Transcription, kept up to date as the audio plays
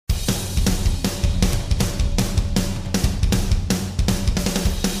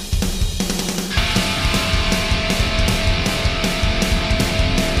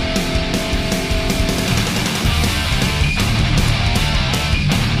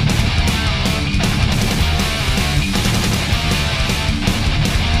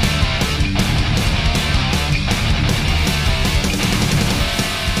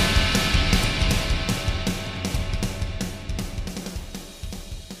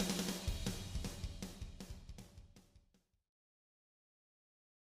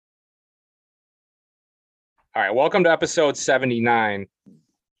All right, welcome to episode 79.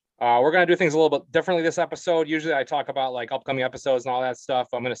 We're going to do things a little bit differently this episode. Usually I talk about like upcoming episodes and all that stuff.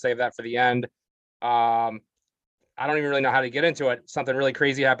 I'm going to save that for the end. I don't even really know how to get into it. Something really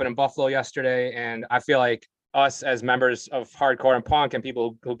crazy happened in Buffalo yesterday, and I feel like us as members of hardcore and punk and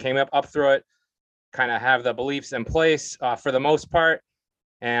people who came up through it kind of have the beliefs in place for the most part.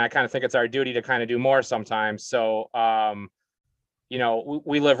 And I kind of think it's our duty to kind of do more sometimes. So,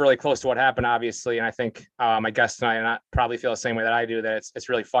 we live really close to what happened, obviously. And I think my guest tonight and I probably feel the same way that I do, that it's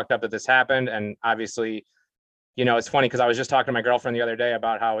really fucked up that this happened. And obviously, it's funny because I was just talking to my girlfriend the other day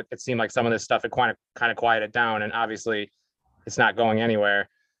about how it seemed like some of this stuff had kind of quieted down, and obviously it's not going anywhere.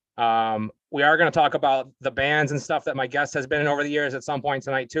 We are going to talk about the bands and stuff that my guest has been in over the years at some point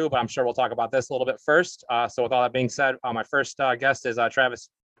tonight too, but I'm sure we'll talk about this a little bit first. So with all that being said, my first guest is Travis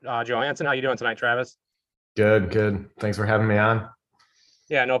Johansson. How you doing tonight, Travis? Good. Thanks for having me on.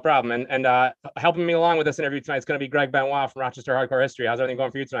 Yeah, no problem. And helping me along with this interview tonight is going to be Greg Benoit from Rochester Hardcore History. How's everything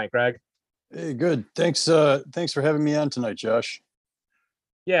going for you tonight, Greg? Hey, good. Thanks for having me on tonight, Josh.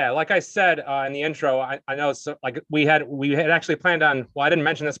 Yeah, like I said in the intro, I know we had actually planned on. Well, I didn't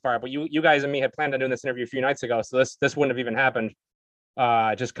mention this part, but you guys and me had planned on doing this interview a few nights ago, so this wouldn't have even happened.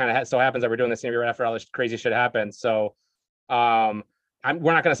 Just kind of so happens that we're doing this interview right after all this crazy shit happened. So,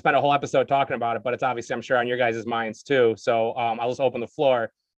 we're not going to spend a whole episode talking about it, but it's obviously I'm sure on your guys' minds too. So, I'll just open the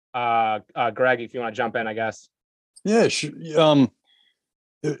floor. Greg, if you want to jump in, I guess. Yeah, sure.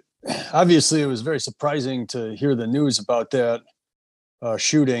 Obviously, it was very surprising to hear the news about that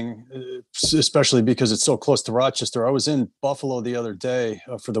shooting, especially because it's so close to Rochester. I was in Buffalo the other day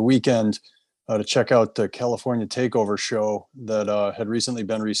for the weekend to check out the California Takeover show that had recently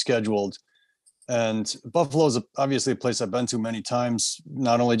been rescheduled. And Buffalo is obviously a place I've been to many times,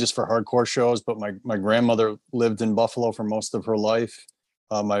 not only just for hardcore shows, but my grandmother lived in Buffalo for most of her life.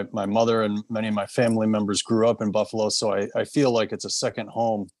 My mother and many of my family members grew up in Buffalo, so I feel like it's a second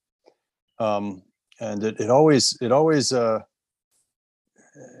home. And it always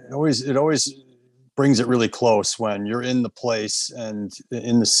brings it really close when you're in the place and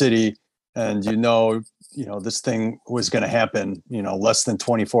in the city, and this thing was going to happen, less than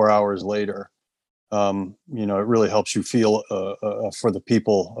 24 hours later. It really helps you feel for the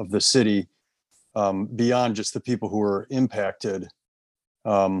people of the city, beyond just the people who were impacted.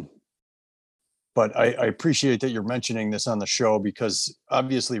 But I appreciate that you're mentioning this on the show, because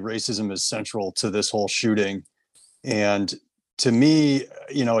obviously racism is central to this whole shooting. And to me,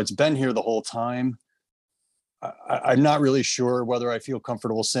 it's been here the whole time. I'm not really sure whether I feel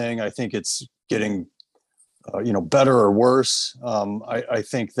comfortable saying I think it's getting, better or worse. I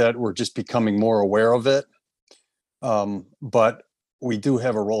think that we're just becoming more aware of it. But we do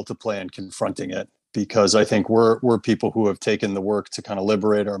have a role to play in confronting it, because I think we're people who have taken the work to kind of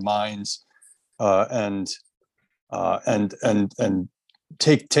liberate our minds, and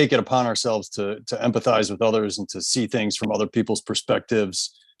take it upon ourselves to empathize with others and to see things from other people's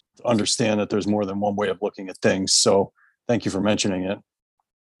perspectives, to understand that there's more than one way of looking at things. So thank you for mentioning it.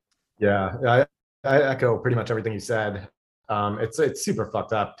 Yeah, I echo pretty much everything you said. It's super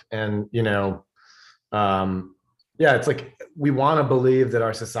fucked up. And, it's like we want to believe that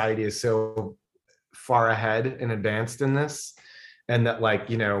our society is so far ahead and advanced in this. And that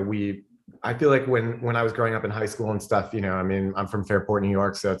I feel like when I was growing up in high school and stuff, I'm from Fairport, New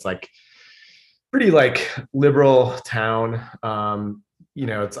York. So it's like pretty like liberal town. I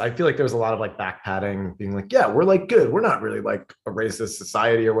feel like there was a lot of like back patting, being like, yeah, we're like good. We're not really like a racist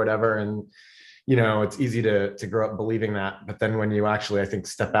society or whatever. And, it's easy to grow up believing that. But then when you actually, I think,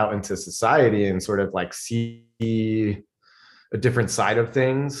 step out into society and sort of like see a different side of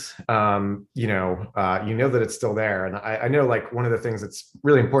things, that it's still there. And I know like one of the things that's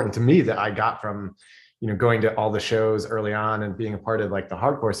really important to me that I got from, going to all the shows early on and being a part of like the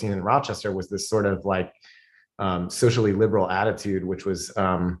hardcore scene in Rochester was this sort of like socially liberal attitude, which was, it's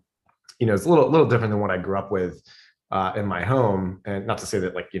a little different than what I grew up with in my home. And not to say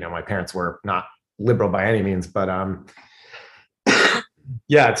that like, my parents were not liberal by any means, but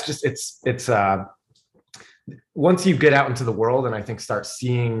it's once you get out into the world and I think start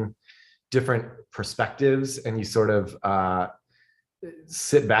seeing different perspectives and you sort of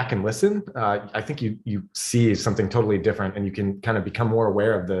sit back and listen, I think you see something totally different, and you can kind of become more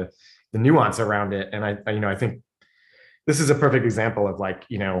aware of the nuance around it. And I think this is a perfect example of like,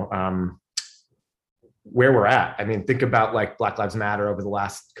 where we're at. I mean, think about like Black Lives Matter over the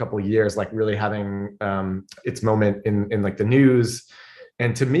last couple of years, like really having its moment in like the news.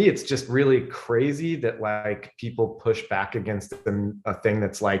 And to me, it's just really crazy that like people push back against a thing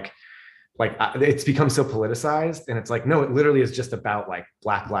that's like it's become so politicized. And it's like, no, it literally is just about like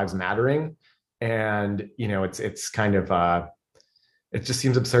Black Lives Mattering. And, it's kind of, it just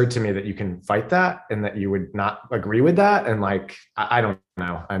seems absurd to me that you can fight that and that you would not agree with that. And like, I don't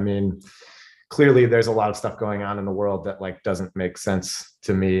know. I mean, clearly there's a lot of stuff going on in the world that like doesn't make sense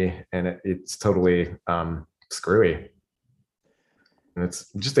to me. And it's totally screwy. And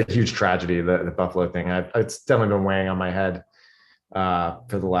it's just a huge tragedy, the Buffalo thing. It's definitely been weighing on my head for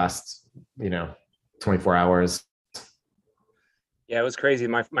the last, 24 hours. Yeah, it was crazy.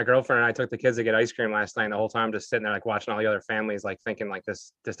 My girlfriend and I took the kids to get ice cream last night. And the whole time, just sitting there, like watching all the other families, like thinking, like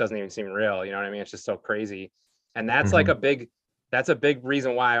this doesn't even seem real. You know what I mean? It's just so crazy. And that's like that's a big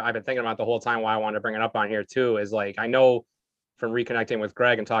reason why I've been thinking about the whole time. Why I wanted to bring it up on here too is like I know from reconnecting with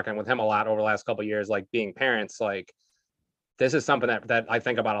Greg and talking with him a lot over the last couple of years, like being parents, like this is something that I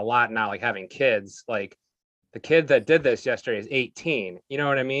think about a lot now. Like having kids, like the kid that did this yesterday is 18. You know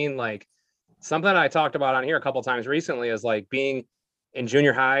what I mean? Like something I talked about on here a couple of times recently is like being in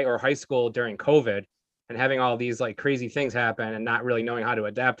junior high or high school during COVID and having all these like crazy things happen and not really knowing how to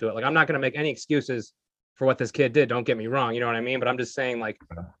adapt to it. Like I'm not going to make any excuses for what this kid did. Don't get me wrong. You know what I mean? But I'm just saying like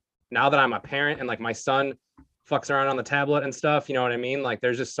now that I'm a parent and like my son fucks around on the tablet and stuff, you know what I mean? Like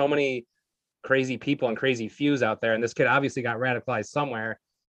there's just so many crazy people and crazy feuds out there. And this kid obviously got radicalized somewhere.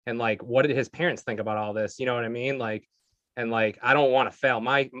 And like, what did his parents think about all this? You know what I mean? Like, and like, I don't want to fail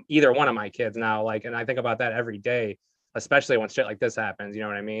either one of my kids now. Like, and I think about that every day, especially when shit like this happens. You know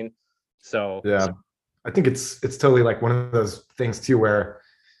what I mean? So yeah, I think it's totally like one of those things too, where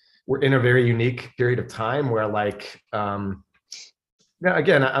we're in a very unique period of time where like,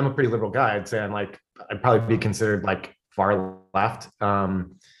 again, I'm a pretty liberal guy. I'd say I'd probably be considered like far left.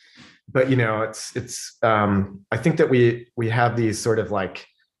 But it's I think that we have these sort of like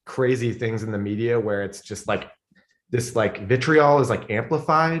crazy things in the media where it's just like this like vitriol is like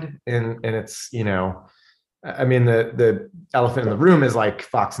amplified and it's I mean the elephant in the room is like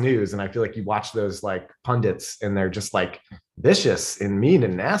Fox News, and I feel like you watch those like pundits and they're just like vicious and mean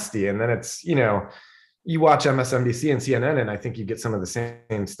and nasty, and then it's you watch MSNBC and CNN and I think you get some of the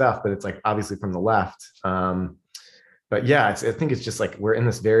same stuff, but it's like obviously from the left. But yeah, I think it's just like we're in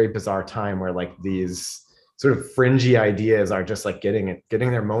this very bizarre time where like these sort of fringy ideas are just like getting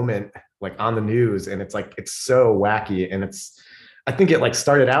their moment like on the news, and it's like it's so wacky. And I think it like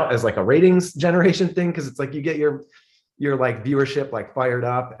started out as like a ratings generation thing because it's like you get your like viewership like fired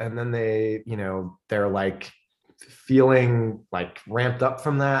up, and then they're like feeling like ramped up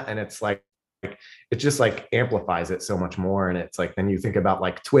from that, and it's like it just like amplifies it so much more. And it's like then you think about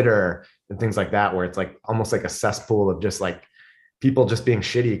like Twitter and things like that where it's like almost like a cesspool of just like people just being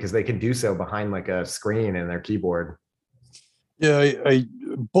shitty because they can do so behind like a screen and their keyboard. Yeah, I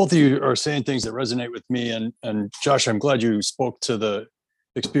both of you are saying things that resonate with me, and Josh, I'm glad you spoke to the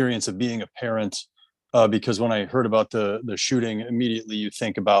experience of being a parent, because when I heard about the shooting, immediately you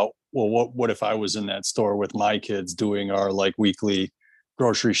think about, well, what if I was in that store with my kids doing our like weekly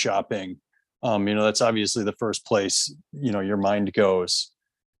grocery shopping? That's obviously the first place your mind goes.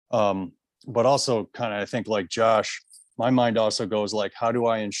 But also kind of I think like Josh, my mind also goes like, how do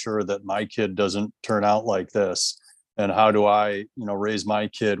I ensure that my kid doesn't turn out like this? And how do I, raise my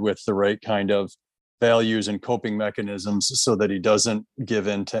kid with the right kind of values and coping mechanisms so that he doesn't give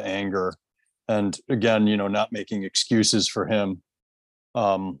in to anger? And again, not making excuses for him,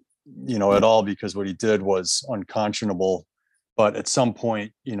 at all, because what he did was unconscionable. But at some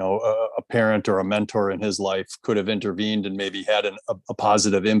point, a parent or a mentor in his life could have intervened and maybe had a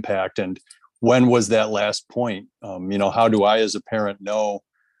positive impact. And when was that last point? How do I, as a parent, know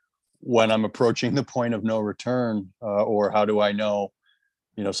when I'm approaching the point of no return? Or how do I know,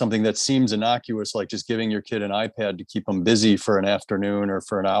 something that seems innocuous, like just giving your kid an iPad to keep them busy for an afternoon or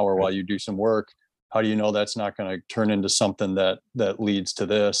for an hour while you do some work? How do you know that's not going to turn into something that leads to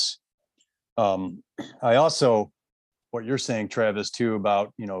this? I also, what you're saying, Travis, too,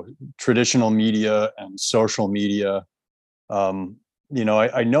 about, traditional media and social media.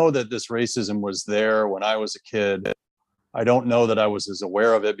 I know that this racism was there when I was a kid. I don't know that I was as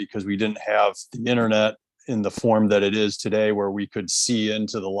aware of it because we didn't have the internet in the form that it is today, where we could see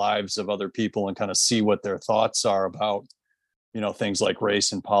into the lives of other people and kind of see what their thoughts are about, things like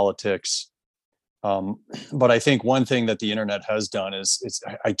race and politics. But I think one thing that the internet has done is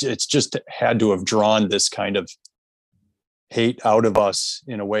it's just had to have drawn this kind of hate out of us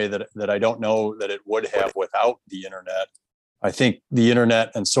in a way that I don't know that it would have without the internet. I think the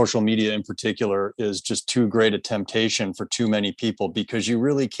internet and social media in particular is just too great a temptation for too many people, because you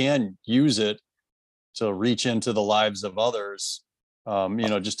really can use it to reach into the lives of others,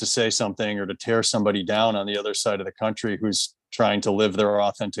 just to say something or to tear somebody down on the other side of the country who's trying to live their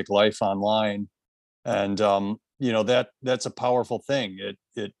authentic life online. And, that's a powerful thing.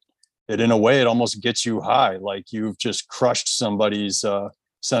 It in a way, it almost gets you high, like you've just crushed somebody's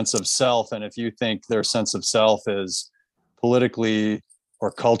sense of self. And if you think their sense of self is politically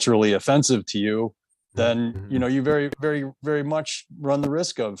or culturally offensive to you, then you very, very, very much run the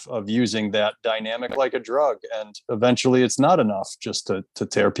risk of using that dynamic like a drug. And eventually it's not enough just to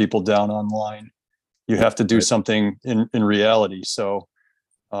tear people down online. You have to do something in reality. So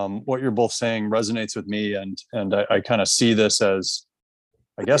what you're both saying resonates with me. And I kind of see this as,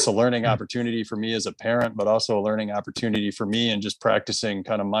 I guess, a learning opportunity for me as a parent, but also a learning opportunity for me and just practicing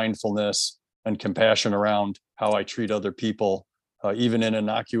kind of mindfulness and compassion around how I treat other people, even in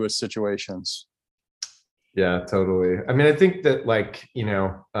innocuous situations. Yeah, totally. I mean, I think that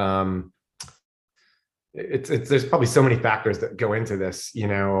it's there's probably so many factors that go into this,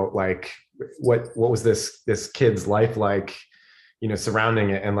 like what was this kid's life like,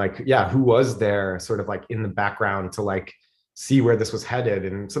 surrounding it, and who was there sort of like in the background to see where this was headed.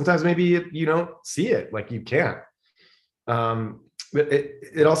 And sometimes maybe you don't see it, you can't. But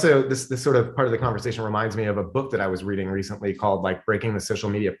it also, this sort of part of the conversation reminds me of a book that I was reading recently called Breaking the Social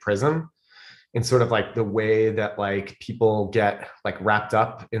Media Prism. And sort of the way that people get wrapped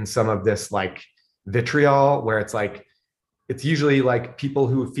up in some of this vitriol, where it's usually people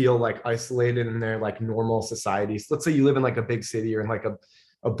who feel isolated in their normal societies. Let's say you live in a big city or in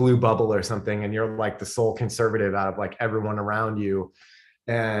a blue bubble or something, and you're the sole conservative out of everyone around you.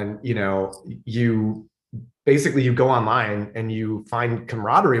 And you basically, you go online and you find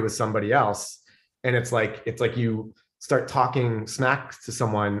camaraderie with somebody else, and it's like you start talking smack to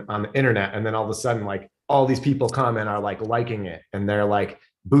someone on the internet, and then all of a sudden all these people come and are liking it, and they're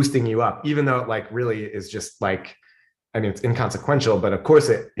boosting you up, even though it really is just I mean, it's inconsequential, but of course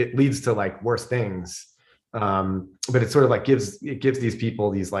it leads to worse things. But it sort of gives these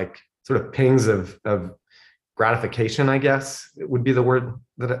people these sort of pings of gratification, I guess it would be the word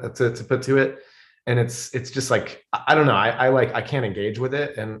that to put to it. And it's just I don't know, I can't engage with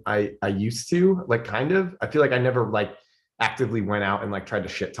it, and I used to kind of. I feel I never actively went out and tried to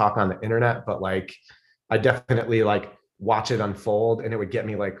shit talk on the internet, but I definitely watch it unfold, and it would get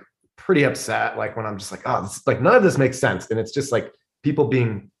me pretty upset when I'm just oh, this, none of this makes sense, and it's just people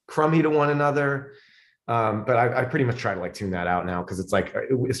being crummy to one another. But I pretty much try to tune that out now, because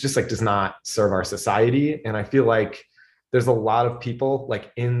it's just does not serve our society. And I feel there's a lot of people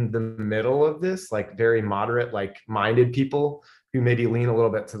in the middle of this, very moderate, minded people who maybe lean a little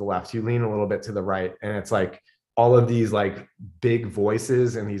bit to the left, who lean a little bit to the right. And it's all of these big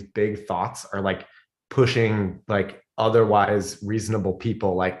voices and these big thoughts are pushing otherwise reasonable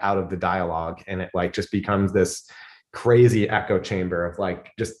people out of the dialogue. And it just becomes this crazy echo chamber of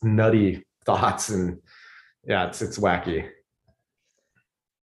just nutty thoughts. And yeah, it's wacky.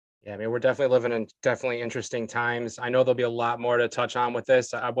 Yeah, I mean, we're definitely living in definitely interesting times. I know there'll be a lot more to touch on with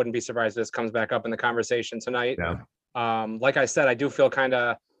this. I wouldn't be surprised if this comes back up in the conversation tonight. Yeah. Like I said, I do feel kind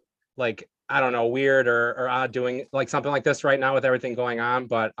of I don't know, weird or odd doing something like this right now with everything going on.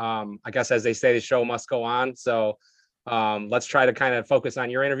 But I guess, as they say, the show must go on. So let's try to kind of focus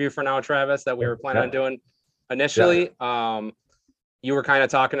on your interview for now, Travis, that we were planning on doing initially. Yeah. You were kind of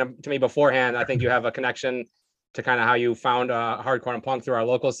talking to me beforehand. I think you have a connection to kind of how you found hardcore and punk through our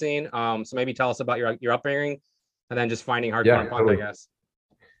local scene. So maybe tell us about your upbringing, and then just finding hardcore and punk, totally. I guess.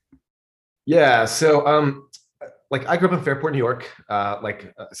 Yeah. So I grew up in Fairport, New York,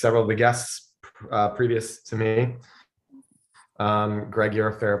 several of the guests previous to me. Greg, you're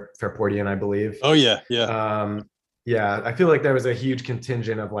a Fairportian, I believe. Oh yeah. Yeah. Yeah. I feel there was a huge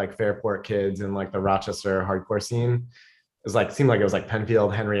contingent of Fairport kids in the Rochester hardcore scene. It was seemed it was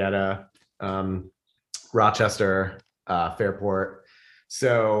Penfield, Henrietta, Rochester, Fairport.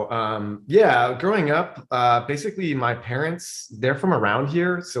 So yeah, growing up, basically my parents, they're from around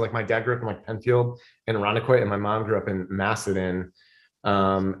here. So my dad grew up in Penfield and Irondequoit, and my mom grew up in Macedon.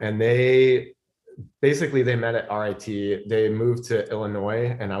 And they met at RIT. They moved to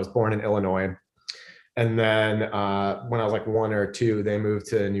Illinois, and I was born in Illinois. And then when I was 1 or 2, they moved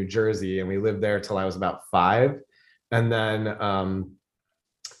to New Jersey, and we lived there till I was about 5. And then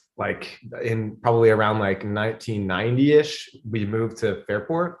in probably around 1990-ish, we moved to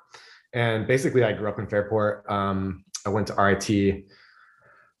Fairport. And basically I grew up in Fairport. I went to RIT.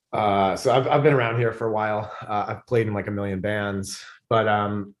 So I've been around here for a while. I've played in a million bands, but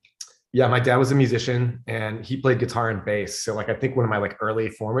yeah, my dad was a musician, and he played guitar and bass. So I think one of my early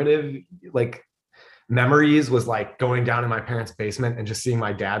formative memories was going down in my parents' basement and just seeing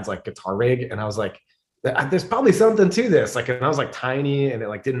my dad's guitar rig. And I was there's probably something to this. And I was tiny, and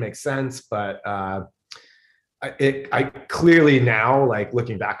it didn't make sense. But I clearly now, like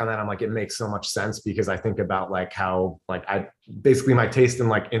looking back on that, I'm like, it makes so much sense because I think about like how like I basically my taste in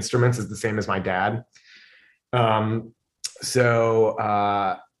like instruments is the same as my dad. Um, so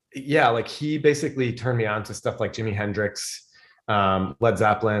yeah, like he basically turned me on to stuff like Jimi Hendrix, Led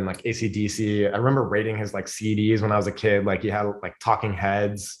Zeppelin, like AC/DC. I remember rating his like CDs when I was a kid. Like he had like Talking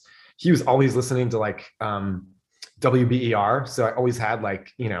Heads. He was always listening to like WBER. So I always had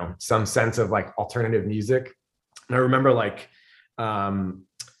like, you know, some sense of like alternative music. And I remember like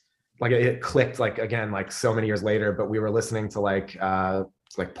it clicked like again, like so many years later, but we were listening to like Paul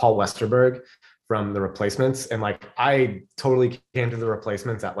Westerberg from The Replacements. And like I totally came to The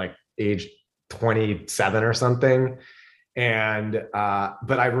Replacements at like age 27 or something. And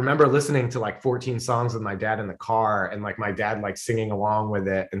but I remember listening to like 14 songs with my dad in the car and like my dad like singing along with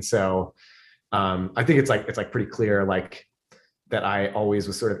it. And so I think it's like pretty clear like that I always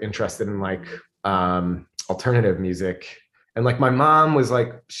was sort of interested in like alternative music. And like my mom was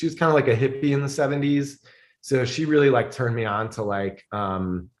like, she was kind of like a hippie in the 70s. So she really like turned me on to like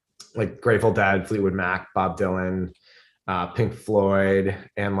Grateful Dead, Fleetwood Mac, Bob Dylan, Pink Floyd,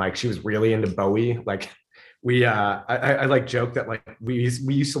 and like she was really into Bowie. Like I like joke that like we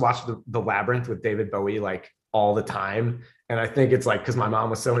used to watch the Labyrinth with David Bowie like all the time. And I think it's like because my mom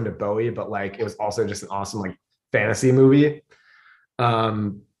was so into Bowie, but like it was also just an awesome like fantasy movie.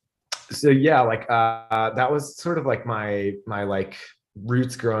 Um, so yeah, like that was sort of like my like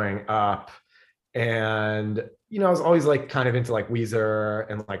roots growing up. And you know, I was always like kind of into like Weezer,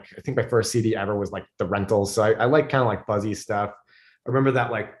 and like I think my first CD ever was like The Rentals. So I like kind of like buzzy stuff. I remember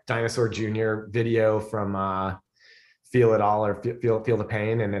that like Dinosaur Jr. video from Feel It All or Feel the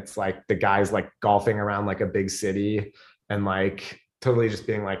Pain, and it's like the guys like golfing around like a big city and like totally just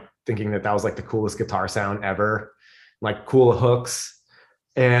being like thinking that that was like the coolest guitar sound ever, like cool hooks.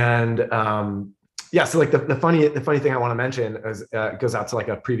 And yeah, so like the funny thing I want to mention is goes out to like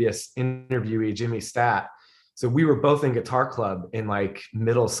a previous interviewee, Jimmy Stat. So we were both in guitar club in like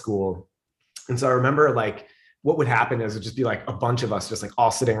middle school, and so I remember like what would happen is it would just be like a bunch of us just like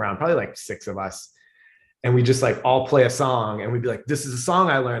all sitting around, probably like six of us, and we just like all play a song, and we'd be like, "This is a song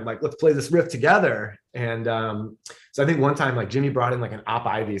I learned. Like, let's play this riff together." And so I think one time like Jimmy brought in like an Op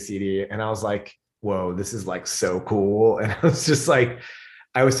Ivy CD, and I was like, "Whoa, this is like so cool!" And I was just like,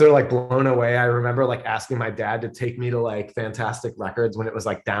 I was sort of like blown away. I remember like asking my dad to take me to like Fantastic Records when it was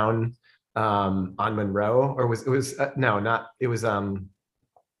like down on Monroe, or was it was no, not it was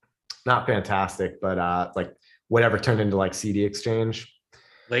not Fantastic, but like whatever turned into like CD Exchange.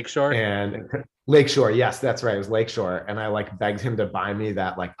 Lakeshore. And Lakeshore, yes, that's right. It was Lakeshore. And I like begged him to buy me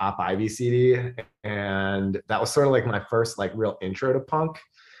that like Op Ivy CD. And that was sort of like my first like real intro to punk.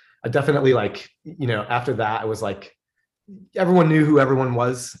 I definitely like, you know, after that, it was like everyone knew who everyone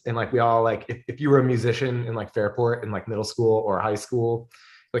was. And like we all like, if you were a musician in like Fairport in like middle school or high school,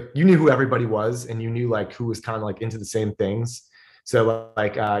 like you knew who everybody was and you knew like who was kind of like into the same things. So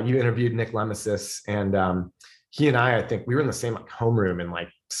like you interviewed Nick Lemesis, and he and I think we were in the same like homeroom in like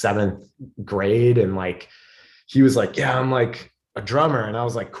seventh grade, and like he was like, yeah, I'm like a drummer, and I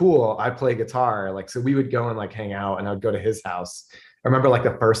was like, cool, I play guitar. Like so we would go and like hang out, and I would go to his house. I remember like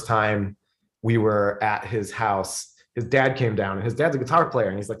the first time we were at his house, his dad came down, and his dad's a guitar player,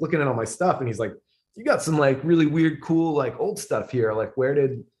 and he's like looking at all my stuff, and he's like, you got some like really weird cool like old stuff here, like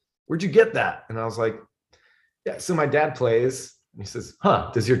where'd you get that? And I was like, yeah, so my dad plays. And he says,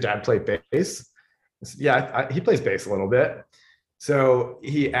 huh, does your dad play bass? I said, yeah, he plays bass a little bit. So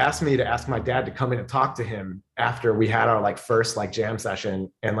he asked me to ask my dad to come in and talk to him after we had our like first like jam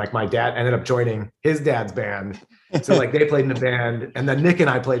session. And like my dad ended up joining his dad's band. So like they played in a band, and then Nick and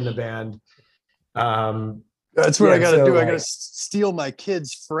I played in a band. That's what I got to do. I got to steal my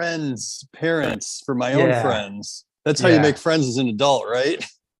kids' friends' parents for my own friends. That's how you make friends as an adult, right?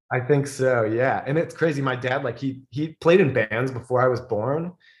 I think so, yeah. And it's crazy. My dad, like he played in bands before I was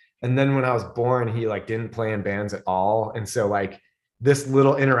born. And then when I was born, he like didn't play in bands at all. And so like this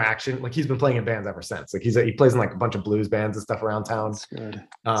little interaction, like he's been playing in bands ever since. Like he plays in like a bunch of blues bands and stuff around town. That's good.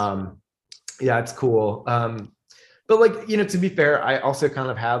 Yeah, it's cool. But like, you know, to be fair, I also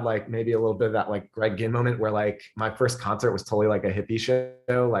kind of had like maybe a little bit of that like Greg Ginn moment where like my first concert was totally like a hippie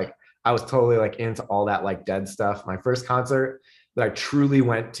show. Like I was totally like into all that like Dead stuff. My first concert that I truly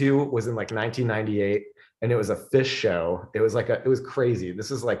went to was in like 1998, and it was a Phish show. It was like it was crazy. This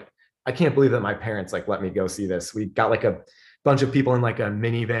is like, I can't believe that my parents like let me go see this. We got like a bunch of people in like a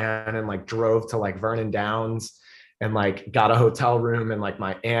minivan and like drove to like Vernon Downs and like got a hotel room, and like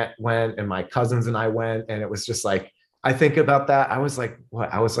my aunt went and my cousins and I went, and it was just like, I think about that. I was like,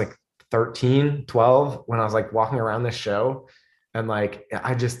 what? I was like 13, 12 when I was like walking around this show. And like,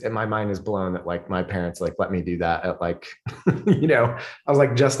 I just, and my mind is blown that like my parents like let me do that at like, you know, I was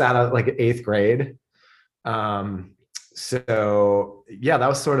like just out of like eighth grade. Um, so yeah, that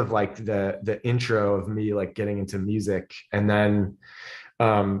was sort of like the intro of me like getting into music. And then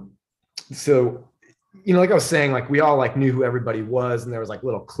um, so you know, like I was saying, like we all like knew who everybody was, and there was like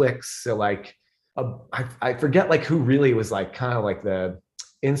little cliques. So like, I forget like who really was like kind of like the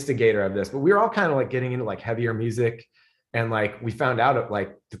instigator of this, but we were all kind of like getting into like heavier music, and like we found out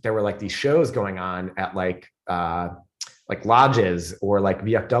like that there were like these shows going on at like lodges or like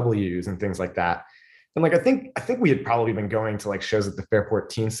VFWs and things like that. And like I think we had probably been going to like shows at the Fairport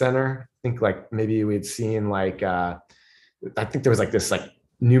Teen Center. I think like maybe we had seen like I think there was like this like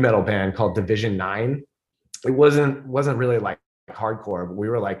new metal band called Division 9. It wasn't really like hardcore, but we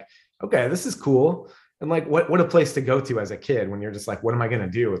were like, okay, this is cool. And like what a place to go to as a kid when you're just like, what am I gonna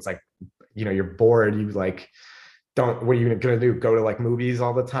do? It's like, you know, you're bored, you like don't what are you gonna do? Go to like movies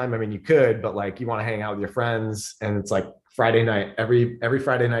all the time? I mean, you could, but like you want to hang out with your friends, and it's like Friday night, every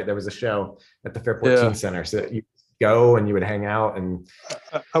Friday night there was a show at the Fairport Yeah. Teen Center. So you go and you would hang out and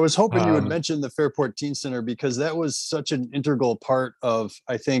I was hoping you would um mention the Fairport Teen Center because that was such an integral part of,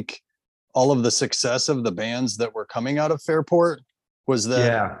 I think, all of the success of the bands that were coming out of Fairport was that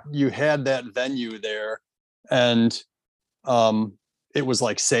yeah, you had that venue there, and um, it was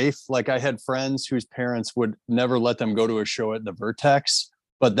like safe. Like I had friends whose parents would never let them go to a show at the Vertex,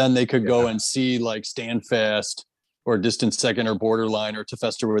 but then they could go yeah, and see like Standfast or Distant Second or Borderline or To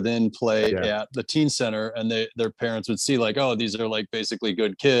Fester Within play yeah, at the teen center, and their parents would see like, oh, these are like basically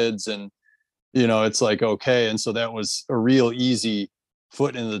good kids, and it's like okay. And so that was a real easy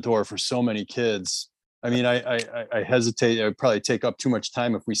foot in the door for so many kids. I mean, I hesitate. I'd probably take up too much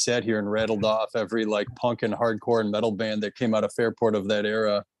time if we sat here and rattled off every like punk and hardcore and metal band that came out of Fairport of that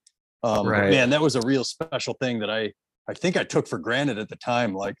era. But right. man, that was a real special thing that I think I took for granted at the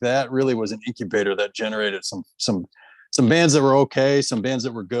time. Like that really was an incubator that generated some bands that were okay, some bands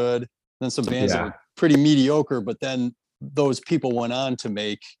that were good, then some bands that Yeah. were pretty mediocre. But then those people went on to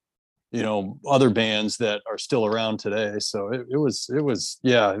make other bands that are still around today. So it was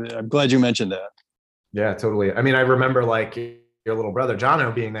yeah. I'm glad you mentioned that. Yeah, totally. I mean, I remember like your little brother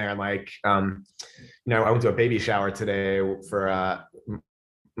Jono being there, and like you know, I went to a baby shower today for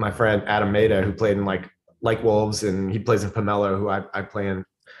my friend Adam Maida, who played in like Wolves, and he plays in Pomelo, who I play in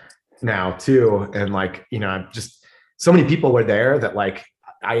now too. And like, you know, just so many people were there that like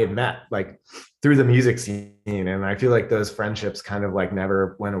I had met like through the music scene, and I feel like those friendships kind of like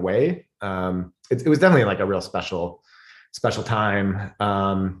never went away. It was definitely like a real special time.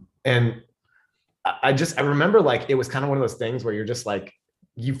 And I remember like it was kind of one of those things where you're just like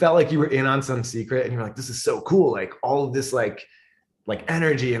you felt like you were in on some secret, and you're like, this is so cool, like all of this like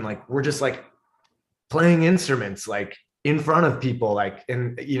energy, and like we're just like playing instruments like in front of people, like,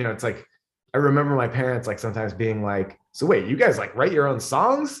 and you know, it's like I remember my parents like sometimes being like, so wait, you guys like write your own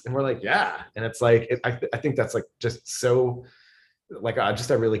songs? And we're like, yeah. And it's like I think that's like just so like just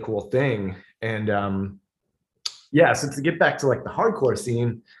a really cool thing. And yeah, so to get back to like the hardcore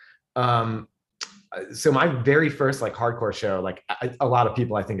scene, um so my very first like hardcore show, like a lot of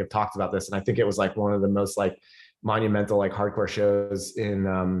people I think have talked about this, and I think it was like one of the most like monumental like hardcore shows in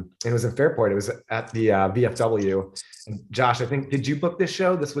it was in Fairport. It was at the VFW. And Josh, I think, did you book this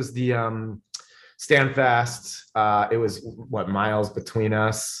show? This was the Standfast. It was what, Miles Between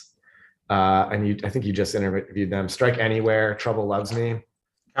Us, and I think you just interviewed them. Strike Anywhere, Trouble Loves Me,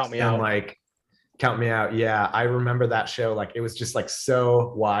 Count me and out. like Count Me Out. Yeah, I remember that show. Like it was just like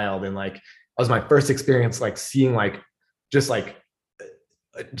so wild, and like that was my first experience like seeing just like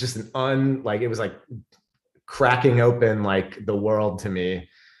just like it was like cracking open like the world to me.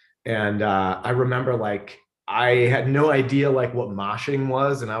 And I remember like I had no idea like what moshing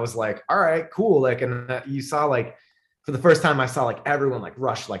was, and I was like, all right, cool. Like, and you saw like for the first time I saw like everyone like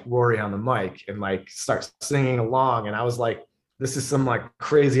rush like Rory on the mic and like start singing along, and I was like, this is some like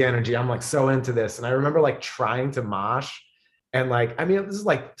crazy energy. I'm like so into this. And I remember like trying to mosh, and like, I mean, this is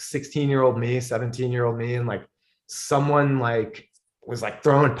like 16-year-old me, 17-year-old me, and like someone like was like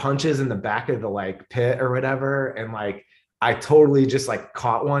throwing punches in the back of the like pit or whatever, and like I totally just like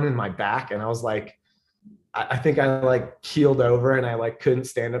caught one in my back, and I was like, I think I like keeled over, and I like couldn't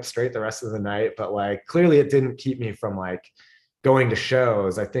stand up straight the rest of the night. But like clearly it didn't keep me from like going to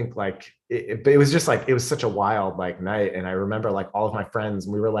shows. I think like it was just like it was such a wild like night. And I remember like all of my friends,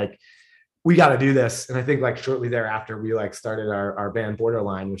 and we were like, we got to do this. And I think like shortly thereafter we like started our band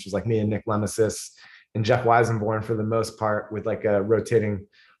Borderline, which was like me and Nick Lemesis and Jeff Weisenborn for the most part, with like a rotating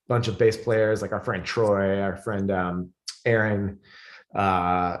bunch of bass players, like our friend Troy, our friend Aaron,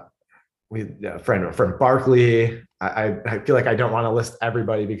 uh friend Barkley. I feel like I don't want to list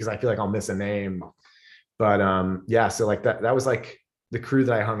everybody because I feel like I'll miss a name. But yeah, so like that was like the crew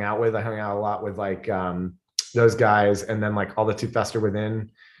that I hung out with. I hung out a lot with like those guys, and then like all the Two Fester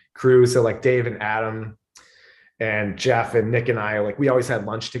Within crew. So like Dave and Adam and Jeff and Nick and I, like we always had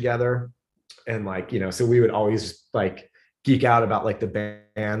lunch together. And like, so we would always like geek out about like the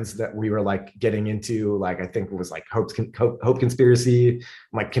bands that we were like getting into. Like I think it was like Hope Conspiracy,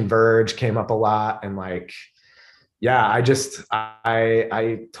 like Converge came up a lot. And like, yeah,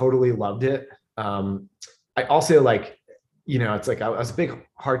 I totally loved it. I also like, it's like I was a big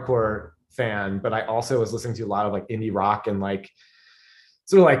hardcore fan, but I also was listening to a lot of like indie rock and like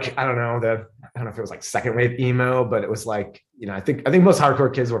sort of like, I don't know if it was like second wave emo, but it was like, I think most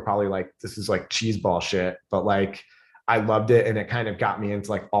hardcore kids were probably like, this is like cheese ball shit, but like I loved it, and it kind of got me into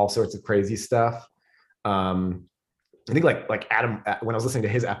like all sorts of crazy stuff. I think like Adam, when I was listening to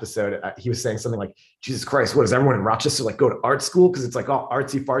his episode, he was saying something like, Jesus Christ, what does everyone in Rochester like go to art school? Cause it's like all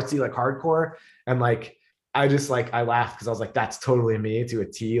artsy fartsy, like hardcore. And like, I just like, I laughed because I was like, that's totally me to a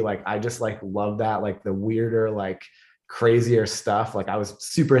T. Like, I just like love that, like the weirder, like crazier stuff. Like I was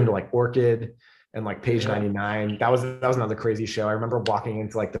super into like Orchid and like Page 99. That was another crazy show. I remember walking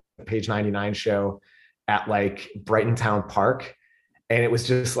into like the Page 99 show at like Brighton Town Park. And it was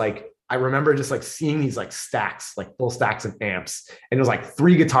just like, I remember just like seeing these like stacks, like full stacks of amps. And it was like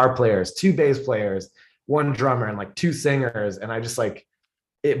 3 guitar players, 2 bass players, 1 drummer, and like 2 singers. And I just like,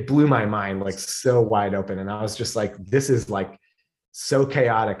 it blew my mind like so wide open. And I was just like, this is like so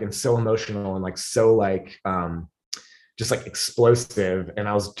chaotic and so emotional and like so like just like explosive. And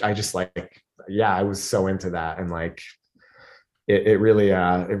I just like, yeah, I was so into that. And like it really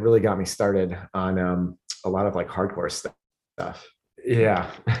got me started on a lot of like hardcore stuff.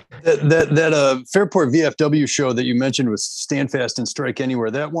 Yeah. That Fairport VFW show that you mentioned was Stand Fast and Strike Anywhere.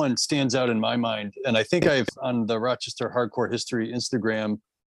 That one stands out in my mind. And I think I've on the Rochester Hardcore History Instagram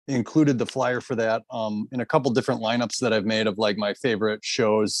included the flyer for that in a couple different lineups that I've made of like my favorite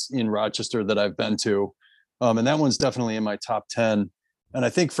shows in Rochester that I've been to. And that one's definitely in my top 10. And I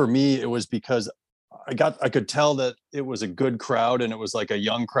think for me, it was because I could tell that it was a good crowd, and it was like a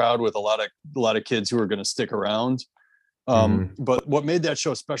young crowd with a lot of kids who were going to stick around. But what made that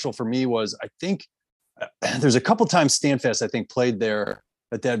show special for me was I think there's a couple times Standfast I think played there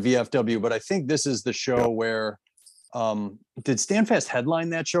at that VFW, but I think this is the show where did Standfast headline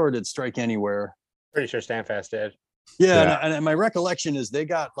that show or did Strike Anywhere? Pretty sure Standfast did. Yeah. And my recollection is they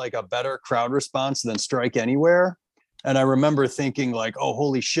got like a better crowd response than Strike Anywhere. And I remember thinking like, oh,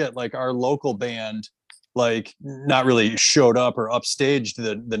 holy shit, like our local band, like not really showed up or upstaged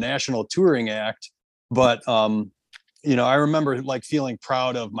the national touring act. But, I remember like feeling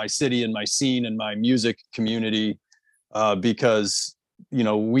proud of my city and my scene and my music community because,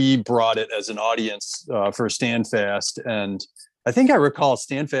 we brought it as an audience for Standfast. And I think I recall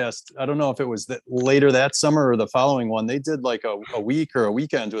Standfast. I don't know if it was later that summer or the following one. They did like a week or a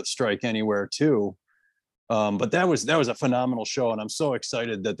weekend with Strike Anywhere too. But that was a phenomenal show, and I'm so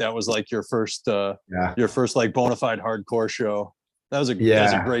excited that was like your first like bona fide hardcore show. That was a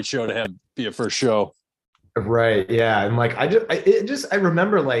great show to have be a first show. Right. Yeah. And like I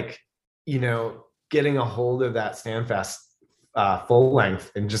remember like, getting a hold of that Standfast full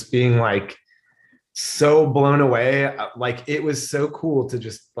length and just being like so blown away. Like it was so cool to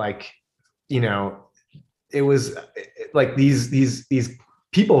just like, it was like these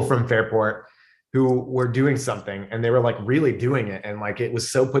people from Fairport who were doing something, and they were like really doing it. And like, it was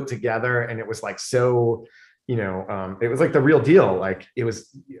so put together, and it was like, so, it was like the real deal. Like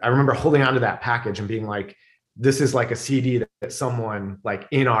I remember holding onto that package and being like, this is like a CD that someone like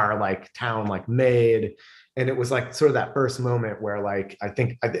in our like town, like made. And it was like sort of that first moment where like, I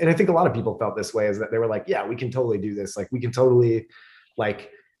think a lot of people felt this way, is that they were like, yeah, we can totally do this. Like we can totally like,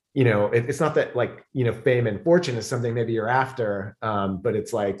 it's not that like, fame and fortune is something maybe you're after. But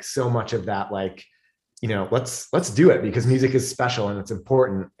it's like so much of that, like, let's do it because music is special and it's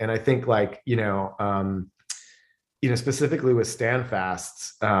important. And I think like, specifically with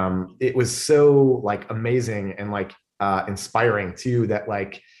Standfast, it was so like amazing and like inspiring too, that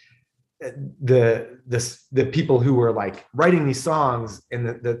like the people who were like writing these songs and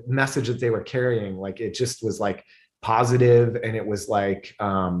the message that they were carrying, like it just was like positive. And it was like,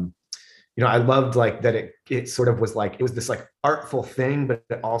 I loved like that it sort of was like, it was this like artful thing, but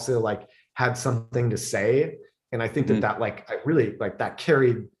it also like had something to say. And I think that like, I really like that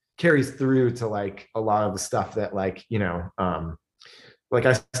carries through to like a lot of the stuff that like, like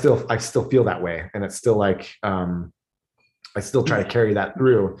I still feel that way. And it's still like, I still try to carry that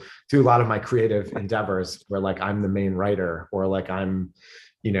through to a lot of my creative endeavors where like I'm the main writer, or like I'm,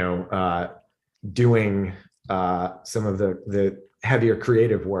 doing some of the heavier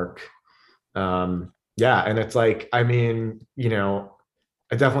creative work. Yeah, and it's like, I mean,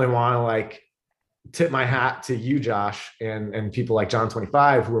 I definitely want to like tip my hat to you, Josh, and people like John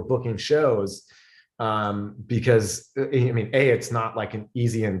 25 who are booking shows, because I mean, A, it's not like an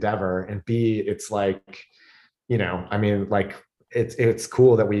easy endeavor, and B, it's like, I mean, like it's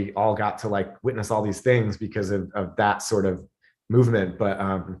cool that we all got to like witness all these things because of that sort of movement. But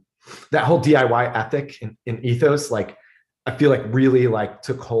that whole DIY ethic and ethos, like I feel like really like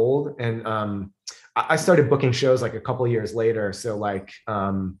took hold. And I started booking shows like a couple of years later. So like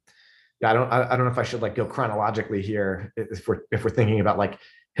yeah, I don't know if I should like go chronologically here if we're thinking about like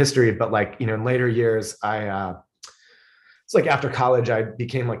history, but like, in later years, it's like after college, I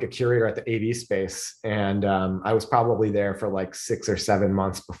became like a curator at the AV space. And I was probably there for like 6 or 7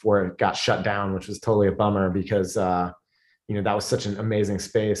 months before it got shut down, which was totally a bummer because, that was such an amazing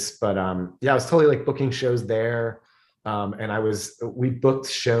space. But yeah, I was totally like booking shows there. And we booked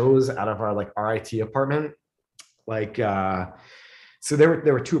shows out of our like RIT apartment. Like, so there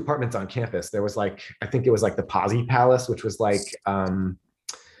were 2 apartments on campus. There was like, I think it was like the Posy Palace, which was like,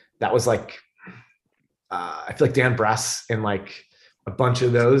 that was like, I feel like Dan Bress and like a bunch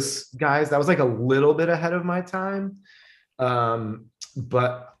of those guys. That was like a little bit ahead of my time.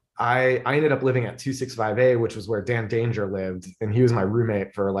 But I ended up living at 265A, which was where Dan Danger lived. And he was my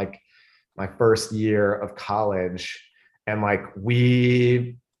roommate for like my first year of college. And like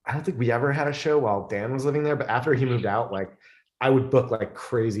I don't think we ever had a show while Dan was living there, but after he moved out, like I would book like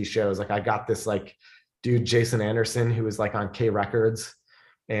crazy shows. Like I got this like dude, Jason Anderson, who was like on K Records.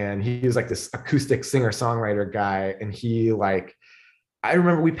 And he was like this acoustic singer-songwriter guy. And he like, I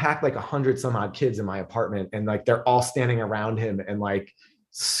remember we packed like 100 some odd kids in my apartment, and like they're all standing around him and like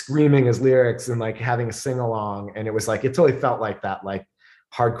screaming his lyrics and like having a sing-along. And it was like, it totally felt like that like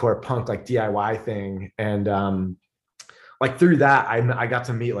hardcore punk, like DIY thing. And like through that, I got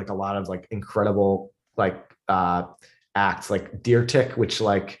to meet like a lot of like incredible like acts like Deer Tick, which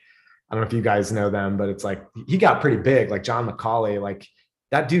like, I don't know if you guys know them, but it's like, he got pretty big, like John McCauley, like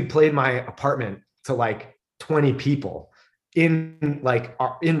that dude played my apartment to like 20 people in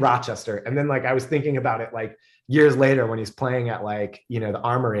Rochester. And then like I was thinking about it like years later when he's playing at like, the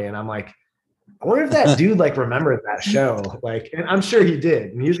Armory, and I'm like, I wonder if that dude like remembered that show. Like, and I'm sure he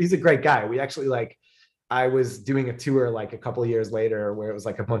did. And he's a great guy. We actually like, I was doing a tour like a couple of years later where it was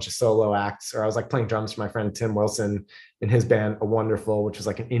like a bunch of solo acts, or I was like playing drums for my friend Tim Wilson in his band A Wonderful, which was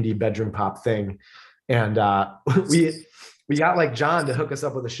like an indie bedroom pop thing. And we got like John to hook us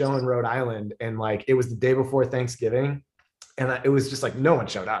up with a show in Rhode Island. And like, it was the day before Thanksgiving. And it was just like, no one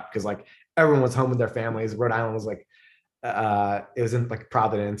showed up because like everyone was home with their families. Rhode Island was like, it was in like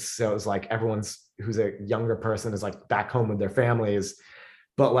Providence. So it was like who's a younger person is like back home with their families.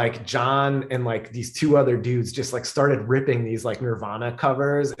 But like John and like these 2 other dudes just like started ripping these like Nirvana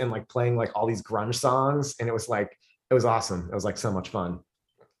covers and like playing like all these grunge songs. And it was awesome. It was like so much fun.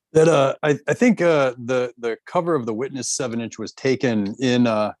 That I think the cover of the Witness 7-inch was taken in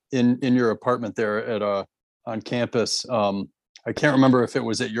your apartment there at on campus. I can't remember if it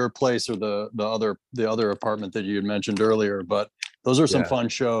was at your place or the other apartment that you had mentioned earlier, but those are some fun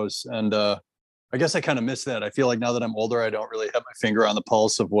shows. And I guess I kind of miss that. I feel like now that I'm older, I don't really have my finger on the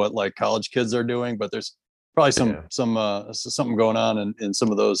pulse of what like college kids are doing, but there's probably something going on in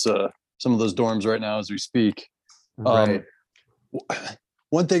some of those dorms right now as we speak. Right.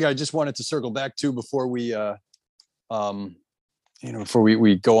 One thing I just wanted to circle back to before we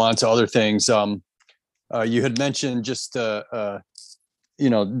we go on to other things. You had mentioned just like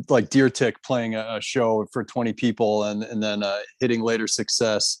Deer Tick playing a show for 20 people and then hitting later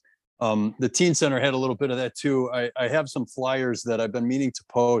success. The Teen Center had a little bit of that too. I have some flyers that I've been meaning to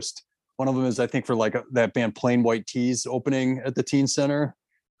post. One of them is, I think, for like that band Plain White Tees opening at the Teen Center.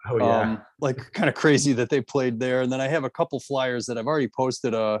 Oh yeah. Like kind of crazy that they played there. And then I have a couple flyers that I've already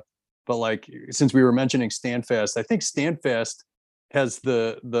posted. But like, since we were mentioning Standfast, I think Standfast has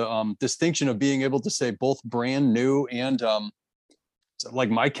the distinction of being able to say both brand new and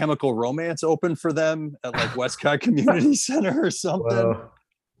like My Chemical Romance open for them at like Westcott Community Center or something.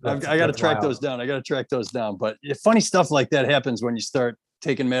 I got to track those down. But funny stuff like that happens when you start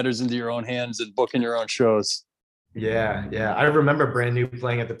taking matters into your own hands and booking your own shows. Yeah. I remember Brand New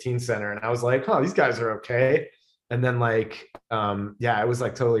playing at the Teen Center, and I was like, oh, these guys are okay. And then like, it was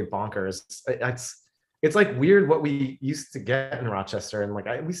like totally bonkers. It's like weird what we used to get in Rochester, and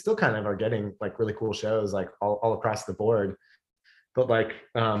like we still kind of are getting like really cool shows like all across the board. But like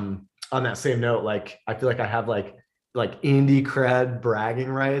on that same note, like I feel like I have like indie cred bragging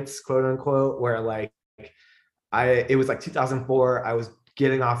rights, quote unquote, where like it was like 2004. I was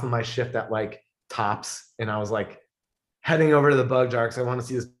getting off of my shift at like Tops, and I was like heading over to the Bug Jar because I want to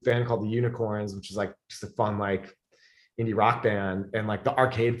see this band called the Unicorns, which is like just a fun like indie rock band. And like the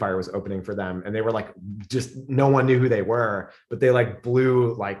Arcade Fire was opening for them, and they were like, just no one knew who they were, but they like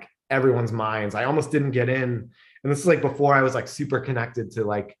blew like everyone's minds. I almost didn't get in, and this is like before I was like super connected to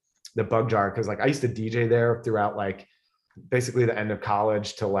like the Bug Jar, because like I used to DJ there throughout like basically the end of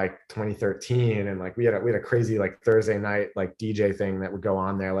college till like 2013, and like we had a crazy like Thursday night like DJ thing that would go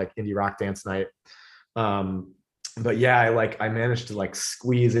on there, like indie rock dance night. But yeah, I managed to like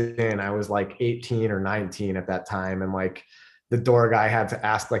squeeze it in. I was like 18 or 19 at that time, and like the door guy had to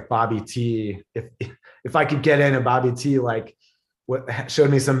ask like Bobby T if I could get in, and Bobby T like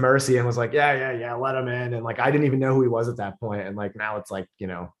showed me some mercy and was like, yeah, let him in. And like I didn't even know who he was at that point, and like now it's like, you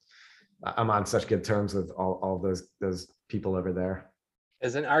know, I'm on such good terms with all those people over there.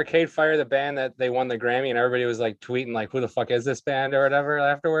 Isn't Arcade Fire the band that they won the Grammy and everybody was like tweeting like, who the fuck is this band or whatever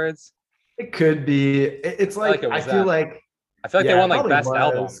afterwards? It could be. It's like I feel like they won like best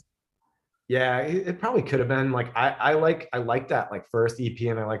album. Yeah, it probably could have been. Like I like that like first EP,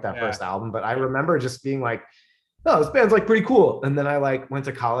 and I like that first album, but I remember just being like, oh, this band's like pretty cool. And then I like went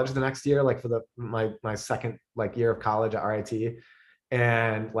to college the next year, like for my second like year of college at RIT.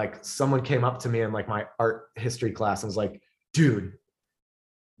 And like someone came up to me in like my art history class and was like, dude,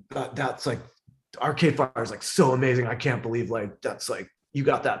 that's like Arcade Fire is like so amazing. I can't believe like that's like you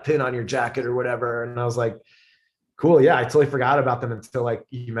got that pin on your jacket or whatever. And I was like, cool. Yeah, I totally forgot about them until like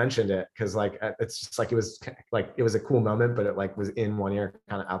you mentioned it. Cause like it's just like it was a cool moment, but it like was in one ear,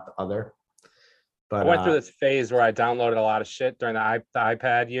 kind of out the other. But I went through this phase where I downloaded a lot of shit during the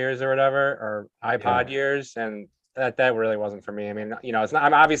iPad years or whatever, or iPod years, and that really wasn't for me. I mean, you know, it's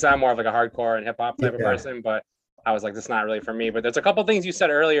not. I'm more of like a hardcore and hip hop type of person, but I was like, this is not really for me. But there's a couple things you said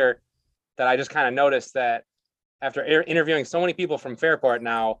earlier that I just kind of noticed that after interviewing so many people from Fairport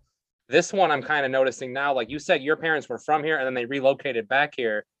now, this one I'm kind of noticing now. Like you said, your parents were from here and then they relocated back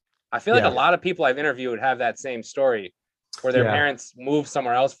here. I feel like a lot of people I've interviewed have that same story, where their parents moved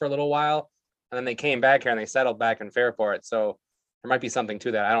somewhere else for a little while and then they came back here and they settled back in Fairport. So there might be something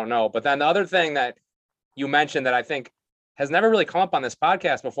to that. I don't know. But then the other thing that you mentioned that I think has never really come up on this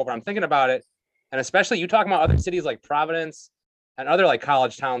podcast before, but I'm thinking about it. And especially you talking about other cities like Providence and other like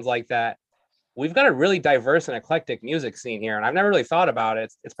college towns like that. We've got a really diverse and eclectic music scene here. And I've never really thought about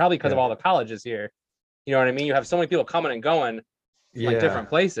it. It's probably because of all the colleges here. You know what I mean? You have so many people coming and going like different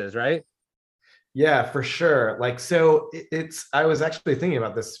places, right? Yeah, for sure. Like, so I was actually thinking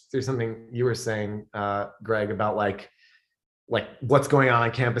about this through something you were saying, Greg, about like what's going on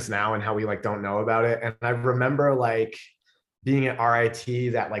campus now and how we like don't know about it. And I remember like being at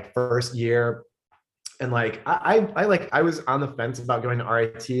RIT that like first year, and like I was on the fence about going to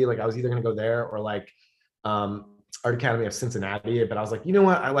RIT. Like I was either going to go there or like Art Academy of Cincinnati, but I was like, you know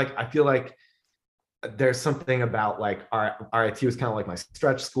what? I feel like there's something about like RIT was kind of like my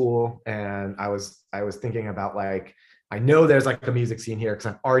stretch school, and I was thinking about like, I know there's like a music scene here because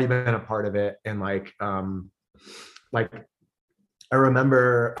I've already been a part of it, and like I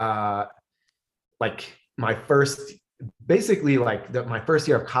remember like my first, basically like my first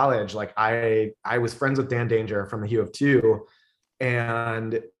year of college, like I was friends with Dan Danger from the Hue of Two,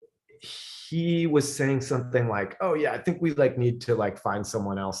 and he was saying something like, oh yeah, I think we like need to like find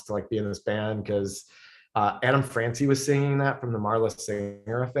someone else to like be in this band, because Adam Francie was singing that from the Marla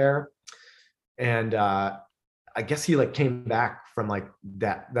Singer Affair. And I guess he like came back from like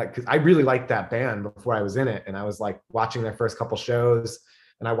that because I really liked that band before I was in it. And I was like watching their first couple shows,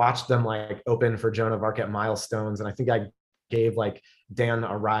 and I watched them like open for Joan of Arc at Milestones. And I think I gave like Dan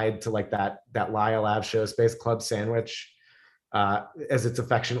a ride to like that Lyle Lab show, Space Club Sandwich, as it's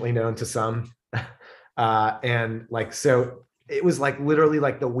affectionately known to some. And like, so it was like literally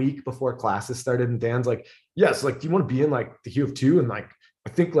like the week before classes started, and Dan's like, yes, like, do you want to be in like the Hue of Two? And like, I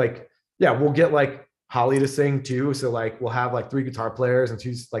think like, yeah, we'll get like Holly to sing too. So like, we'll have like 3 guitar players and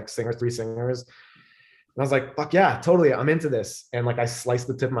 2 like singers, 3 singers. And I was like, fuck yeah, totally, I'm into this. And like, I sliced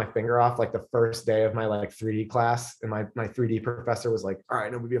the tip of my finger off like the first day of my like 3D class. And my 3D professor was like, all right,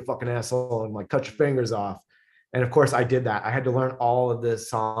 nobody be a fucking asshole and like cut your fingers off. And of course I did that. I had to learn all of the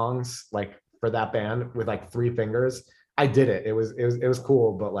songs like for that band with like 3 fingers. I did it. It was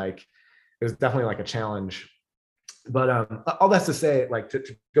cool, but like, it was definitely like a challenge. But all that's to say, like to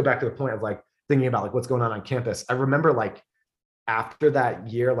go back to the point of like thinking about like what's going on campus. I remember like after that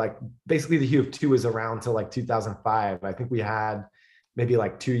year, like basically the Hue of Two was around till like 2005. I think we had maybe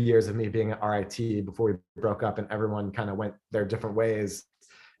like 2 years of me being at RIT before we broke up, and everyone kind of went their different ways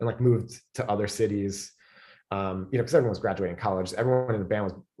and like moved to other cities. You know, because everyone was graduating college. Everyone in the band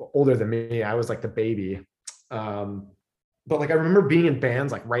was older than me. I was like the baby. but like I remember being in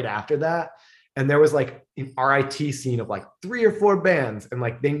bands like right after that, and there was like an RIT scene of like 3 or 4 bands, and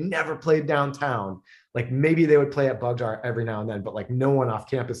like they never played downtown. Like maybe they would play at Bug Jar every now and then, but like no one off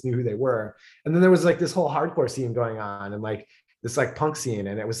campus knew who they were. And then there was like this whole hardcore scene going on, and like this like punk scene,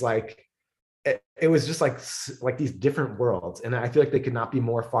 and it was like it was just like these different worlds, and I feel like they could not be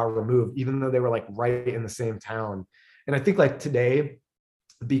more far removed, even though they were like right in the same town. And I think like today,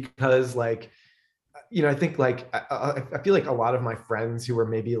 because like I think like I feel like a lot of my friends who were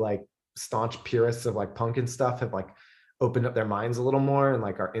maybe like staunch purists of like punk and stuff have like opened up their minds a little more and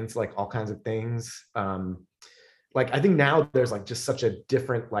like are into like all kinds of things. Like I think now there's like just such a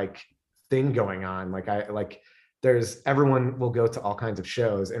different like thing going on. Like I like there's everyone will go to all kinds of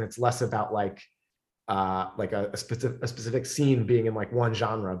shows, and it's less about like a specific scene being in like one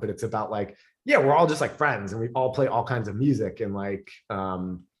genre, but it's about like, yeah, we're all just like friends and we all play all kinds of music. And like I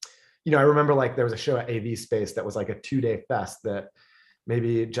remember like there was a show at AV Space that was like a 2-day fest that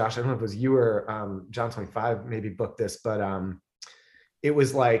maybe Josh, I don't know if it was you or John 25 maybe booked this, but it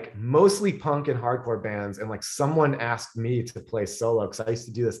was like mostly punk and hardcore bands. And like someone asked me to play solo because I used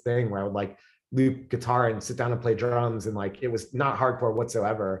to do this thing where I would like loop guitar and sit down and play drums. And like, it was not hardcore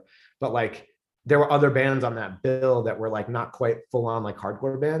whatsoever, but like there were other bands on that bill that were like not quite full on like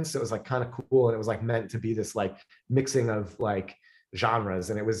hardcore bands. So it was like kind of cool. And it was like meant to be this like mixing of like genres.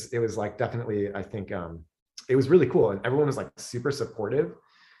 And it was like definitely, I think it was really cool. And everyone was like super supportive.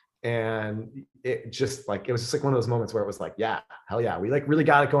 And it was just like one of those moments where it was like, yeah, hell yeah, we like really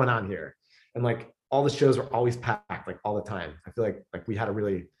got it going on here. And like all the shows were always packed like all the time. I feel like we had a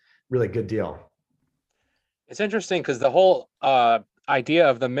really, really good deal. It's interesting because the whole idea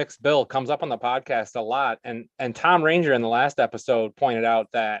of the mixed bill comes up on the podcast a lot. And Tom Ranger in the last episode pointed out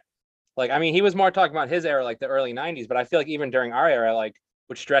that, like, I mean, he was more talking about his era, like the early 90s, but I feel like even during our era, like,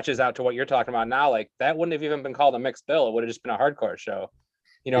 which stretches out to what you're talking about now, like that wouldn't have even been called a mixed bill. It would have just been a hardcore show.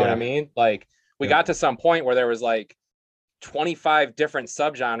 You know what I mean? Like we got to some point where there was like 25 different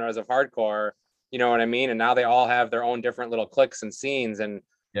subgenres of hardcore, you know what I mean? And now they all have their own different little cliques and scenes. And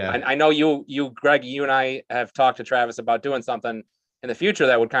I know you, Greg, you and I have talked to Travis about doing something in the future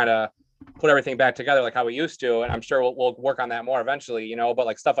that would kind of put everything back together like how we used to. And I'm sure we'll work on that more eventually, but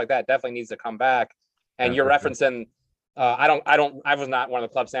like stuff like that definitely needs to come back. And you're referencing, I was not one of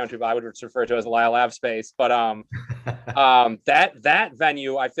the club sandwich people. I would refer to as Lyle Lab Space, but that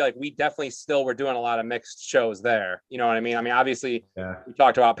venue, I feel like we definitely still were doing a lot of mixed shows there. You know what I mean? I mean, obviously we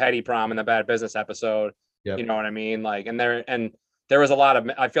talked about Petty Prom in the Bad Business episode. You know what I mean? Like, and there was a lot of,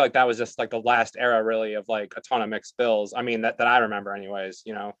 I feel like that was just like the last era really of like a ton of mixed bills. I mean, that I remember anyways,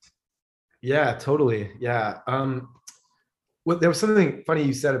 Yeah, totally. Yeah. Well, there was something funny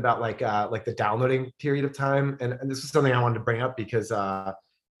you said about like the downloading period of time, and this is something I wanted to bring up because I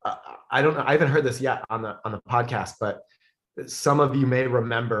don't know, I haven't heard this yet on the podcast, but some of you may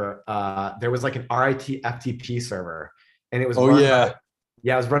remember there was like an RIT FTP server, and it was it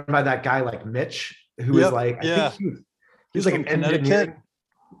was run by that guy like Mitch, who was like I think he's like an engineer.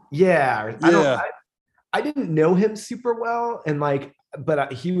 I didn't know him super well, and like,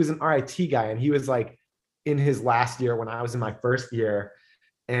 but he was an RIT guy, and he was like in his last year when I was in my first year.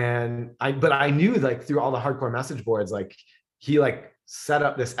 And I knew like through all the hardcore message boards, like he like set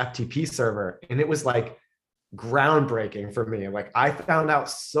up this FTP server, and it was like groundbreaking for me. Like I found out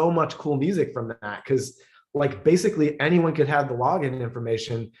so much cool music from that, because like basically anyone could have the login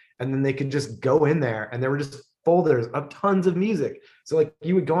information, and then they could just go in there, and there were just folders of tons of music. So like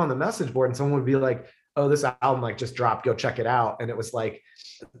you would go on the message board and someone would be like, oh, this album like just dropped, go check it out. And it was like,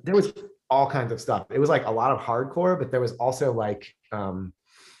 there was all kinds of stuff. It was like a lot of hardcore, but there was also like I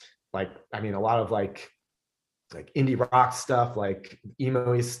mean, a lot of like indie rock stuff, like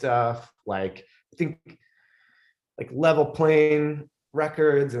emo-y stuff, like I think like Level Plane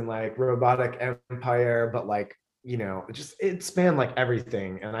Records and like Robotic Empire, but like, it spanned like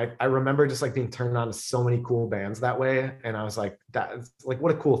everything. And I remember just like being turned on to so many cool bands that way. And I was like, that's like,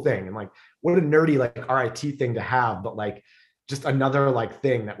 what a cool thing. And like, what a nerdy like RIT thing to have, but like just another like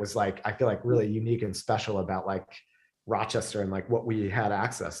thing that was like, I feel like really unique and special about like Rochester and like what we had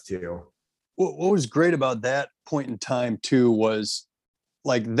access to. What was great about that point in time too was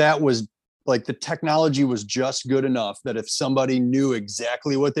like, that was like the technology was just good enough that if somebody knew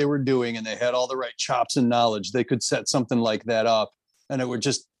exactly what they were doing and they had all the right chops and knowledge, they could set something like that up, and it would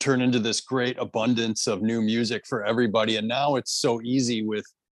just turn into this great abundance of new music for everybody. And now it's so easy with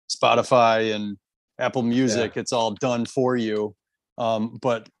Spotify and Apple Music. It's all done for you.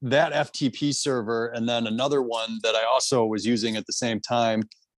 But that FTP server, and then another one that I also was using at the same time,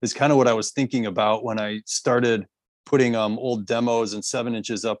 is kind of what I was thinking about when I started putting old demos and 7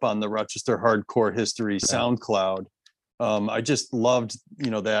 inches up on the Rochester Hardcore History SoundCloud. I just loved,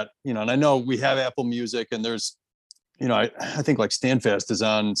 that, and I know we have Apple Music, and there's, I think like Standfast is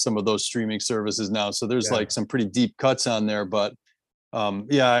on some of those streaming services now. So there's Yeah. like some pretty deep cuts on there, but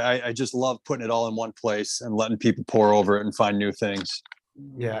yeah, I just love putting it all in one place and letting people pour over it and find new things.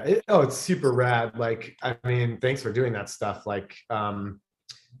 Yeah. It's super rad. Like, I mean, thanks for doing that stuff.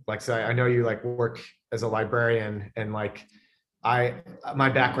 So I know you like work as a librarian, and like my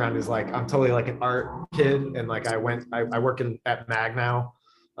background is like I'm totally like an art kid, and like I work at Mag now,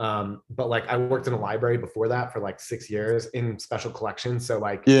 but like I worked in a library before that for like 6 years in special collections. So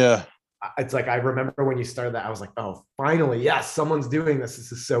like Yeah. it's like I remember when you started that, I was like, oh, finally, yes, someone's doing this.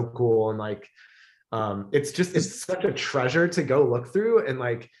 This is so cool, and like it's such a treasure to go look through and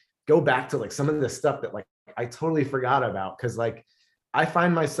like go back to like some of the stuff that like I totally forgot about, because like I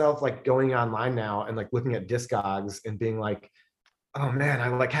find myself like going online now and like looking at Discogs and being like, oh man, I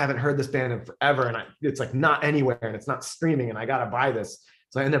like haven't heard this band in forever, and it's like not anywhere, and it's not streaming, and I gotta buy this.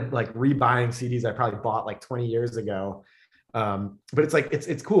 So I end up like rebuying CDs I probably bought like 20 years ago. But it's like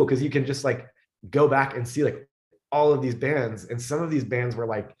it's cool because you can just like go back and see like all of these bands, and some of these bands were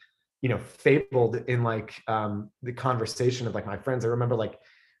like, fabled in like the conversation of like my friends. I remember like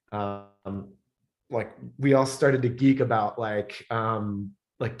we all started to geek about like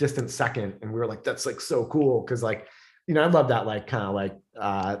Distant Second, and we were like, that's like so cool because like I love that like kind of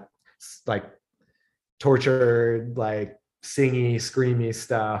like tortured, like singy, screamy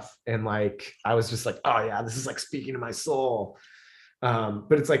stuff, and like I was just like, oh yeah, this is like speaking to my soul.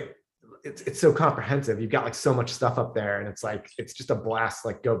 But it's like it's so comprehensive. You've got like so much stuff up there, and it's like it's just a blast.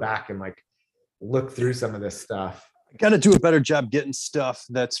 Like go back and like look through some of this stuff. Got to do a better job getting stuff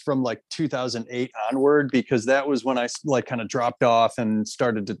that's from like 2008 onward, because that was when I like kind of dropped off and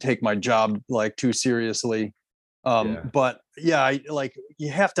started to take my job like too seriously. But yeah, I like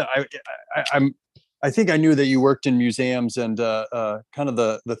you have to. I think I knew that you worked in museums, and kind of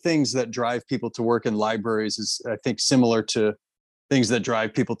the things that drive people to work in libraries is, I think, similar to things that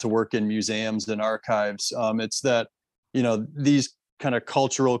drive people to work in museums and archives. It's that these kind of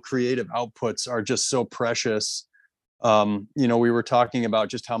cultural creative outputs are just so precious. We were talking about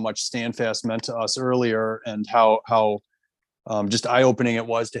just how much Standfast meant to us earlier, and how just eye-opening it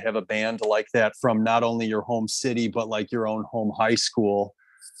was to have a band like that from not only your home city, but like your own home high school.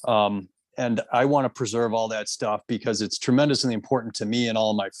 And I want to preserve all that stuff because it's tremendously important to me and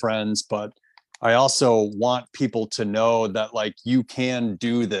all of my friends. But I also want people to know that like you can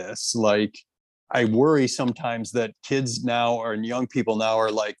do this. Like I worry sometimes that kids now or young people now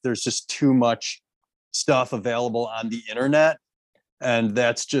are like, there's just too much stuff available on the internet, and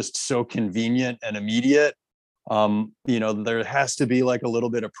that's just so convenient and immediate. There has to be like a little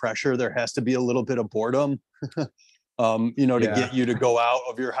bit of pressure. There has to be a little bit of boredom, to get you to go out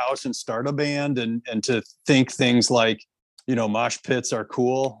of your house and start a band, and to think things like, mosh pits are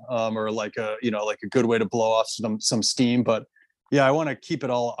cool, or like a good way to blow off some steam. But yeah, I want to keep it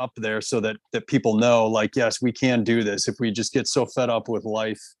all up there so that people know, like, yes, we can do this. If we just get so fed up with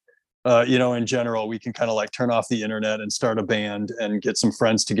life, in general, we can kind of like turn off the internet and start a band and get some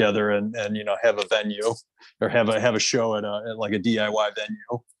friends together and have a venue, or have a show at like a DIY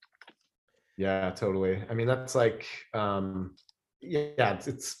venue. Yeah, totally. I mean, that's like,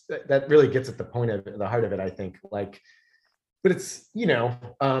 it's that really gets at the point of the heart of it, I think. Like, but it's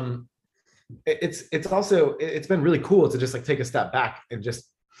it's also it's been really cool to just like take a step back and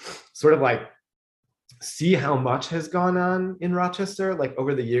just sort of like see how much has gone on in Rochester like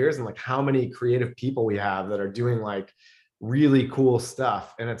over the years, and like how many creative people we have that are doing like really cool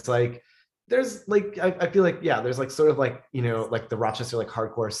stuff. And it's like there's like I feel like there's like sort of like like the Rochester like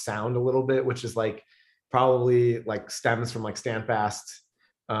hardcore sound a little bit, which is like probably like stems from like Standfast,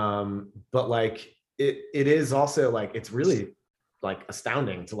 but like it is also like it's really like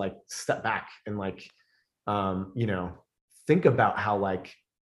astounding to like step back and like think about how like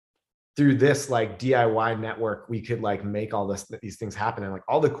through this like DIY network we could like make all these things happen, and like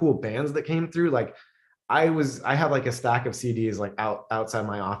all the cool bands that came through. Like I have like a stack of CDs like outside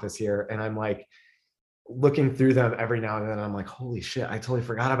my office here, and I'm like looking through them every now and then. I'm like, holy shit, I totally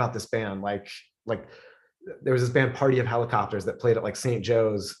forgot about this band. Like there was this band Party of Helicopters that played at like St.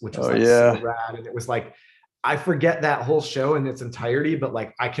 Joe's, which was so rad. And it was like, I forget that whole show in its entirety, but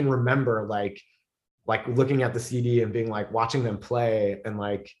like I can remember like looking at the CD and being like watching them play, and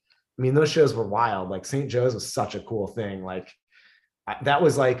like I mean, those shows were wild. Like St. Joe's was such a cool thing. Like that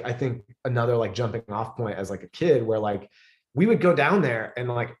was like, I think another like jumping off point as like a kid, where like we would go down there, and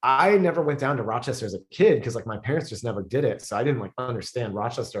like I never went down to Rochester as a kid because like my parents just never did it. So I didn't like understand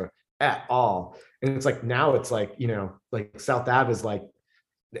Rochester at all. And it's like now it's like, like South Ave is like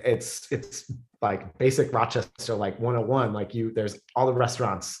it's like basic Rochester, like 101, like there's all the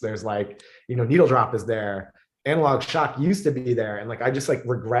restaurants, there's like, Needle Drop is there, Analog Shock used to be there. And like, I just like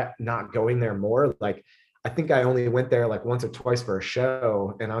regret not going there more. Like, I think I only went there like once or twice for a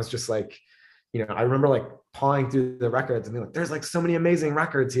show. And I was just like, I remember like pawing through the records and being like, there's like so many amazing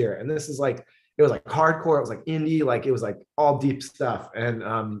records here. And this is like, it was like hardcore, it was like indie, like it was like all deep stuff.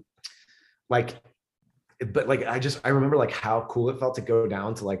 And like, but like, I remember like how cool it felt to go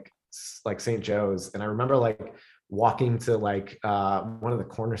down to like St. Joe's. And I remember like walking to like one of the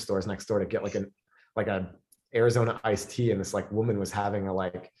corner stores next door to get like a Arizona iced tea, and this like woman was having a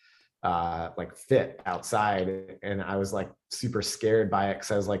like fit outside, and I was like super scared by it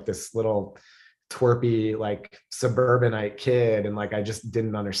because I was like this little twerpy like suburbanite kid, and like I just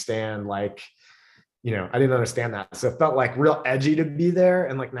didn't understand like I didn't understand that, so it felt like real edgy to be there.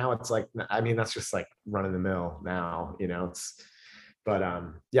 And like now it's like, I mean, that's just like run of the mill now, but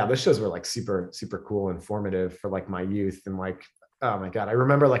yeah, those shows were like super cool, informative for like my youth. And like, oh my God, I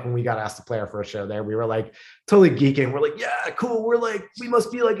remember like when we got asked to play our first show there, we were like totally geeking. We're like, yeah, cool. We're like, we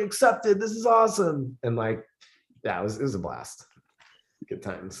must be like accepted. This is awesome. And like, yeah, it was a blast. Good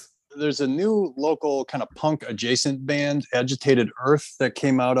times. There's a new local kind of punk adjacent band, Agitated Earth, that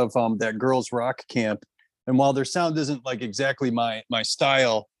came out of that girls rock camp. And while their sound isn't like exactly my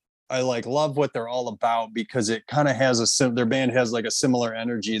style, I like love what they're all about, because it kind of has their band has like a similar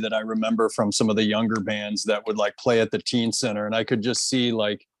energy that I remember from some of the younger bands that would like play at the teen center. And I could just see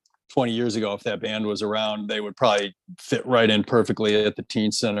like 20 years ago, if that band was around, they would probably fit right in perfectly at the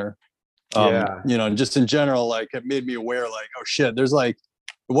teen center. Just in general, like it made me aware like, oh shit, there's like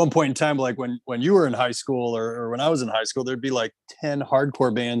at one point in time, like when you were in high school or when I was in high school, there'd be like 10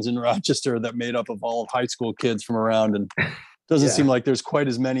 hardcore bands in Rochester that made up of all high school kids from around. And doesn't seem like there's quite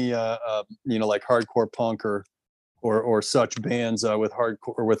as many like hardcore punk or such bands with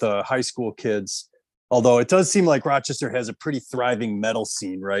hardcore with high school kids. Although it does seem like Rochester has a pretty thriving metal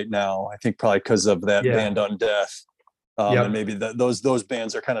scene right now. I think probably because of that band Undeath. And maybe those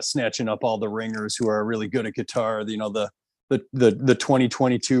bands are kind of snatching up all the ringers who are really good at guitar. The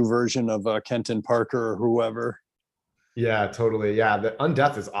 2022 version of Kenton Parker or whoever. Yeah, totally. Yeah, the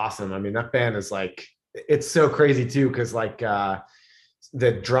Undeath is awesome. I mean, that band is like, it's so crazy too, because like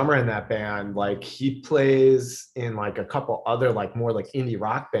the drummer in that band, like he plays in like a couple other like more like indie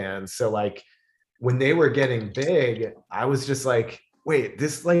rock bands. So like when they were getting big, I was just like, wait,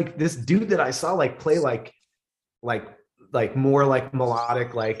 this dude that I saw like play like more like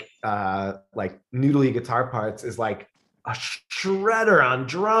melodic like noodly guitar parts is like a shredder on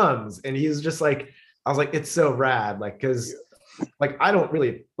drums. And he's just like, I was like, it's so rad, like, because like I don't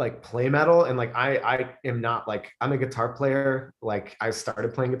really like play metal, and like I am not like, I'm a guitar player. Like I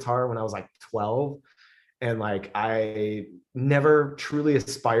started playing guitar when I was like 12, and like I never truly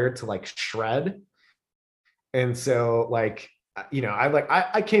aspired to like shred. And so like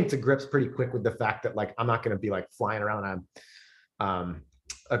I came to grips pretty quick with the fact that like I'm not going to be like flying around on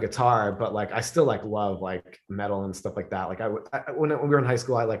a guitar, but like I still like love like metal and stuff like that. Like when we were in high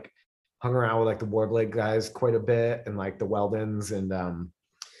school, I like hung around with like the Warblade guys quite a bit, and like the Weldons, and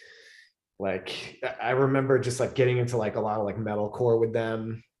like I remember just like getting into like a lot of like metalcore with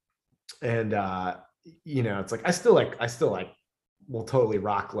them. And it's like I still like will totally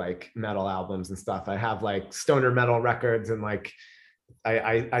rock like metal albums and stuff. I have like stoner metal records, and like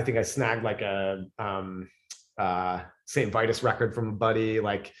I think I snagged like a St. Vitus record from a buddy,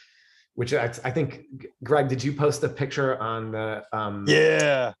 like, which I think, Greg, did you post a picture on the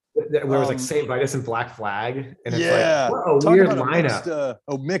where it was like St. Vitus and Black Flag? And it's like, whoa, weird lineup.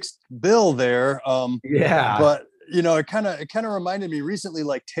 A mixed bill there. But it kind of reminded me recently,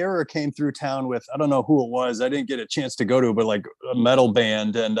 like Terror came through town with, I don't know who it was, I didn't get a chance to go to, but like a metal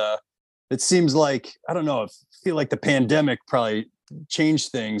band. And it seems like, I don't know, I feel like the pandemic probably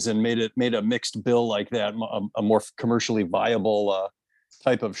changed things and made a mixed bill like that a more commercially viable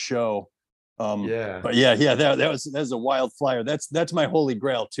type of show. But that was a wild flyer. That's my holy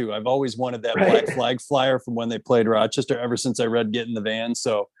grail too. I've always wanted that Black Flag flyer from when they played Rochester ever since I read Get in the Van.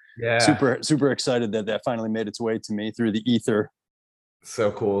 So super excited that finally made its way to me through the ether.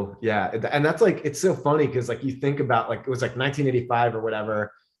 So cool. Yeah. And that's like, it's so funny because like you think about like, it was like 1985 or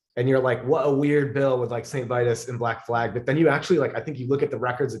whatever, and you're like, what a weird bill with like St. Vitus and Black Flag. But then you actually like, I think you look at the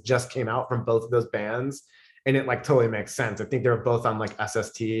records that just came out from both of those bands, and it like totally makes sense. I think they were both on like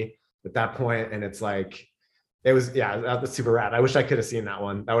SST at that point, and it's like, it was, that was super rad. I wish I could have seen that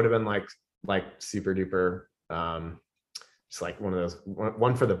one. That would have been like super duper, just like one of those,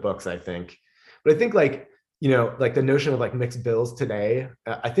 one for the books, I think. But I think like, like the notion of like mixed bills today,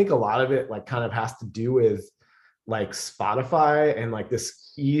 I think a lot of it like kind of has to do with like Spotify and like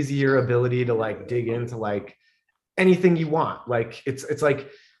this easier ability to like dig into like anything you want. Like it's like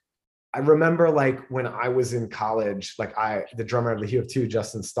I remember like when I was in college, like the drummer of the Hue of Two,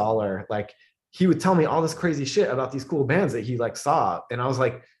 Justin Stoller, like he would tell me all this crazy shit about these cool bands that he like saw. And I was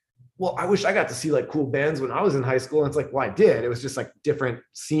like, well, I wish I got to see like cool bands when I was in high school. And it's like, well, I did. It was just like different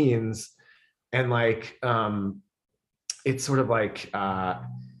scenes. And like it's sort of like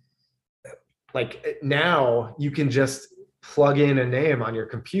now you can just plug in a name on your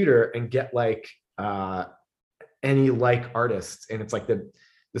computer and get like any like artists. And it's like the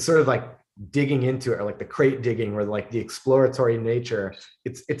sort of like digging into it, or like the crate digging, or like the exploratory nature,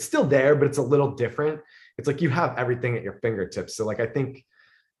 it's still there, but it's a little different. It's like you have everything at your fingertips. So like I think,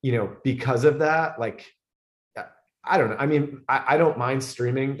 you know, because of that, like I don't know. I mean, I don't mind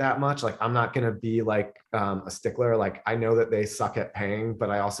streaming that much. Like I'm not gonna be like a stickler. Like I know that they suck at paying, but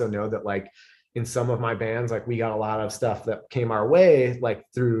I also know that like in some of my bands, like we got a lot of stuff that came our way, like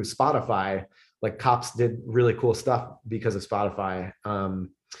through Spotify. Like Cops did really cool stuff because of Spotify.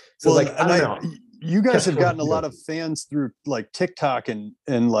 So Well, like I and don't know. you guys have Catch gotten a lot of fans through like TikTok and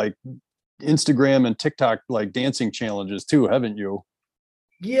like Instagram and TikTok like dancing challenges too, haven't you?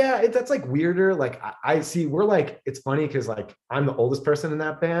 Yeah, that's like weirder. Like I see, we're like, it's funny because like I'm the oldest person in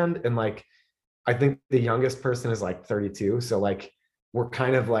that band, and like I think the youngest person is like 32. So like we're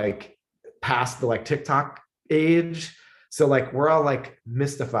kind of like past the like TikTok age. So like we're all like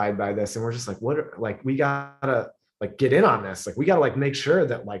mystified by this, and we're just like, like we gotta like get in on this. Like we gotta like make sure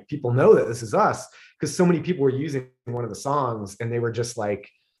that like people know that this is us, because so many people were using one of the songs and they were just like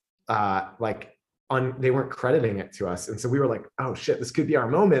they weren't crediting it to us. And so we were like, oh shit, this could be our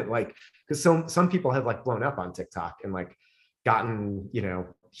moment. Like, because some people have like blown up on TikTok and like gotten, you know,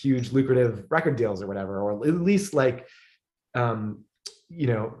 huge lucrative record deals or whatever, or at least like you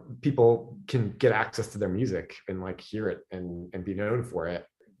know, people can get access to their music and like hear it and be known for it.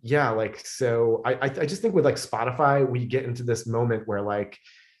 Yeah, like so I just think with like Spotify, we get into this moment where like,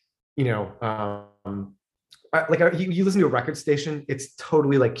 you know, you listen to a record station, it's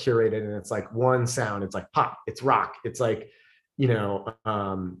totally like curated, and it's like one sound, it's like pop, it's rock, it's like, you know,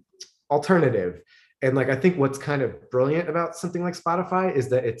 alternative. And like I think what's kind of brilliant about something like Spotify is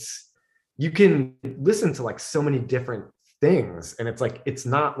that you can listen to like so many different things, and it's like it's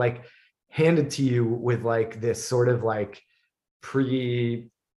not like handed to you with like this sort of like pre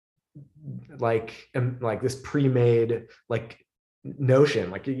like this pre-made like notion.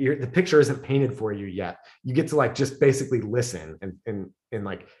 Like the picture isn't painted for you yet. You get to like just basically listen and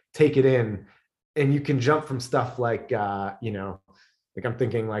like take it in, and you can jump from stuff like you know, like I'm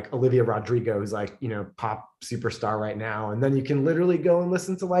thinking like Olivia Rodrigo, who's like, you know, pop superstar right now, and then you can literally go and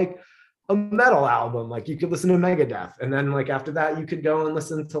listen to like a metal album. Like you could listen to Megadeth, and then like after that you could go and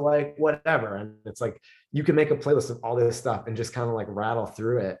listen to like whatever. And it's like you can make a playlist of all this stuff and just kind of like rattle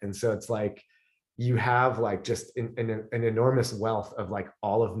through it. And so it's like you have like just an enormous wealth of like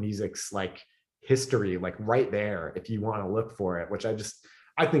all of music's like history like right there if you want to look for it, which I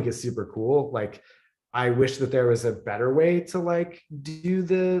think is super cool. Like I wish that there was a better way to like do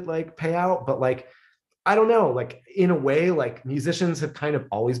the like payout, but like I don't know, like in a way, like musicians have kind of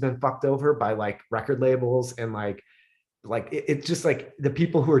always been fucked over by like record labels, and like it's just like the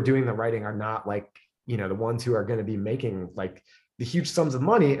people who are doing the writing are not like, you know, the ones who are going to be making like the huge sums of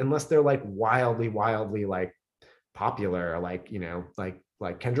money unless they're like wildly like popular, or like, you know, like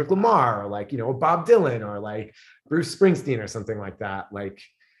Kendrick Lamar, or like, you know, Bob Dylan, or like Bruce Springsteen or something like that. Like,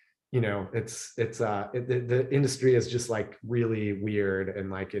 you know, the industry is just like really weird,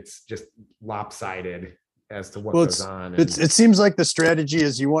 and like it's just lopsided as to what Well, goes on. And it seems like the strategy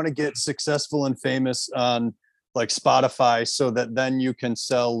is you want to get successful and famous on like Spotify so that then you can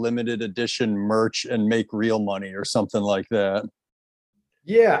sell limited edition merch and make real money or something like that.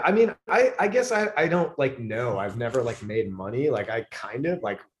 yeah, I mean, I guess I don't like know. I've never like made money. Like I kind of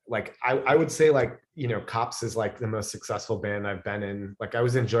like I would say like, you know, Cops is like the most successful band I've been in. Like I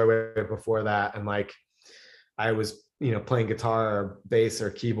was in Joywave before that, and like I was, you know, playing guitar or bass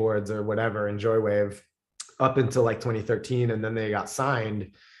or keyboards or whatever in Joywave up until like 2013, and then they got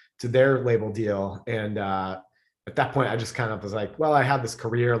signed to their label deal. And at that point I just kind of was like, well, I had this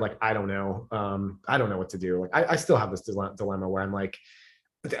career, like I don't know what to do. Like I still have this dilemma where I'm like,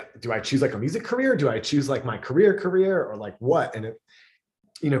 do I choose like a music career? Do I choose like my career, or like what? And it,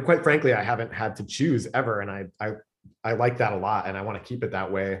 you know, quite frankly, I haven't had to choose ever, and I like that a lot, and I want to keep it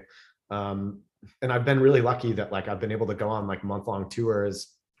that way. And I've been really lucky that like I've been able to go on like month-long tours,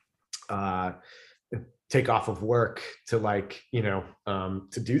 take off of work to like, you know,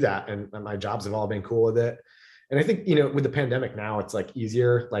 to do that, and my jobs have all been cool with it. And I think, with the pandemic now, it's like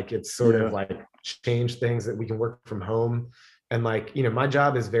easier, like it's sort Yeah. of like changed things that we can work from home. And like, my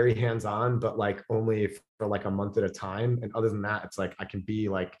job is very hands-on, but like only for like a month at a time. And other than that, it's like I can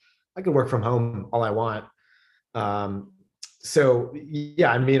work from home all I want. So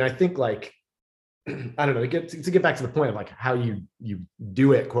yeah, I mean, I think like I don't know, to get back to the point of like how you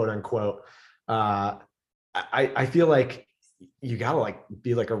do it, quote unquote. I feel like you gotta like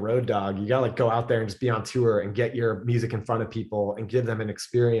be like a road dog. You gotta like go out there and just be on tour and get your music in front of people and give them an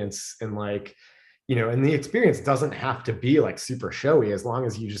experience. And like, and the experience doesn't have to be like super showy, as long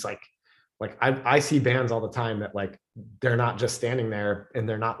as you just like I see bands all the time that like they're not just standing there and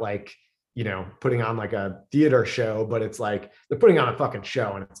they're not like, putting on like a theater show, but it's like they're putting on a fucking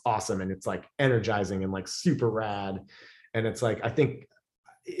show and it's awesome and it's like energizing and like super rad. And it's like, I think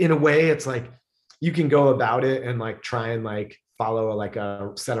in a way it's like you can go about it and like try and like follow like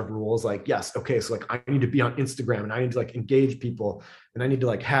a set of rules. Like, yes, okay, so like I need to be on Instagram and I need to like engage people and I need to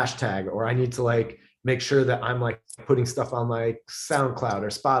like hashtag, or I need to like make sure that I'm like putting stuff on like SoundCloud or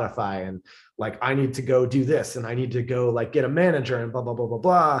Spotify, and like I need to go do this and I need to go like get a manager and blah blah blah blah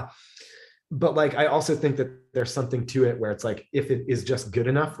blah. But like I also think that there's something to it where it's like if it is just good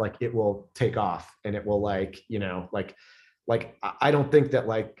enough, like it will take off and it will like, like I don't think that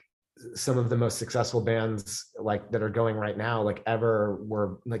like some of the most successful bands like that are going right now like ever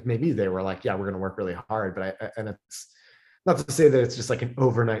were like, maybe they were like, yeah, we're going to work really hard, but and it's not to say that it's just like an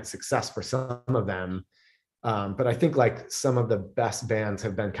overnight success for some of them. But I think like some of the best bands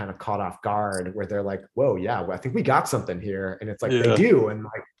have been kind of caught off guard where they're like, whoa, yeah, well, I think we got something here. And it's like they do. And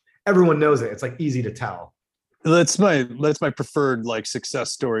like everyone knows it. It's like easy to tell. That's my preferred like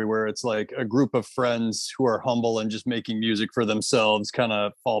success story, where it's like a group of friends who are humble and just making music for themselves kind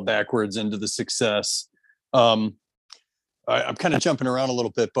of fall backwards into the success. I'm kind of jumping around a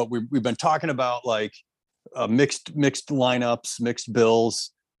little bit, but we've been talking about like mixed lineups, mixed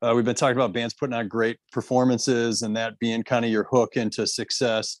bills. We've been talking about bands putting on great performances and that being kind of your hook into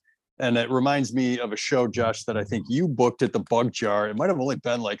success. And it reminds me of a show, Josh, that I think you booked at the Bug Jar. It might have only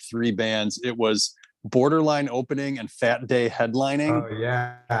been like 3 bands. It was Borderline opening and Fat Day headlining. Oh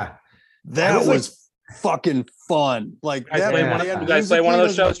yeah, that was like, fucking fun. Like you that. guys play one of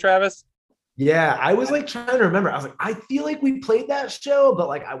those shows, Travis? Yeah, I was like trying to remember. I was like, I feel like we played that show, but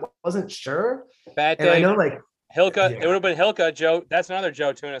like I wasn't sure. Fat Day. And I know like Hilka. It would have been Hilka. Joe. That's another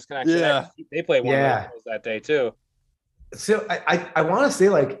Joe Tunis connection. Yeah, they played one of those shows that day too. So I want to say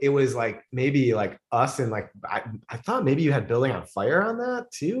like it was like maybe like us and like I thought maybe you had Building on Fire on that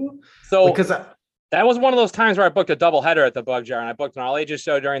too. So because that was one of those times where I booked a double header at the Bug Jar, and I booked an all ages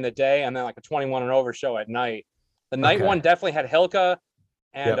show during the day and then like a 21 and over show at night. The night one definitely had Hilka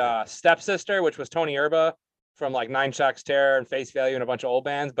and Stepsister, which was Tony Erba from like Nine Shocks Terror and Face Value and a bunch of old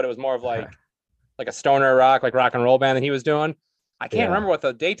bands, but it was more of like a stoner rock, like rock and roll band that he was doing. I can't remember what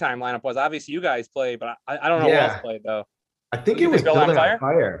the daytime lineup was. Obviously you guys played, but I don't know who else played though. I think it was Building on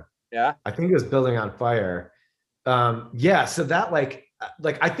Fire. Yeah. I think it was Building on Fire. Yeah. So that like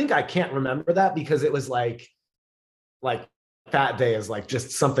I think I can't remember that because it was like Fat Day is like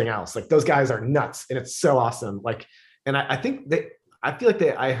just something else. Like those guys are nuts and it's so awesome. Like, and I think I feel like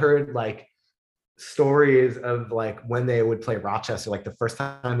I heard like stories of like when they would play Rochester, like the first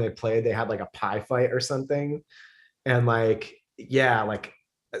time they played, they had like a pie fight or something. And like, yeah, like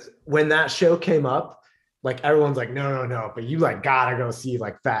when that show came up, like everyone's like, no, but you like gotta go see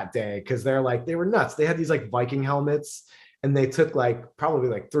like Fat Day, because they're like, they were nuts. They had these like Viking helmets and they took like probably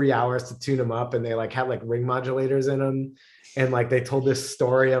like 3 hours to tune them up, and they like had like ring modulators in them, and like they told this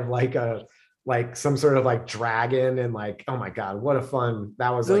story of like some sort of like dragon, and like, oh my god, what a fun that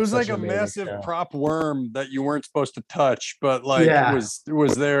was. It was like a massive prop worm that you weren't supposed to touch, but like it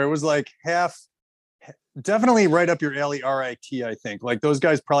was there. It was like definitely right up your alley. RIT, I think. Like those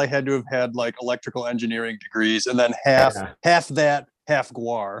guys probably had to have had like electrical engineering degrees, and then half that, half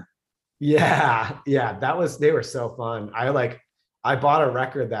Guar. Yeah, they were so fun. I bought a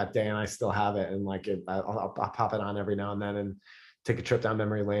record that day and I still have it, and like I'll pop it on every now and then and take a trip down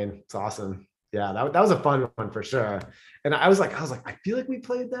memory lane. It's awesome. Yeah, that was a fun one for sure. And I was like, I feel like we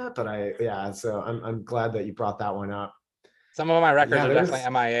played that, but so I'm glad that you brought that one up. Some of my records are definitely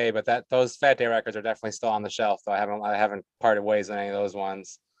MIA, but those Fat Day records are definitely still on the shelf. Though I haven't parted ways on any of those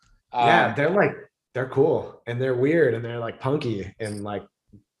ones. Yeah, they're cool and they're weird and they're like punky, and like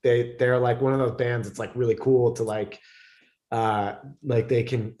they're like one of those bands. It's like really cool to like they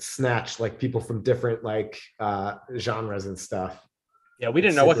can snatch like people from different like genres and stuff. Yeah, we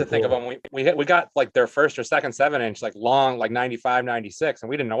didn't know what to think of them. We got like their first or second 7-inch, like long, like 95, 96, and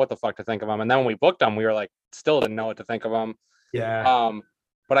we didn't know what the fuck to think of them. And then when we booked them, we were like, still didn't know what to think of them. Yeah.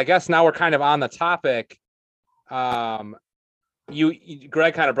 But I guess now we're kind of on the topic. Greg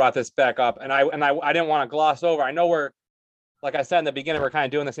kind of brought this back up, and I didn't want to gloss over. I know like I said in the beginning, we're kind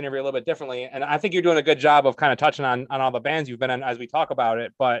of doing this interview a little bit differently, and I think you're doing a good job of kind of touching on all the bands you've been in as we talk about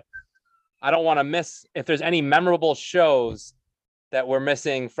it. But I don't want to miss if there's any memorable shows that we're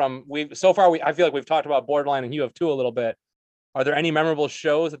missing from I feel like we've talked about Borderline and You Have Two a little bit. Are there any memorable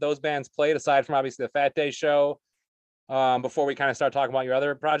shows that those bands played aside from obviously the Fat Day show? Before we kind of start talking about your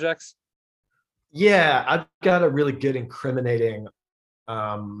other projects? Yeah, I've got a really good incriminating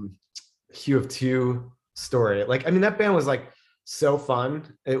Hue of Two story. Like, I mean, that band was like so fun.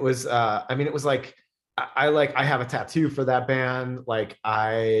 It was it was like I have a tattoo for that band.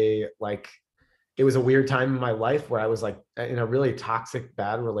 It was a weird time in my life where I was like in a really toxic,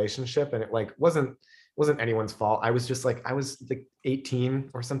 bad relationship, and it like wasn't anyone's fault. I was just like, I was like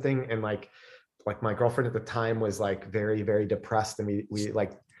 18 or something, and like my girlfriend at the time was like very, very depressed, and we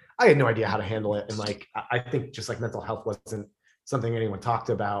like, I had no idea how to handle it, and like I think just like mental health wasn't something anyone talked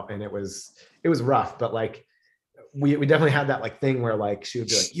about, and it was rough. But like we definitely had that like thing where like she would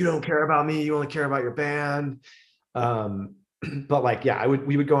be like, you don't care about me, you only care about your band. But like, yeah,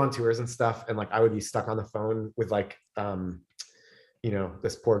 we would go on tours and stuff, and like I would be stuck on the phone with like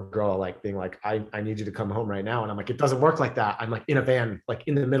this poor girl like being like, I need you to come home right now, and I'm like, it doesn't work like that. I'm like in a van like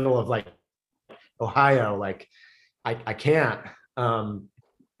in the middle of like Ohio, like I can't.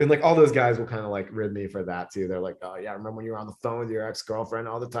 And like all those guys will kind of like rid me for that too. They're like, oh yeah, remember when you were on the phone with your ex-girlfriend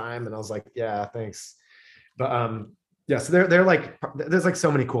all the time? And I was like, yeah, thanks. But yeah, so they're like, there's like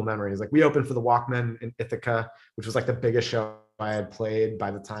so many cool memories. Like we opened for the Walkmen in Ithaca, which was like the biggest show I had played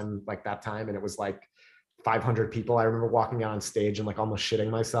by the time, like that time. And it was like 500 people. I remember walking out on stage and like almost shitting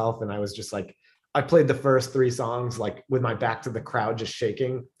myself. And I was just like, I played the first 3 songs like with my back to the crowd, just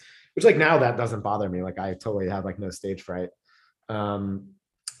shaking, which like now that doesn't bother me. Like I totally have like no stage fright.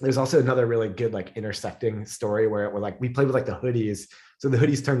 There's also another really good like intersecting story where it was like we played with like the Hoodies. So the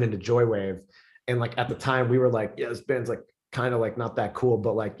Hoodies turned into Joywave. And like at the time we were like, yeah, this band's like kind of like not that cool,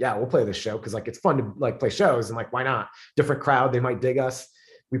 but like, yeah, we'll play this show because like it's fun to like play shows, and like why not? Different crowd, they might dig us.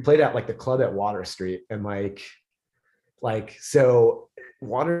 We played at like the club at Water Street, and like so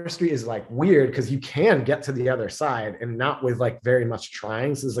Water Street is like weird because you can get to the other side and not with like very much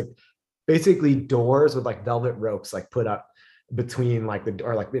trying. So there's like basically doors with like velvet ropes like put up between like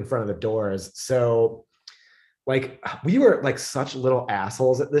or like in front of the doors. So like we were like such little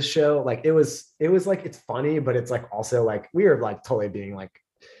assholes at this show. Like it was like, it's funny, but it's like also like we were like totally being like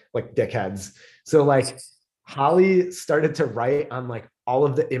dickheads. So like Holly started to write on like all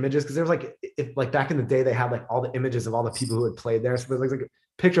of the images, because there was like back in the day they had like all the images of all the people who had played there. So there's like a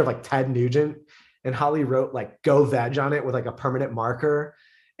picture of like Ted Nugent, and Holly wrote like "Go Veg" on it with like a permanent marker,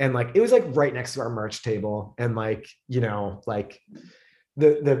 and like it was like right next to our merch table. And like like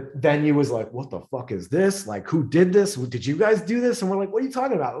the venue was like, what the fuck is this? Like, who did this? Did you guys do this? And we're like, what are you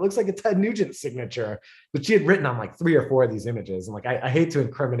talking about? It looks like a Ted Nugent signature, but she had written on like 3 or 4 of these images. And like I hate to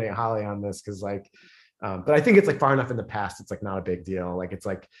incriminate Holly on this because like but I think it's like far enough in the past, it's like not a big deal. Like it's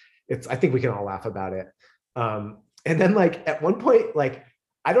like I think we can all laugh about it. And then like at one point, like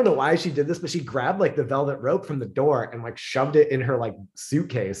I don't know why she did this, but she grabbed like the velvet rope from the door and like shoved it in her like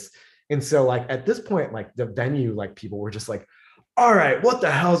suitcase. And so like at this point, like the venue, like people were just like, all right, what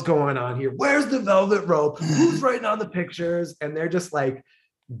the hell's going on here? Where's the velvet rope? Who's writing on the pictures? And they're just like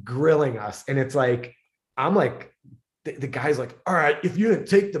grilling us. And it's like, I'm like, the guy's like, all right, if you didn't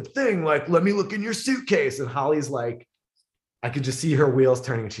take the thing, like, let me look in your suitcase. And Holly's like, I could just see her wheels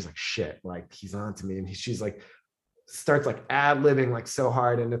turning, and she's like, shit, like he's on to me. And she's like, starts like ad-libbing like so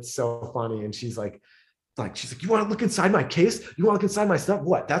hard, and it's so funny. And she's like, you want to look inside my case? You want to look inside my stuff?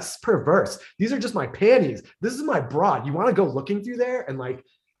 What? That's perverse. These are just my panties. This is my bra. You want to go looking through there? And like,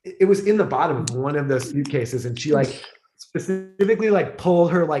 it was in the bottom of one of those suitcases, and she like specifically like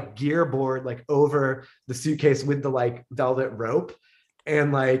pulled her like gear board like over the suitcase with the like velvet rope,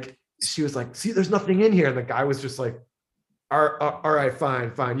 and like she was like, see, there's nothing in here. And the guy was just like, all right,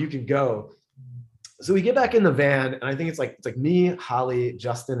 fine, you can go. So we get back in the van, and I think it's like me, Holly,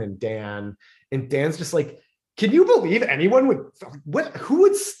 Justin, and Dan. And Dan's just like, can you believe anyone who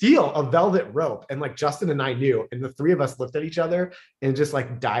would steal a velvet rope? And like Justin and I knew, and the 3 of us looked at each other and just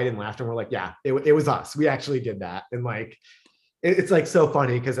like died in laughter. And we're like, yeah, it was us. We actually did that. And like, it's like so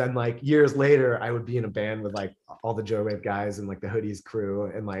funny because then like years later, I would be in a band with like all the Joywave guys and like the Hoodies crew.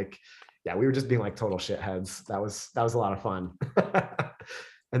 And like, yeah, we were just being like total shitheads. That was a lot of fun.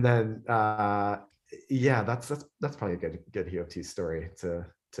 And then, yeah, that's probably a good HOT story to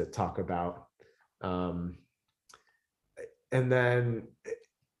talk about. And then,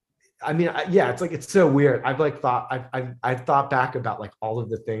 I mean, yeah, it's so weird. I've thought back about like all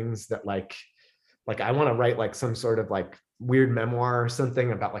of the things that like like I want to write like some sort of like weird memoir or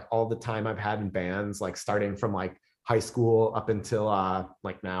something about like all the time I've had in bands, like starting from like high school up until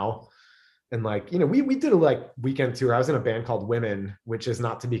like now. And like, you know, we did a like weekend tour. I was in a band called Women, which is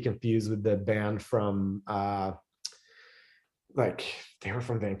not to be confused with the band from like they were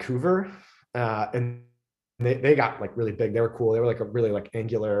from Vancouver. And they got like really big. They were cool. They were like a really like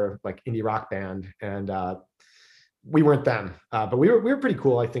angular like indie rock band. And we weren't them, but we were pretty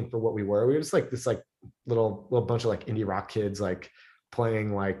cool, I think, for what we were. We were just like this like little bunch of like indie rock kids like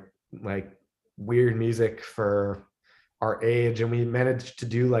playing like weird music for our age, and we managed to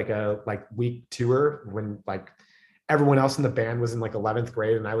do like a like week tour when like everyone else in the band was in like 11th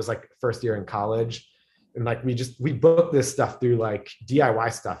grade and I was like first year in college. And like we booked this stuff through like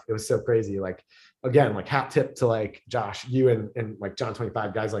DIY stuff. It was so crazy. Like again, like hat tip to like Josh, you and like John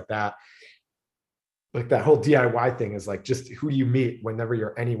 25, guys like that. Like that whole DIY thing is like just who do you meet whenever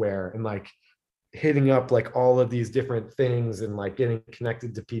you're anywhere, and like hitting up like all of these different things and like getting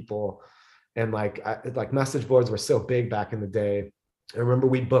connected to people. And like message boards were so big back in the day. I remember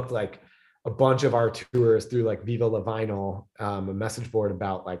we booked like a bunch of our tours through like Viva La Vinyl, a message board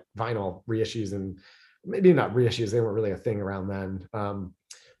about like vinyl reissues, and maybe not reissues, they weren't really a thing around then.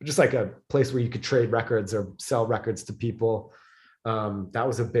 But just like a place where you could trade records or sell records to people. That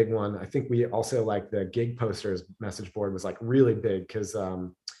was a big one. I think we also like the gig posters message board was like really big because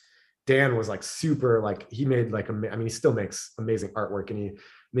Dan was like super like he made like I mean he still makes amazing artwork, and he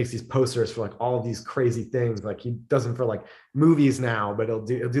makes these posters for like all of these crazy things. Like he does them for like movies now, but he'll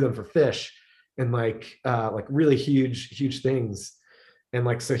do them for Fish and like really huge things. And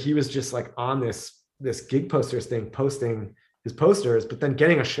like so he was just like on this gig posters thing, posting his posters, but then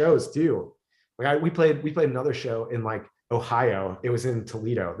getting us shows too. Like we played another show in like Ohio. It was in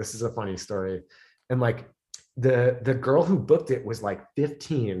Toledo. This is a funny story. And like the girl who booked it was like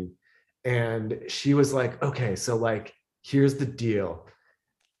 15, and she was like, okay, so like here's the deal.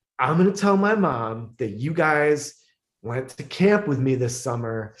 I'm going to tell my mom that you guys went to camp with me this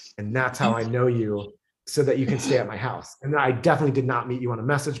summer, and that's how I know you, so that you can stay at my house. And I definitely did not meet you on a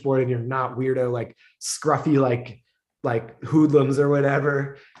message board, and you're not weirdo, like scruffy, like hoodlums or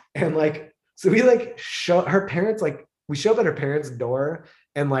whatever. And like, so we like show her parents, like we showed up at her parents' door,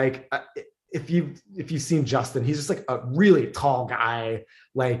 and like, if you've seen Justin, he's just like a really tall guy,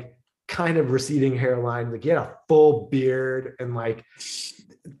 like kind of receding hairline, like he had a full beard, and like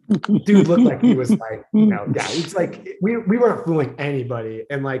dude looked like he was like, you know, yeah, it's like we weren't fooling anybody.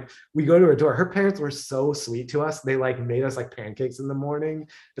 And like we go to her door, her parents were so sweet to us. They like made us like pancakes in the morning,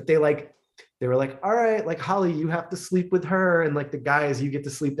 but they were like, all right, like Holly, you have to sleep with her, and like the guys, you get to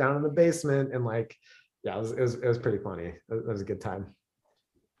sleep down in the basement. And like, yeah, it was pretty funny. It was a good time.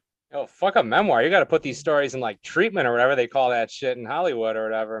 Oh, fuck a memoir. You got to put these stories in like treatment or whatever they call that shit in Hollywood or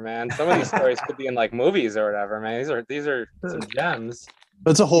whatever, man. Some of these stories could be in like movies or whatever, man. These are some gems.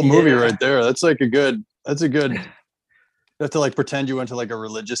 That's a whole movie right there. That's a good, you have to like pretend you went to like a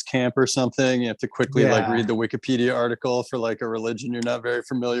religious camp or something. You have to quickly like read the Wikipedia article for like a religion you're not very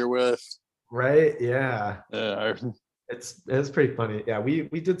familiar with. Right. Yeah. Yeah. It's pretty funny. Yeah.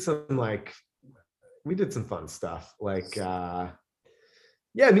 We did some fun stuff. Like,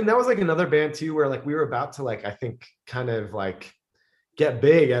 yeah, I mean, that was like another band too, where like we were about to like, I think kind of like get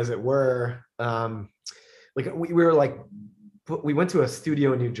big as it were. Like we were like, we went to a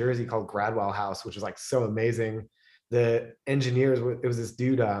studio in New Jersey called Gradwell House, which was like so amazing. The engineers, it was this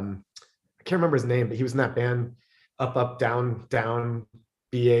dude, I can't remember his name, but he was in that band Up, Down, Down,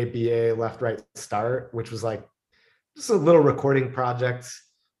 BA, Left, Right, Start, which was like just a little recording project.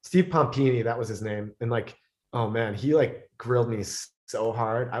 Steve Pompini, that was his name. And like, oh man, he like grilled me so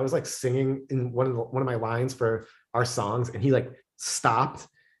hard. I was like singing in one of my lines for our songs, and he like stopped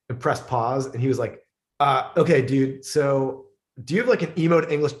and pressed pause, and he was like, okay, dude, so do you have like an emo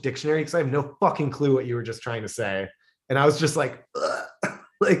to English dictionary? Because I have no fucking clue what you were just trying to say. And I was just like,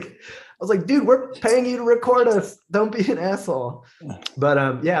 like, I was like, dude, we're paying you to record us. Don't be an asshole.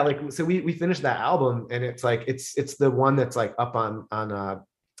 But yeah, like, so we finished that album, and it's like, it's the one that's like up on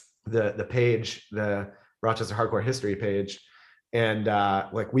the page, the Rochester Hardcore History page. And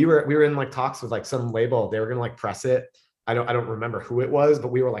like we were in like talks with like some label. They were gonna like press it. I don't remember who it was,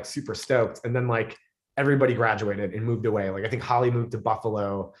 but we were like super stoked. And then like everybody graduated and moved away. Like I think Holly moved to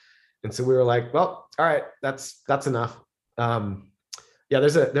Buffalo. And so we were like, well, all right, that's enough. Yeah,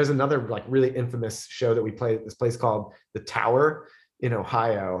 there's another like really infamous show that we played at this place called The Tower in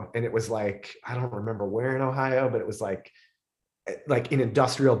Ohio. And it was like, I don't remember where in Ohio, but it was like an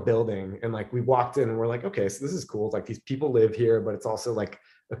industrial building. And like we walked in and we're like, okay, so this is cool. It's like these people live here, but it's also like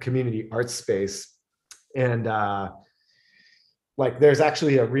a community arts space. And like there's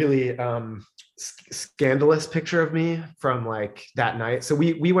actually a really scandalous picture of me from like that night. So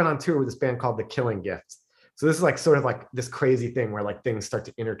we went on tour with this band called The Killing Gift. So this is like sort of like this crazy thing where like things start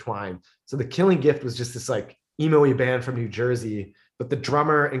to intertwine. So The Killing Gift was just this like emo-y band from New Jersey, but the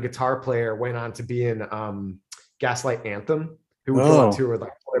drummer and guitar player went on to be in Gaslight Anthem, who would go on tour with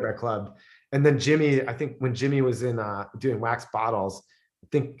like Polar Bear Club. And then Jimmy, I think when Jimmy was in doing Wax Bottles, I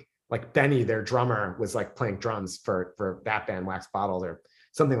think like Benny, their drummer, was like playing drums for that band, Wax Bottles, or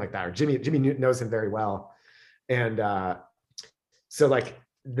something like that. Or Jimmy knows him very well. And so like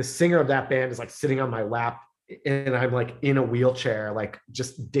the singer of that band is like sitting on my lap, and I'm like in a wheelchair, like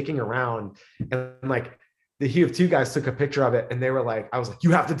just dicking around. And like the Hue of Two guys took a picture of it, and they were like, I was like,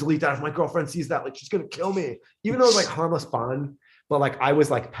 you have to delete that. If my girlfriend sees that, like she's gonna kill me. Even though it was like harmless fun, but like I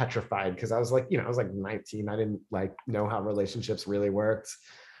was like petrified because I was like, I was like 19. I didn't like know how relationships really worked.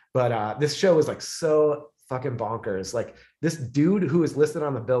 But this show was like so fucking bonkers. Like this dude who was listed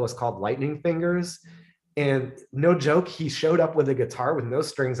on the bill was called Lightning Fingers. And no joke, he showed up with a guitar with no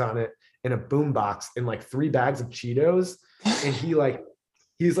strings on it in a boombox and like 3 bags of Cheetos. And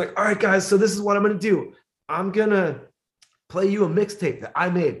he's like, all right, guys, so this is what I'm gonna do. I'm gonna play you a mixtape that I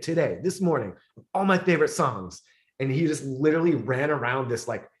made today, this morning, with all my favorite songs. And he just literally ran around this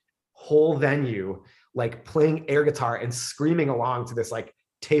like whole venue, like playing air guitar and screaming along to this like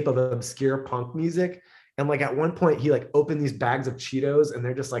tape of obscure punk music. And like at one point he like opened these bags of Cheetos and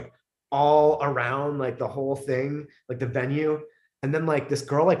they're just like all around like the whole thing, like the venue. And then like this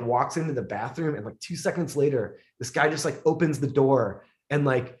girl like walks into the bathroom, and like 2 seconds later, this guy just like opens the door and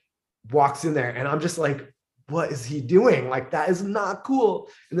like walks in there. And I'm just like, what is he doing? Like, that is not cool.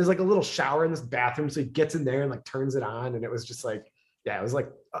 And there's like a little shower in this bathroom. So he gets in there and like turns it on. And it was just like, yeah, it was like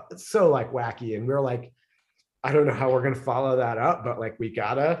so like wacky. And we were like, I don't know how we're gonna follow that up, but like we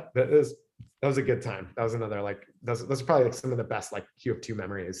gotta. That was a good time. That was another like those are probably like some of the best like Hue of Two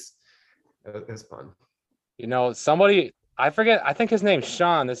memories. It was fun. Somebody, I forget, I think his name's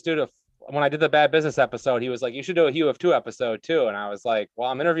Sean. This dude, when I did the Bad Business episode, he was like, you should do a Hue of Two episode too. And I was like, well,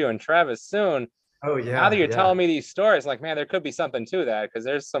 I'm interviewing Travis soon. Oh yeah. Now that you're telling me these stories, like, man, there could be something to that, because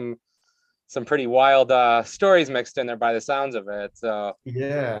there's some pretty wild stories mixed in there by the sounds of it. So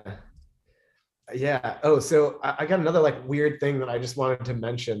yeah. Oh, so I got another like weird thing that I just wanted to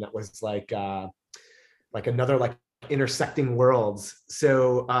mention that was like another like intersecting worlds.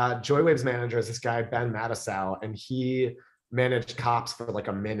 So Joywave's manager is this guy Ben Matasow, and he managed Cops for like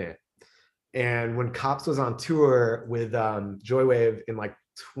a minute. And when Cops was on tour with Joywave in like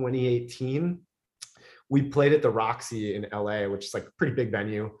 2018, we played at the Roxy in LA, which is like a pretty big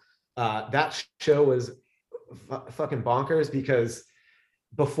venue. That show was fucking bonkers because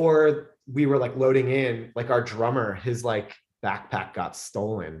before we were like loading in, like our drummer, his like backpack got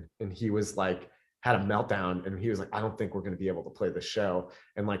stolen, and he was like had a meltdown, and he was like, I don't think we're going to be able to play the show.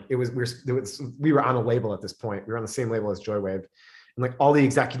 And like we were on a label at this point. We were on the same label as Joywave, and like all the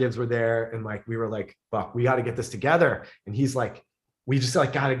executives were there, and like we were like, fuck, we got to get this together. And he's like, we just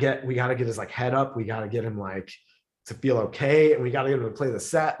like we got to get his like head up. We got to get him like to feel okay, and we got to get him to play the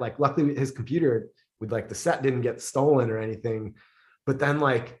set. Like luckily his computer with like the set didn't get stolen or anything. But then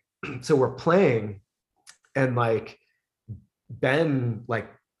like, so we're playing, and like Ben like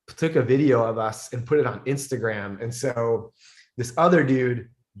took a video of us and put it on Instagram. And so this other dude,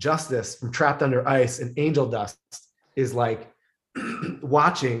 Justice from Trapped Under Ice and Angel Dust, is like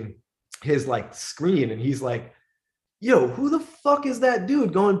watching his like screen, and he's like, yo, who the fuck is that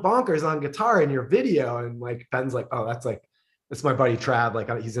dude going bonkers on guitar in your video? And like Ben's like, oh, that's my buddy Trav.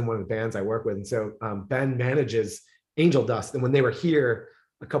 Like he's in one of the bands I work with. And so Ben manages Angel Dust. And when they were here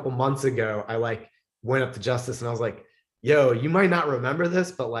a couple months ago, I like went up to Justice and I was like, yo, you might not remember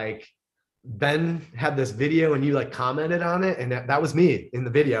this, but like Ben had this video and you like commented on it, and that was me in the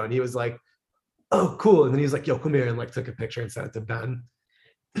video. And he was like, oh, cool. And then he was like, yo, come here, and like took a picture and sent it to Ben.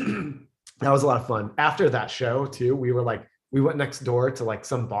 That was a lot of fun. After that show too, we went next door to like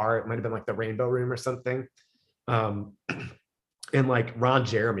some bar. It might've been like the Rainbow Room or something. And like Ron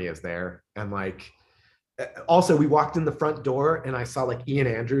Jeremy is there. And like, also we walked in the front door and I saw like Ian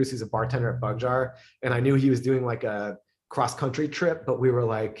Andrews, who's a bartender at Bug Jar. And I knew he was doing like a cross country trip, but we were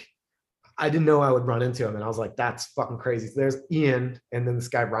like, I didn't know I would run into him. And I was like, that's fucking crazy. So there's Ian. And then this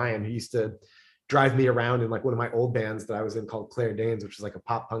guy, Ryan, who used to drive me around in like one of my old bands that I was in called Claire Danes, which is like a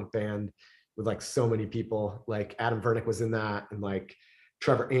pop punk band with like so many people. Like Adam Vernick was in that, and like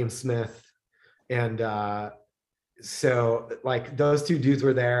Trevor Ames Smith. And so like those two dudes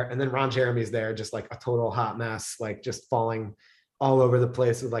were there. And then Ron Jeremy's there, just like a total hot mess, like just falling all over the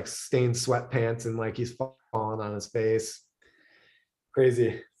place with like stained sweatpants, and like he's falling on his face.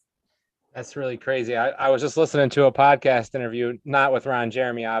 Crazy. That's really crazy. I was just listening to a podcast interview, not with Ron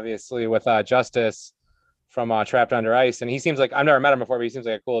Jeremy, obviously, with Justice from Trapped Under Ice. And he seems like, I've never met him before, but he seems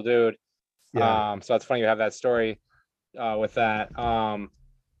like a cool dude. Yeah. So it's funny you have that story with that.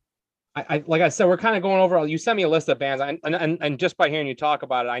 I like I said, we're kind of going over. You sent me a list of bands, and just by hearing you talk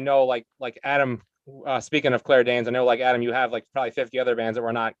about it, I know like Adam. Speaking of Claire Danes, I know like Adam, you have like probably 50 other bands that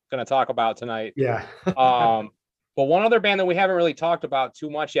we're not going to talk about tonight. Yeah. But one other band that we haven't really talked about too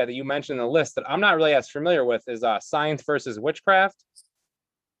much yet that you mentioned in the list that I'm not really as familiar with is Science versus Witchcraft.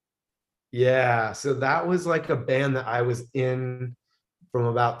 Yeah. So that was like a band that I was in from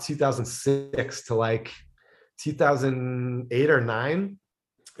about 2006 to like 2008 or 9.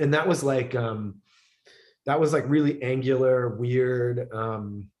 And that was like really angular, weird,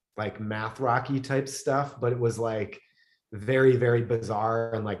 like math rocky type stuff, but it was like very, very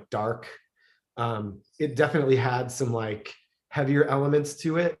bizarre and like dark. It definitely had some like heavier elements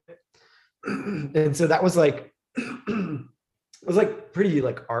to it. And so that was like it was like pretty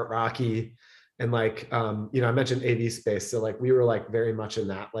like art rocky and like I mentioned AV Space, so like we were like very much in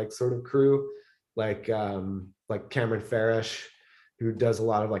that like sort of crew, like Cameron Farish, who does a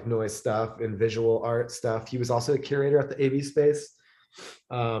lot of like noise stuff and visual art stuff. He was also a curator at the AV Space.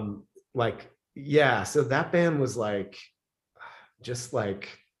 Yeah, so that band was like just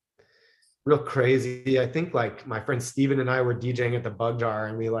like real crazy. I think like my friend Steven and I were DJing at the Bug Jar,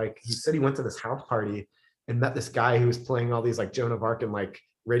 and he said he went to this house party and met this guy who was playing all these like Joan of Arc and like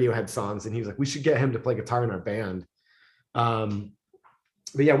Radiohead songs, and he was like, we should get him to play guitar in our band. But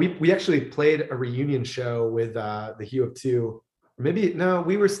yeah, we actually played a reunion show with the Hue of Two. Maybe no,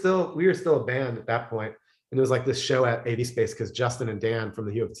 we were still a band at that point, and it was like this show at AV Space because Justin and Dan from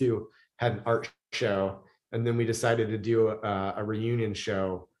the Hue of Two had an art show, and then we decided to do a reunion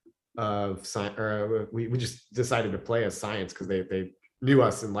show of science, or we just decided to play as Science because they knew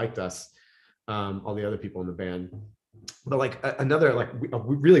us and liked us, all the other people in the band. But like another like a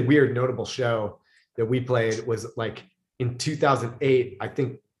really weird notable show that we played was like in 2008, I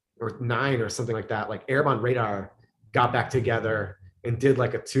think, or 9 or something like that. Like Ereban Radar got back together and did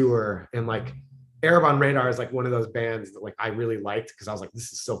like a tour, and like Ereban Radar is like one of those bands that like I really liked because I was like,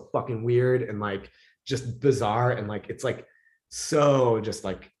 this is so fucking weird and like just bizarre, and like it's like so just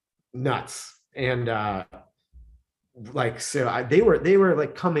like nuts. And they were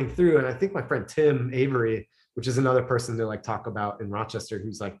like coming through, and I think my friend Tim Avery, which is another person to like talk about in Rochester,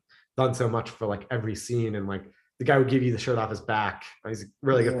 who's like done so much for like every scene, and like the guy would give you the shirt off his back. He's a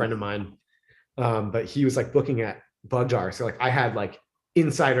really good friend of mine. But he was like booking at Bug Jar, so like I had like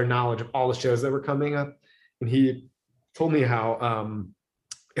insider knowledge of all the shows that were coming up, and he told me how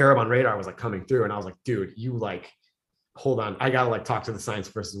Ereban Radar was like coming through, and I was like, dude, you like hold on, I gotta like talk to the Science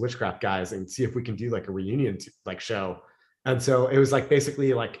versus Witchcraft guys and see if we can do like a reunion like show. And so it was like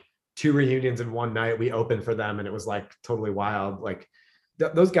basically like 2 reunions in one night. We opened for them, and it was like totally wild. Like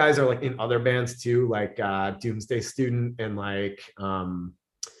those guys are like in other bands too, like Doomsday Student, and like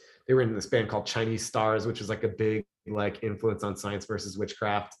they were in this band called Chinese Stars, which is like a big like influence on Science versus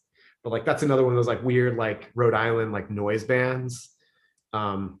Witchcraft. But like that's another one of those like weird like Rhode Island like noise bands.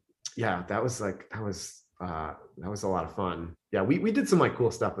 Yeah, that was a lot of fun. Yeah, we did some like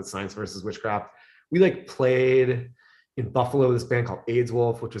cool stuff with Science versus Witchcraft. We like played in Buffalo this band called AIDS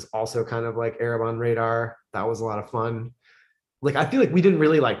Wolf, which was also kind of like Ereban Radar. That was a lot of fun. Like I feel like we didn't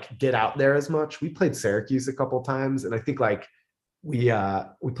really like get out there as much. We played Syracuse a couple times, and I think like we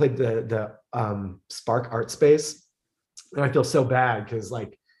played the Spark Art Space, and I feel so bad because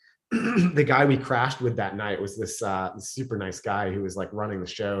like the guy we crashed with that night was this super nice guy who was like running the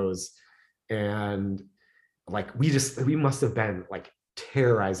shows, and like we must have been like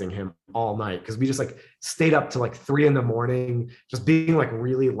terrorizing him all night because we just like stayed up to like 3 a.m, just being like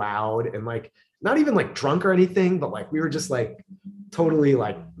really loud and like not even like drunk or anything, but like we were just like totally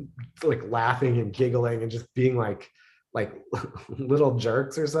like laughing and giggling and just being like little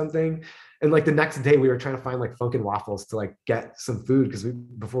jerks or something. And like the next day we were trying to find like Funkin' Waffles to like get some food because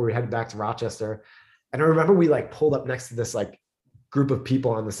before we headed back to Rochester. And I remember we like pulled up next to this like group of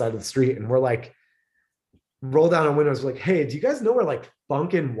people on the side of the street, and we're like roll down our windows like, hey, do you guys know where like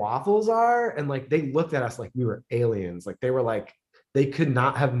Funkin' Waffles are? And like they looked at us like we were aliens. Like they were like, they could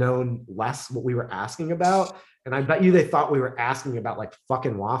not have known less what we were asking about. And I bet you they thought we were asking about like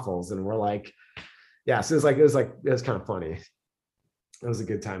fucking waffles. And we're like, yeah, so it was kind of funny. It was a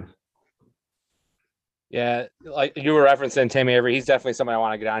good time. Yeah, like you were referencing Tim Avery. He's definitely somebody I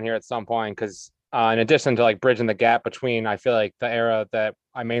want to get on here at some point because in addition to like bridging the gap between, I feel like the era that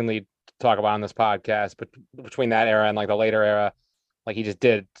I mainly talk about on this podcast, but between that era and like the later era, like he just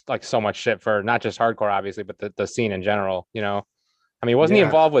did like so much shit for not just hardcore, obviously, but the scene in general, you know. I mean, wasn't he Yeah,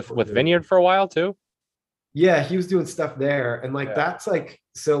 involved with totally. Vineyard for a while too? Yeah, he was doing stuff there, and like Yeah. that's like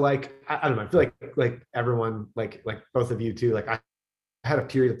so like I don't know. I feel like everyone like both of you too. Like I had a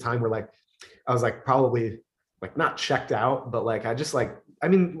period of time where like I was like probably like not checked out, but like I just like I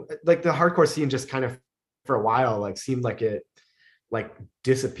mean like the hardcore scene just kind of for a while like seemed like it like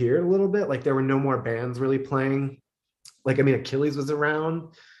disappeared a little bit. Like there were no more bands really playing. Like I mean Achilles was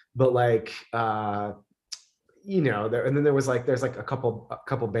around, but like you know there and then there was like there's like a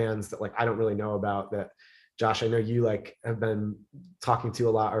couple bands that like I don't really know about that Josh I know you like have been talking to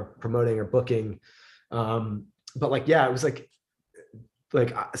a lot or promoting or booking but like yeah it was like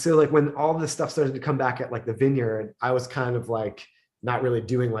so like when all this stuff started to come back at like the Vineyard I was kind of like not really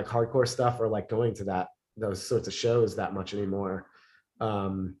doing like hardcore stuff or like going to those sorts of shows that much anymore.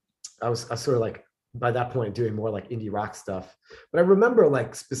 um I was sort of like by that point doing more like indie rock stuff. But I remember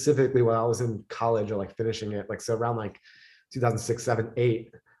like specifically when I was in college or like finishing it, like so around like 2006, 7,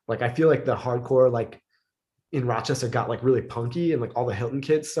 8, like I feel like the hardcore like in Rochester got like really punky and like all the Hilton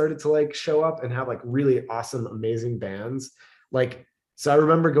kids started to like show up and have like really awesome, amazing bands. Like, so I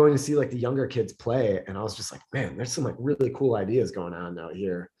remember going to see like the younger kids play and I was just like, man, there's some like really cool ideas going on out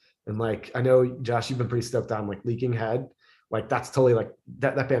here. And like, I know Josh, you've been pretty stoked on like Leaking Head. Like that's totally like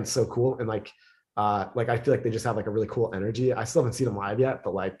that band's so cool. And like I feel like they just have like a really cool energy. I still haven't seen them live yet,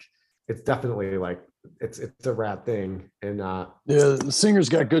 but like it's definitely like it's a rad thing. And Yeah, the singer's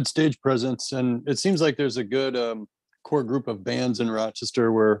got good stage presence, and it seems like there's a good core group of bands in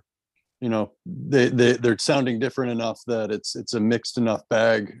Rochester where they're sounding different enough that it's a mixed enough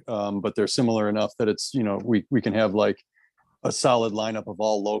bag, but they're similar enough that it's we can have like a solid lineup of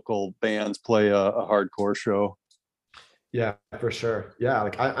all local bands play a hardcore show. yeah, for sure. Yeah,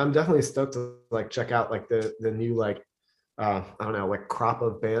 like I'm definitely stoked to like check out like the new like I don't know, like crop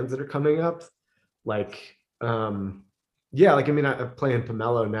of bands that are coming up. Like yeah, like I mean I play in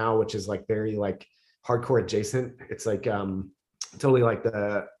Pomelo now, which is like very like hardcore adjacent. It's like totally like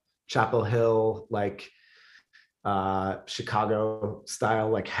the Chapel Hill, like Chicago style,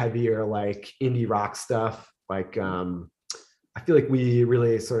 like heavier, like indie rock stuff. Like I feel like we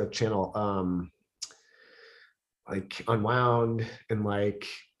really sort of channel like Unwound and like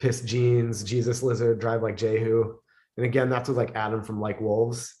Piss Jeans, Jesus Lizard, Drive Like Jehu. And again, that's with like Adam from Like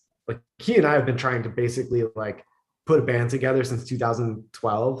Wolves. Like he and I have been trying to basically like put a band together since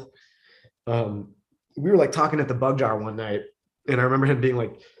 2012. We were like talking at the Bug Jar one night, and I remember him being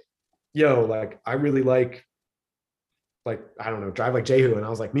like, "Yo, like I really like I don't know, Drive Like Jehu," and I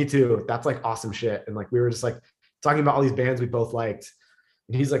was like, "Me too. That's like awesome shit." And like we were just like talking about all these bands we both liked.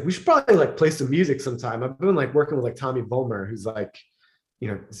 And he's like, "We should probably like play some music sometime." I've been like working with like Tommy Bulmer, who's like,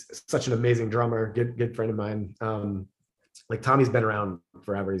 such an amazing drummer, good friend of mine. Like Tommy's been around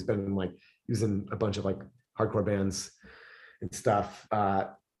forever. He's been in like he was in a bunch of like hardcore bands and stuff.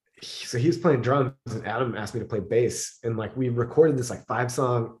 So he was playing drums, and Adam asked me to play bass, and like we recorded this like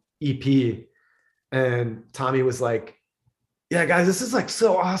 5-song EP, and Tommy was like, "Yeah, guys, this is like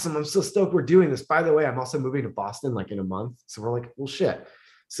so awesome. I'm so stoked we're doing this. By the way, I'm also moving to Boston like in a month." So we're like, "Well, shit."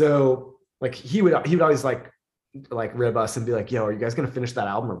 So like he would always like rib us and be like, "Yo, are you guys gonna finish that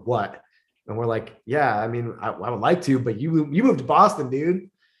album or what?" And we're like, "Yeah, I mean, I would like to, but you moved to Boston, dude."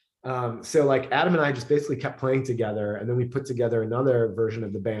 So like Adam and I just basically kept playing together, and then we put together another version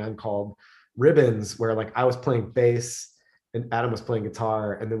of the band called Ribbons, where like I was playing bass and Adam was playing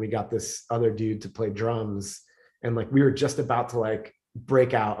guitar, and then we got this other dude to play drums, and like we were just about to like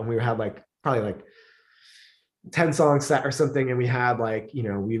break out, and we had like probably like 10 songs set or something, and we had like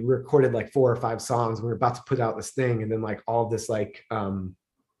we recorded like 4 or 5 songs. We were about to put out this thing, and then like all this like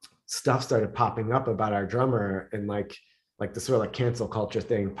stuff started popping up about our drummer, and like the sort of like cancel culture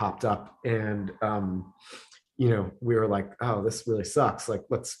thing popped up, and we were like, "Oh, this really sucks. Like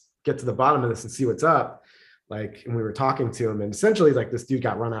let's get to the bottom of this and see what's up." Like, and we were talking to him, and essentially like this dude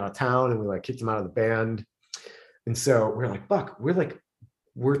got run out of town, and we like kicked him out of the band. And so we're like, "Fuck,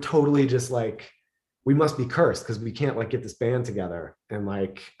 we're totally just like, we must be cursed because we can't like get this band together." And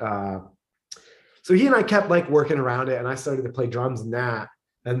like so he and I kept like working around it, and I started to play drums in that.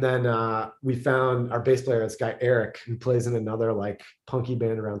 And then we found our bass player, this guy Eric, who plays in another like punky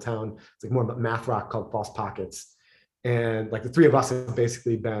band around town. It's like more math rock called False Pockets. And like the three of us have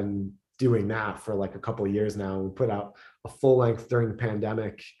basically been doing that for like a couple of years now. We put out a full length during the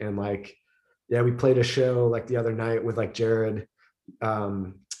pandemic, and like yeah, we played a show like the other night with like Jared,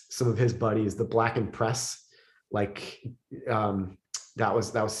 some of his buddies, the Black and Press. Like that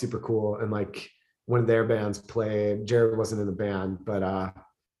was super cool. And like one of their bands played. Jared wasn't in the band, but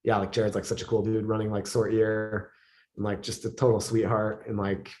yeah, like Jared's like such a cool dude running like Sort Ear, and like just a total sweetheart and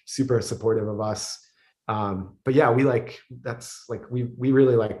like super supportive of us. But yeah, we like, that's like, we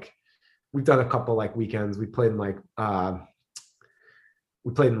really like, we've done a couple like weekends. We played in like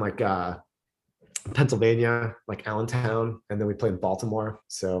Pennsylvania, like Allentown, and then we played in Baltimore.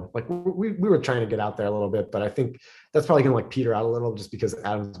 So like we were trying to get out there a little bit, but I think that's probably gonna like peter out a little just because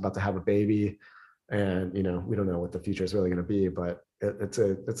Adam's about to have a baby, and you know we don't know what the future is really gonna be. But it's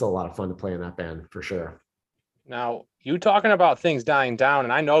a lot of fun to play in that band for sure. Now, you talking about things dying down,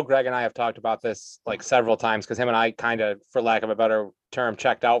 and I know Greg and I have talked about this like several times because him and I kind of, for lack of a better term,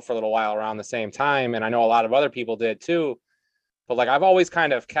 checked out for a little while around the same time, and I know a lot of other people did too. But like I've always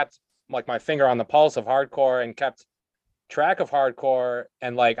kind of kept like my finger on the pulse of hardcore and kept track of hardcore.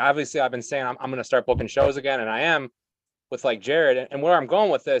 And like obviously I've been saying I'm gonna start booking shows again, and I am with like Jared. And where I'm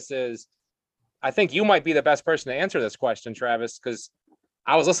going with this is I think you might be the best person to answer this question, Travis, because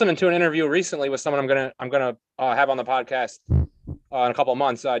I was listening to an interview recently with someone I'm gonna have on the podcast in a couple of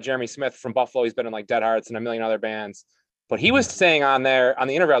months. Jeremy Smith from Buffalo. He's been in like Dead Hearts and a million other bands, but he was saying on the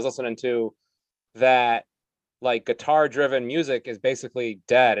interview I was listening to that like guitar driven music is basically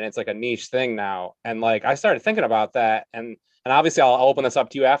dead and it's like a niche thing now. And like I started thinking about that, and obviously I'll open this up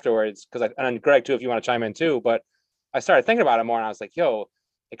to you afterwards because and Greg too if you want to chime in too. But I started thinking about it more and I was like, yo,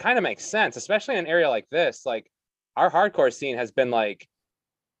 it kind of makes sense, especially in an area like this. Like our hardcore scene has been like,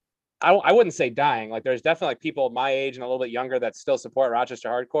 I wouldn't say dying. Like there's definitely like people my age and a little bit younger that still support Rochester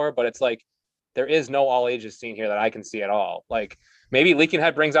hardcore, but it's like there is no all ages scene here that I can see at all. Like maybe Leaking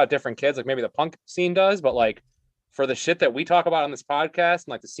Head brings out different kids, like maybe the punk scene does, but like for the shit that we talk about on this podcast and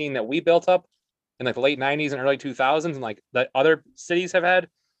like the scene that we built up in like the late 90s and early 2000s and like that other cities have had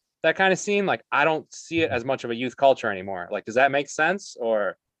that kind of scene, like I don't see it as much of a youth culture anymore. Like does that make sense?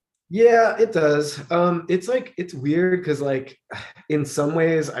 Or Yeah, it does. It's like it's weird because like in some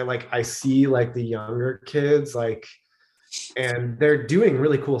ways I see like the younger kids like and they're doing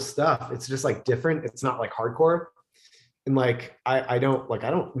really cool stuff. It's just like different. It's not like hardcore. And like I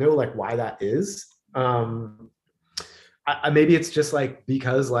don't know like why that is. Maybe it's just like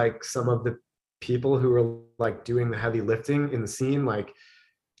because like some of the people who are like doing the heavy lifting in the scene like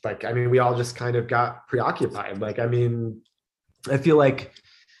I mean we all just kind of got preoccupied. Like I mean I feel like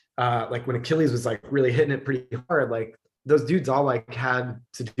when Achilles was like really hitting it pretty hard, like those dudes all like had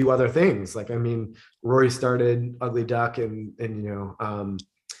to do other things. Like, I mean, Rory started Ugly Duck and we're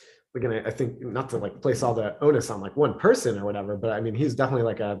gonna, I think not to like place all the onus on like one person or whatever, but I mean, he's definitely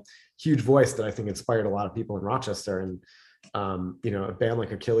like a huge voice that I think inspired a lot of people in Rochester. And, a band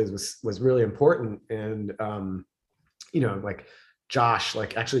like Achilles was really important. And, like Josh,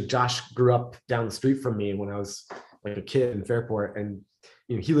 like actually Josh grew up down the street from me when I was like a kid in Fairport, and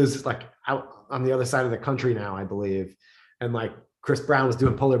he lives like out on the other side of the country now, I believe. And like Chris Brown was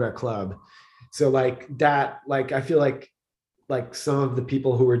doing Polar Bear Club. So like that, like I feel like some of the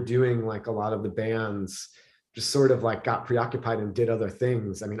people who were doing like a lot of the bands just sort of like got preoccupied and did other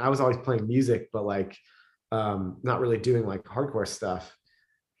things. I mean, I was always playing music, but like not really doing like hardcore stuff.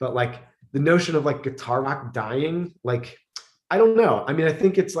 But like the notion of like guitar rock dying, like I don't know. I mean, I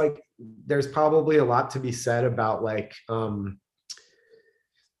think it's like there's probably a lot to be said about like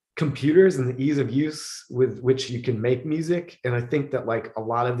computers and the ease of use with which you can make music. And I think that like a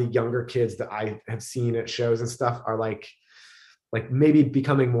lot of the younger kids that I have seen at shows and stuff are like maybe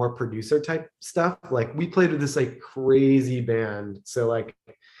becoming more producer type stuff. Like we played with this like crazy band. So like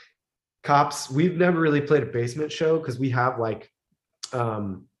Cops, we've never really played a basement show because we have like we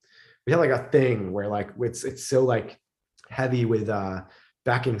have like a thing where like it's so like heavy with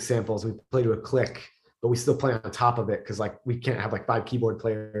backing samples. We play to a click, but we still play on top of it because like we can't have like 5 keyboard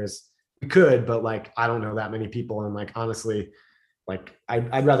players. We could, but like I don't know that many people, and like honestly, like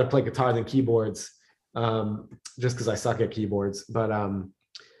I'd rather play guitar than keyboards, just because I suck at keyboards. But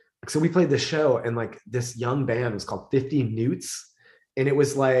so we played this show, and like this young band was called 50 Newts, and it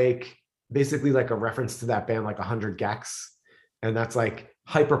was like basically like a reference to that band like 100 gecs, and that's like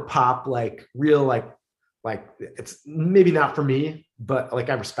hyper pop, like real like it's maybe not for me, but like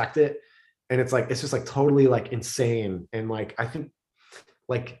I respect it. And it's like it's just like totally like insane. And like I think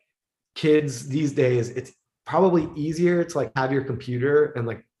like kids these days, it's probably easier to like have your computer and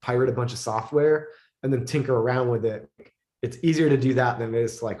like pirate a bunch of software and then tinker around with it. It's easier to do that than it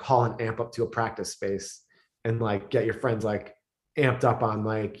is to like haul an amp up to a practice space and like get your friends like amped up on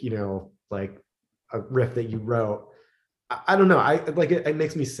like like a riff that you wrote. I don't know. I like it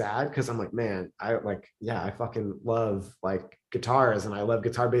makes me sad because I'm like, man, I fucking love like guitars and I love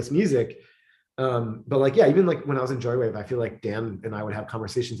guitar-based music. But like, yeah, even like when I was in Joywave, I feel like Dan and I would have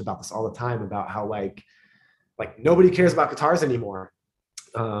conversations about this all the time about how like nobody cares about guitars anymore.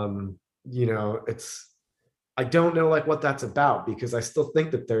 It's I don't know like what that's about, because I still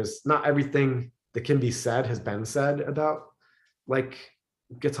think that there's not everything that can be said has been said about like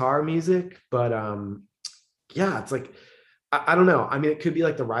guitar music, but yeah, it's like I don't know. I mean, it could be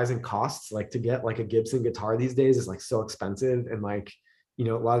like the rising costs, like to get like a Gibson guitar these days is like so expensive, and like a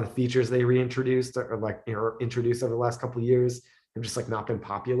lot of the features they reintroduced or like introduced over the last couple of years have just like not been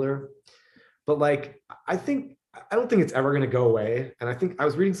popular. But like I don't think it's ever going to go away. And I think I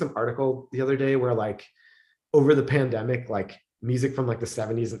was reading some article the other day where like over the pandemic, like music from like the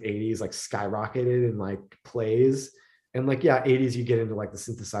 70s and 80s like skyrocketed in like plays. And like, yeah, 80s you get into like the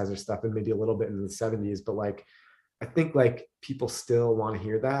synthesizer stuff and maybe a little bit into the 70s, but like I think like people still want to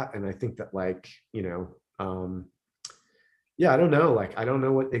hear that. And I think that like, yeah, I don't know. Like, I don't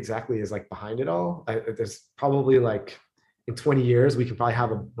know what exactly is like behind it all. There's probably like in 20 years, we can probably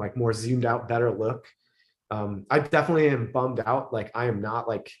have a like more zoomed out, better look. I definitely am bummed out. Like, I am not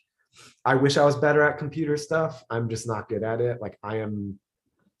like, I wish I was better at computer stuff. I'm just not good at it. Like, I am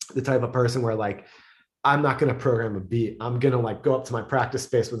the type of person where like, I'm not going to program a beat. I'm going to like go up to my practice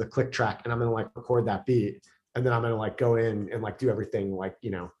space with a click track and I'm going to like record that beat. And then I'm going to like go in and like do everything like,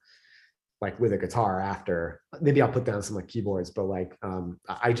 like with a guitar after. Maybe I'll put down some like keyboards, but like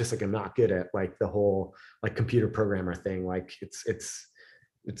I just like am not good at like the whole like computer programmer thing. Like it's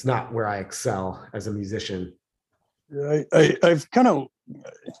not where I excel as a musician. I've kind of,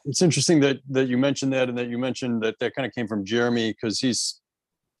 it's interesting that you mentioned that, and that you mentioned that kind of came from Jeremy, because he's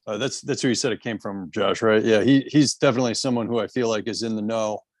that's who you said it came from, Josh, right? Yeah, he's definitely someone who I feel like is in the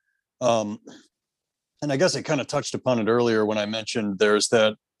know. And I guess I kind of touched upon it earlier when I mentioned there's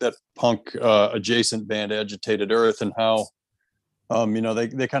that punk adjacent band, Agitated Earth, and how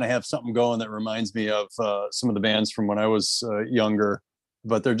they kind of have something going that reminds me of some of the bands from when I was younger.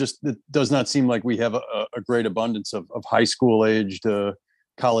 But it does not seem like we have a great abundance of high school aged,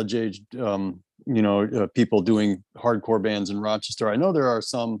 college aged, people doing hardcore bands in Rochester. I know there are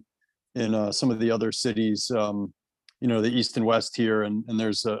some in some of the other cities, the East and West here, and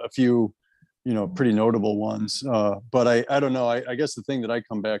there's a few, pretty notable ones. But I don't know. I guess the thing that I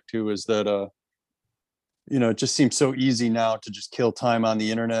come back to is that, it just seems so easy now to just kill time on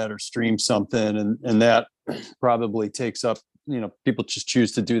the internet or stream something. And that probably takes up, people just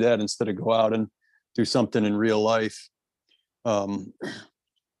choose to do that instead of go out and do something in real life.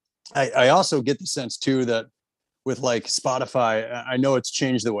 I also get the sense too that with like Spotify, I know it's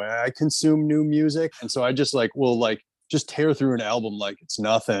changed the way I consume new music. And so I just like will like just tear through an album like it's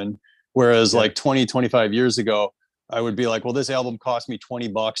nothing. Whereas like 20, 25 years ago, I would be like, well, this album cost me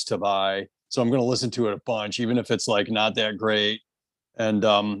 $20 to buy, so I'm going to listen to it a bunch, even if it's like not that great. And,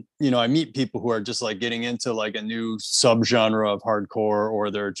 I meet people who are just like getting into like a new subgenre of hardcore,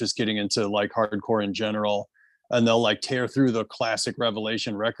 or they're just getting into like hardcore in general. And they'll like tear through the classic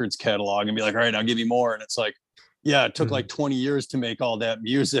Revelation Records catalog and be like, all right, I'll give you more. And it's like, yeah, it took like 20 years to make all that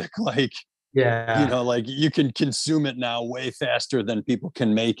music. Like, like you can consume it now way faster than people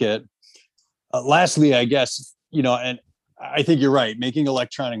can make it. Lastly, I guess, and I think you're right. Making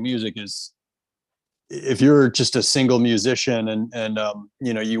electronic music is, if you're just a single musician and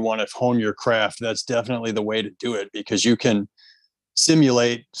you want to hone your craft, that's definitely the way to do it, because you can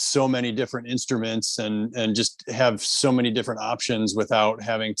simulate so many different instruments and just have so many different options without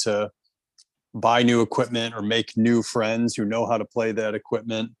having to buy new equipment or make new friends who know how to play that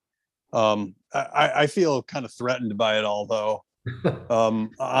equipment. I feel kind of threatened by it all, though.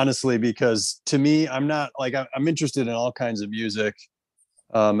 Honestly, because to me, I'm not like, I'm interested in all kinds of music.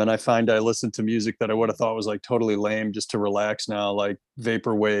 And I find I listen to music that I would have thought was like totally lame just to relax now, like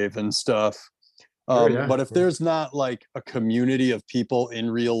vaporwave and stuff. But if there's not like a community of people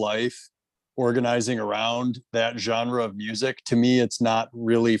in real life organizing around that genre of music, to me, it's not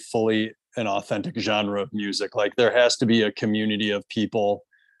really fully an authentic genre of music. Like, there has to be a community of people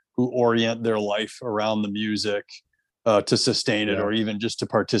who orient their life around the music to sustain it, or even just to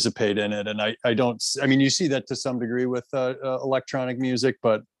participate in it. And I mean, you see that to some degree with electronic music,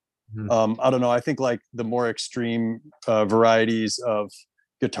 but I don't know. I think like the more extreme varieties of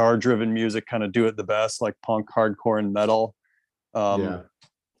guitar driven music kind of do it the best, like punk, hardcore, and metal. And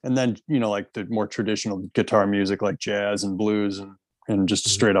then, like the more traditional guitar music like jazz and blues and just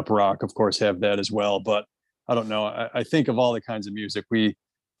straight up rock, of course, have that as well. But I don't know. I think of all the kinds of music, we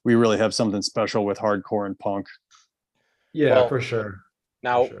really have something special with hardcore and punk. Yeah, Well, for sure.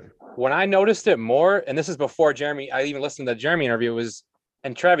 Now, when I noticed it more, and this is before Jeremy, I even listened to the Jeremy interview,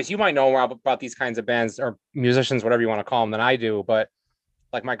 and Travis, you might know more about these kinds of bands or musicians, whatever you want to call them, than I do. But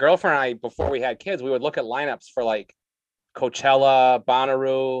like my girlfriend and I, before we had kids, we would look at lineups for like Coachella,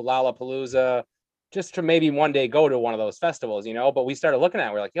 Bonnaroo, Lollapalooza, just to maybe one day go to one of those festivals, But we started looking at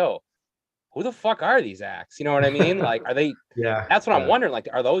it, we're like, yo, who the fuck are these acts? You know what I mean? Like, are they? Yeah. That's what I'm wondering. Like,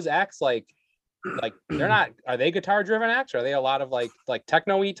 are those acts like like they're not, are they guitar driven acts? Or are they a lot of like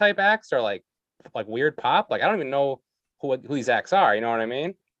techno-y type acts, or like weird pop? Like I don't even know who these acts are, you know what I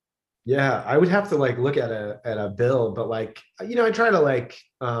mean? Yeah, I would have to like look at a bill, but like, you know, I try to like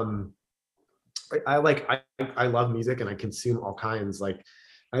I love music and I consume all kinds. Like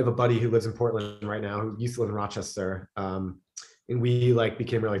I have a buddy who lives in Portland right now who used to live in Rochester. And we like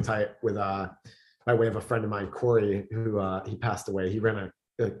became really tight with by way of a friend of mine, Corey, who he passed away. He ran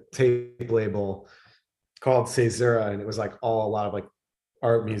a tape label called Caesura, and it was like a lot of like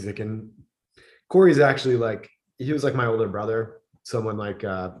art music. And Corey's actually like, he was like my older brother. Someone like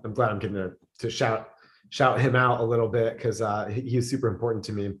I'm glad I'm getting to shout him out a little bit, because he was super important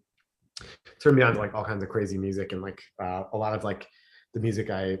to me. Turned me on to like all kinds of crazy music, and like a lot of like the music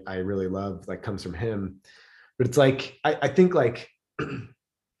I really love like comes from him. But it's like I think like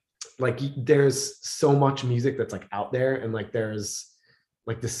like there's so much music that's like out there, and like there's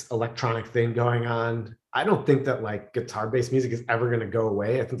like this electronic thing going on. I don't think that like guitar-based music is ever going to go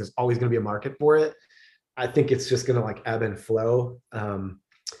away. I think there's always going to be a market for it. I think it's just going to like ebb and flow.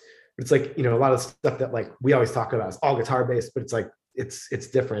 It's like, you know, a lot of stuff that like we always talk about is all guitar-based, but it's like it's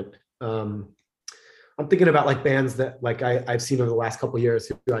different. I'm thinking about like bands that like I've seen over the last couple of years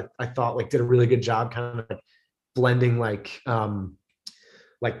who I thought like did a really good job kind of like blending like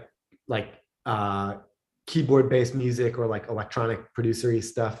keyboard based music or like electronic producery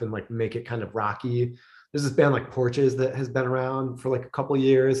stuff and like make it kind of rocky. There's this band like Porches that has been around for like a couple of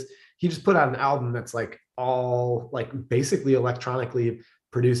years. He just put out an album that's like all like basically electronically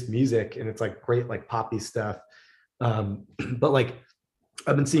produced music, and it's like great like poppy stuff. But like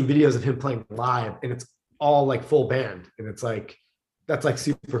I've been seeing videos of him playing live, and it's all like full band, and it's like that's like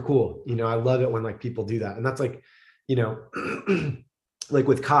super cool. You know, I love it when like people do that. And that's like, you know, like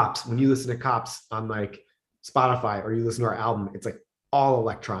with Cops, when you listen to Cops on like Spotify or you listen to our album, it's like all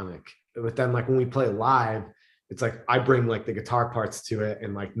electronic. But then like when we play live, it's like I bring like the guitar parts to it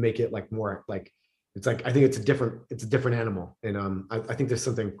and like make it like more like, it's like I think it's a different animal. And I think there's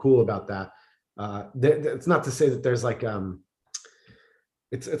something cool about that. It's not to say that there's like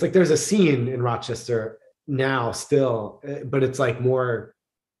it's like there's a scene in Rochester now still, but it's like more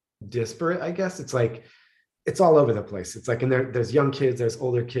disparate, I guess. It's like it's all over the place. It's like, and there's young kids, there's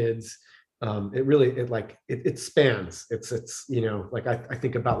older kids. It spans. It's you know, like I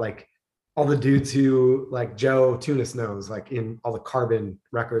think about like all the dudes who like Joe Tunis knows, like in all the Carbon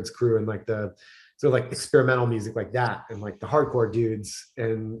Records crew, and like the so like experimental music like that, and like the hardcore dudes,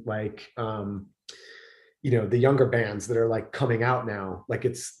 and like you know, the younger bands that are like coming out now. Like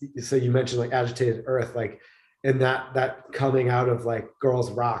it's, so you mentioned like Agitated Earth, like, and that coming out of like girls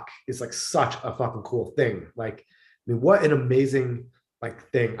rock is like such a fucking cool thing. Like, I mean, what an amazing like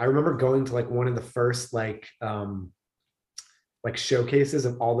thing. I remember going to like one of the first like showcases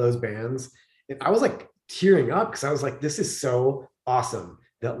of all those bands, and I was like tearing up because I was like, this is so awesome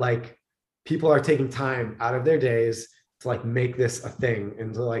that like people are taking time out of their days to like make this a thing,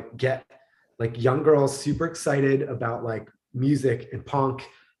 and to like get like young girls super excited about like music and punk.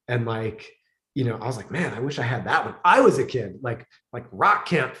 And like, you know, I was like, man, I wish I had that when I was a kid, like rock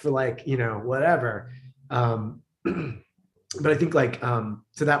camp for like, you know, whatever. But I think like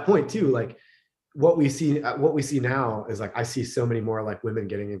to that point too, like what we see now is like I see so many more like women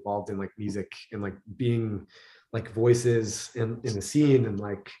getting involved in like music and like being like voices in the scene, and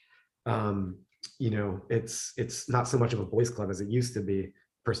like you know, it's not so much of a boys club as it used to be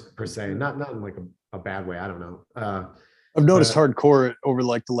per se, not in like a bad way. I don't know. I've noticed hardcore over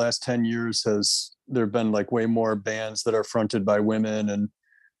like the last 10 years there have been like way more bands that are fronted by women, and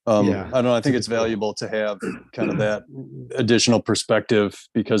yeah, I don't know, I think it's valuable to have kind of that additional perspective,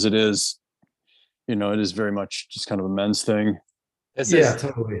 because it is, you know, it is very much just kind of a men's thing.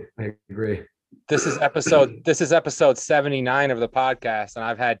 Totally. I agree. This is episode 79 of the podcast, and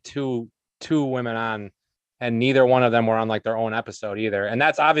I've had two women on, and neither one of them were on like their own episode either. And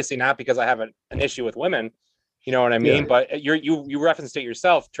that's obviously not because I have an issue with women, you know what I mean? Yeah. But you referenced it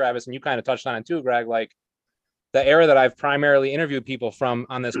yourself, Travis, and you kind of touched on it too, Greg. Like the era that I've primarily interviewed people from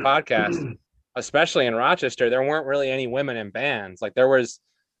on this podcast, especially in Rochester, there weren't really any women in bands. Like there was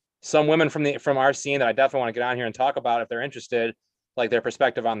some women from our scene that I definitely want to get on here and talk about if they're interested, like their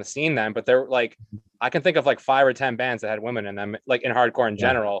perspective on the scene then. But they're like, I can think of like 5 or 10 bands that had women in them, like in hardcore in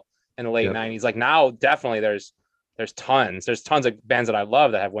general. In the late 90s. Like now, definitely there's tons of bands that I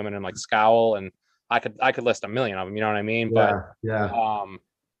love that have women in, like Scowl, and I could list a million of them, you know what I mean? I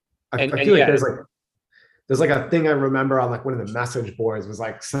feel like there's like a thing I remember on like one of the message boards was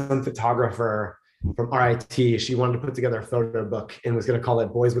like some photographer from RIT. She wanted to put together a photo book and was going to call it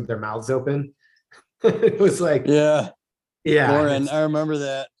Boys with Their Mouths Open. It was like, yeah, Lauren, I remember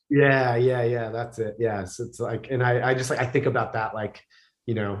that. Yeah. That's it. Yeah. So it's like, and I just like, I think about that, like,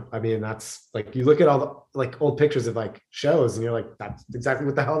 I mean, that's like, you look at all the like old pictures of like shows and you're like, that's exactly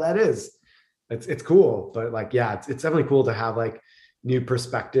what the hell that is. It's cool. But like, yeah, it's definitely cool to have like new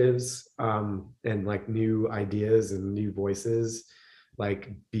perspectives, and like new ideas and new voices,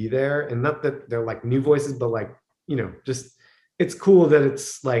 like be there. And not that they're like new voices, but like, just, it's cool that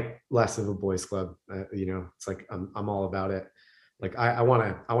it's like less of a boys club. It's like, I'm all about it. Like I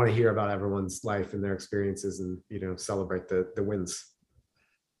want to hear about everyone's life and their experiences, and celebrate the wins.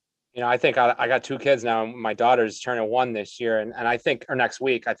 I think I got two kids now. My daughter's turning 1 this year, and I think, or next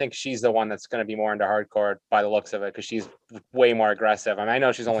week, I think she's the one that's going to be more into hardcore by the looks of it, because she's way more aggressive. I mean, I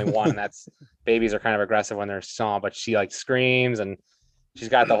know she's only 1, and that's babies are kind of aggressive when they're small, but she like screams and she's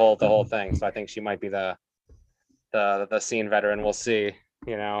got the whole thing. So I think she might be the scene veteran. We'll see.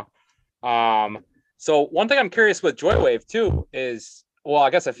 You know. So one thing I'm curious with Joywave too is, well,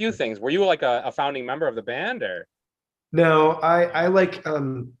 I guess a few things. Were you like a founding member of the band, or? No, I like,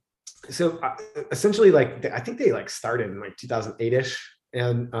 so essentially, like, I think they like started in like 2008ish,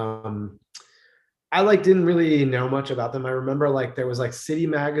 and I like didn't really know much about them. I remember like there was like City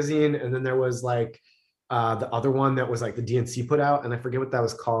Magazine, and then there was like the other one that was like the DNC put out, and I forget what that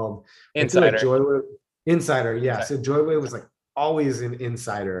was called. I feel like Insider. Joywave Insider, yeah. Insider. So Joywave was like always an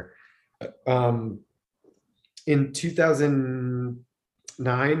insider. Um, in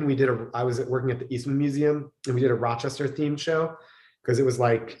 2009, I was working at the Eastman Museum, and we did a Rochester themed show because it was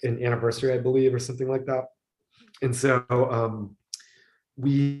like an anniversary, I believe, or something like that. And so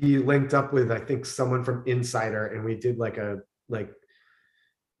we linked up with, I think, someone from Insider, and we did like it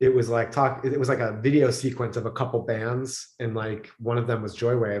was like a video sequence of a couple bands, and like one of them was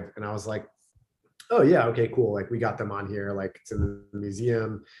Joywave, and I was like, oh yeah, okay, cool, like we got them on here, like it's in the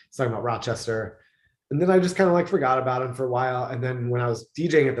museum, it's talking about Rochester. And then I just kind of like forgot about them for a while. And then when I was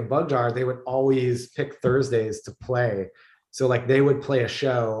DJing at the Bug Jar, they would always pick Thursdays to play. So like they would play a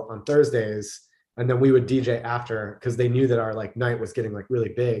show on Thursdays, and then we would DJ after, because they knew that our like night was getting like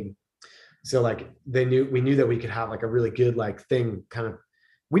really big. So like we knew that we could have like a really good like thing kind of.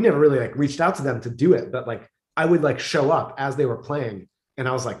 We never really like reached out to them to do it, but like I would like show up as they were playing, and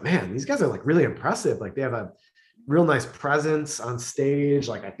I was like, man, these guys are like really impressive. Like they have a real nice presence on stage.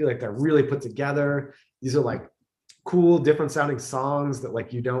 Like I feel like they're really put together. These are like cool, different sounding songs that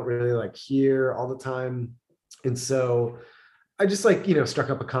like you don't really like hear all the time. And so I just like, struck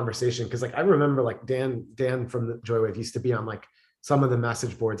up a conversation, because like I remember like Dan from the Joywave used to be on like some of the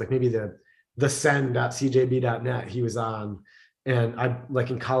message boards, like maybe the send.cjb.net he was on. And I like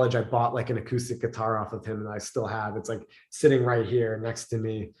in college, I bought like an acoustic guitar off of him, and I still have. It's like sitting right here next to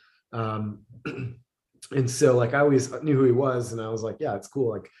me. And so like I always knew who he was, and I was like, yeah, it's cool.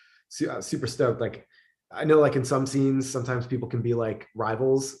 Like super stoked. Like I know like in some scenes, sometimes people can be like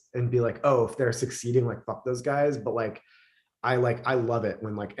rivals and be like, oh, if they're succeeding, like fuck those guys. But like I love it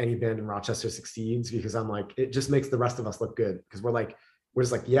when like any band in Rochester succeeds, because I'm like, it just makes the rest of us look good, because we're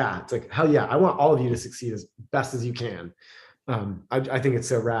just like, yeah, it's like, hell yeah, I want all of you to succeed as best as you can. I think it's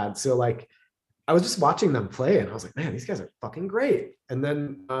so rad. So like I was just watching them play, and I was like, man, these guys are fucking great. And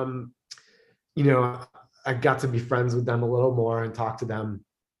then I got to be friends with them a little more and talk to them.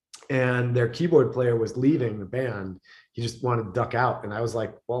 And their keyboard player was leaving the band. He just wanted to duck out. And I was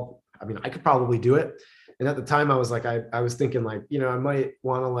like, well, I mean, I could probably do it. And at the time I was like, I was thinking like, I might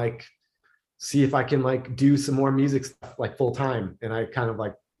want to like see if I can like do some more music stuff like full time. And I kind of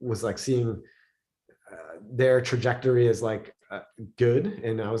like was like seeing their trajectory is like good.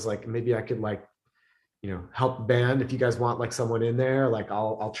 And I was like, maybe I could like, help the band. If you guys want like someone in there, like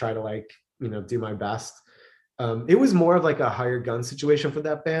I'll try to like, do my best. It was more of like a hired gun situation for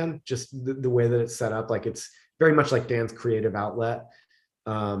that band, just the way that it's set up. Like it's very much like Dan's creative outlet.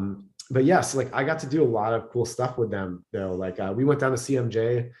 But yes, like I got to do a lot of cool stuff with them though. Like we went down to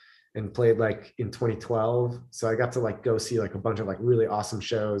CMJ and played like in 2012. So I got to like go see like a bunch of like really awesome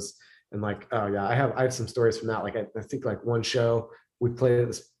shows. And like, oh yeah, I have some stories from that. Like I think like one show we played at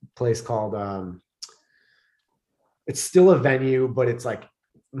this place called it's still a venue, but it's like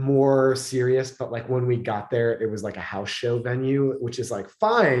more serious. But like when we got there, it was like a house show venue, which is like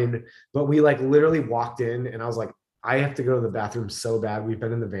fine. But we like literally walked in, and I was like, I have to go to the bathroom so bad. We've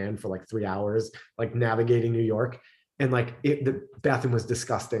been in the van for like 3 hours, like navigating New York. And like the bathroom was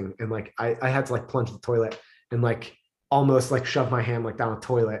disgusting. And like I had to like plunge the toilet and like almost like shove my hand like down a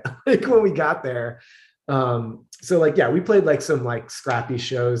toilet like when we got there. So like, yeah, we played like some like scrappy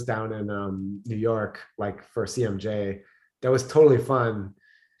shows down in New York, like for CMJ. That was totally fun.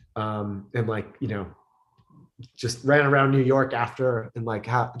 And like, just ran around New York after, and like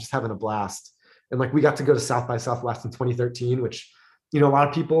just having a blast. And like we got to go to South by Southwest in 2013, which a lot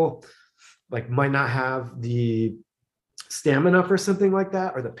of people like might not have the stamina for something like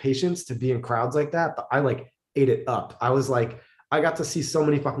that or the patience to be in crowds like that, but I like ate it up. I was like, I got to see so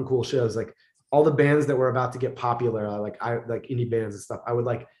many fucking cool shows. Like all the bands that were about to get popular, I like indie bands and stuff. I would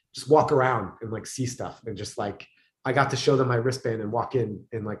like just walk around and like see stuff and just like I got to show them my wristband and walk in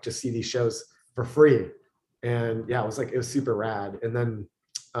and like just see these shows for free. And yeah, it was super rad. And then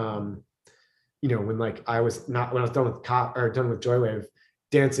when like when I was done with done with Joywave,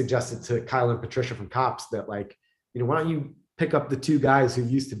 Dan suggested to Kyle and Patricia from Cops that like, why don't you pick up the two guys who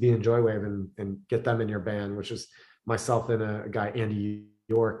used to be in Joywave and get them in your band, which was myself and a guy, Andy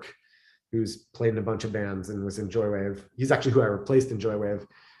York, who's played in a bunch of bands and was in Joywave. He's actually who I replaced in Joywave.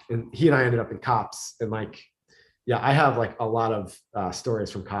 And he and I ended up in Cops. And like, yeah, I have like a lot of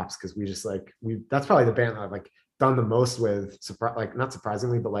stories from Cops because we just like, that's probably the band that I've like done the most with, like not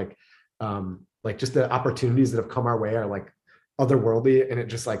surprisingly, but like just the opportunities that have come our way are like otherworldly. And it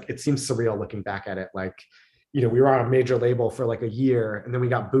just like, it seems surreal looking back at it. Like, we were on a major label for like a year and then we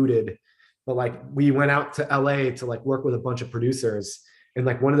got booted. But like we went out to LA to like work with a bunch of producers. And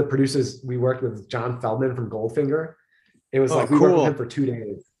like one of the producers we worked with, John Feldman from Goldfinger. It was we worked with him for 2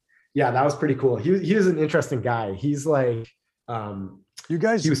 days. Yeah, that was pretty cool. He was an interesting guy. He's like, you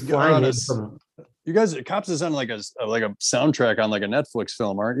guys, he was flying in from. You guys, Cops is on like a soundtrack on like a Netflix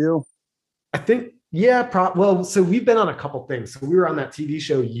film, aren't you? I think, yeah. Well, so we've been on a couple things. So we were on that TV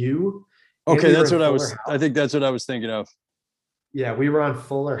show, You. Okay, that's what I think that's what I was thinking of. Yeah, we were on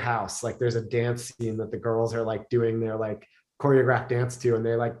Fuller House. Like there's a dance scene that the girls are like doing their like choreographed dance to. And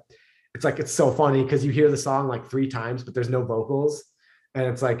they like, it's so funny because you hear the song like 3 times, but there's no vocals. And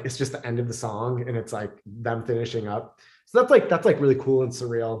it's like, it's just the end of the song and it's like them finishing up. So that's like really cool and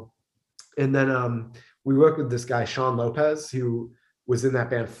surreal. And then we worked with this guy, Sean Lopez, who was in that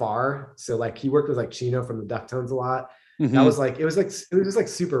band Far. So like he worked with like Chino from the Deftones a lot. Mm-hmm. That was like, it was just like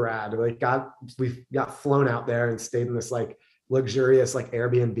super rad. We got flown out there and stayed in this like luxurious like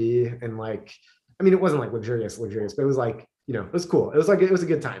Airbnb. And like, I mean, it wasn't like luxurious, but it was like, it was cool. It was a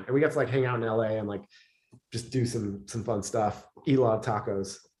good time. And we got to like hang out in LA and like just do some fun stuff, eat a lot of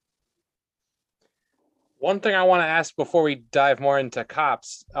tacos. One thing I want to ask before we dive more into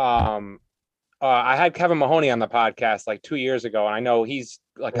Cops, I had Kevin Mahoney on the podcast like 2 years ago, and I know he's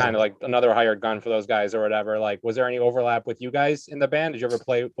like kind of like another hired gun for those guys or whatever. Like, was there any overlap with you guys in the band? Did you ever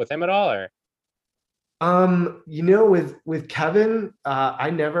play with him at all, or? With Kevin, I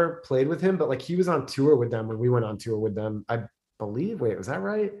never played with him, but like he was on tour with them when we went on tour with them. I believe. Wait, was that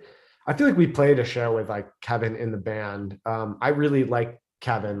right? I feel like we played a show with like Kevin in the band. I really like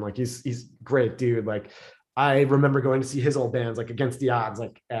Kevin. Like he's great dude. Like I remember going to see his old bands like Against the Odds,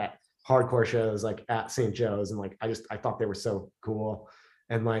 like at hardcore shows, like at St. Joe's, and like I thought they were so cool.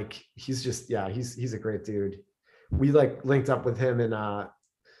 And like he's a great dude. We like linked up with him in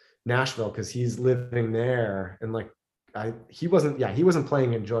Nashville because he's living there, and like he wasn't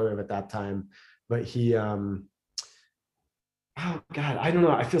playing in Joyride at that time, but he oh God, I don't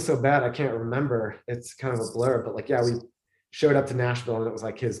know. I feel so bad. I can't remember. It's kind of a blur, but like, yeah, we showed up to Nashville and it was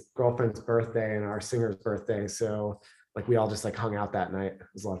like his girlfriend's birthday and our singer's birthday. So like, we all just like hung out that night. It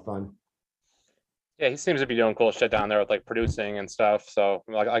was a lot of fun. Yeah, he seems to be doing cool shit down there with like producing and stuff. So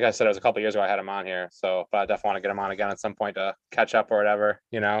like I said, it was a couple of years ago I had him on here. So, but I definitely want to get him on again at some point to catch up or whatever,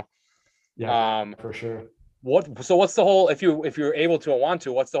 Yeah, for sure. What's the whole, if you're able to or want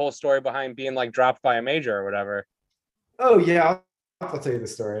to, what's the whole story behind being like dropped by a major or whatever? Oh yeah, I'll tell you the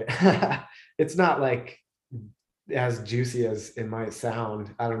story. It's not like as juicy as it might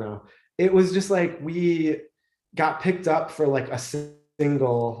sound. I don't know. It was just like we got picked up for like a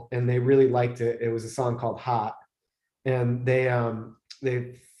single and they really liked it. It was a song called Hot. And they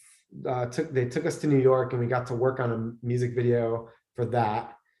took us to New York and we got to work on a music video for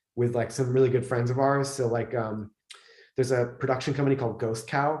that with like some really good friends of ours. So like there's a production company called Ghost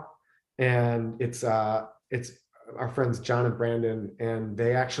Cow, and it's our friends John and Brandon, and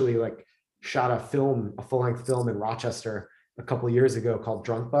they actually like shot a full-length film in Rochester a couple of years ago called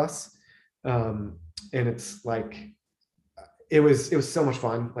Drunk Bus. And it's like, it was so much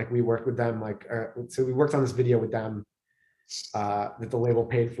fun. Like we worked with them, so we worked on this video with them that the label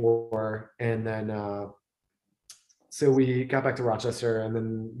paid for. And then, so we got back to Rochester and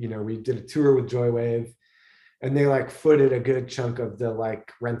then, we did a tour with Joywave, and they like footed a good chunk of the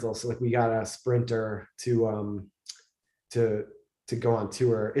like rental. So like we got a Sprinter to go on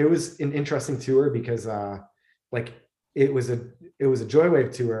tour. It was an interesting tour because like it was a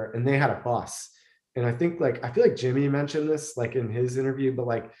Joywave tour and they had a bus. And I feel like Jimmy mentioned this like in his interview, but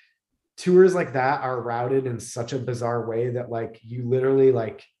like tours like that are routed in such a bizarre way that like you literally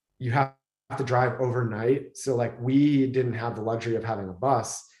like you have to drive overnight. So like we didn't have the luxury of having a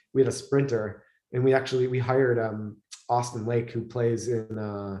bus. We had a Sprinter, and we hired Austin Lake, who plays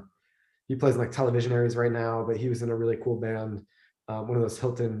in he plays in like television areas right now, but he was in a really cool band, one of those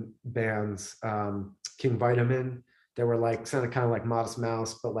Hilton bands, King Vitamin. They were like kind of like Modest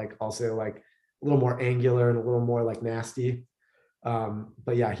Mouse, but like also like a little more angular and a little more like nasty.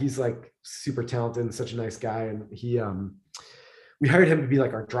 But yeah, he's like super talented and such a nice guy. And we hired him to be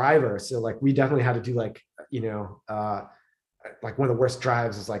like our driver. So like we definitely had to do like, like one of the worst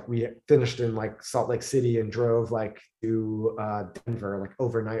drives is like we finished in like Salt Lake City and drove like to Denver like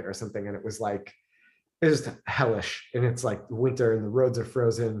overnight or something. And it was just hellish. And it's like winter and the roads are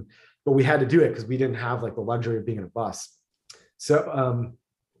frozen, but we had to do it because we didn't have like the luxury of being in a bus. So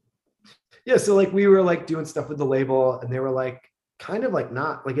yeah, so like we were like doing stuff with the label, and they were like kind of like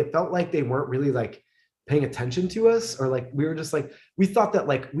not like, it felt like they weren't really like paying attention to us, or like we were just like, we thought that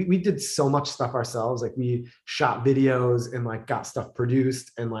like we did so much stuff ourselves, like we shot videos and like got stuff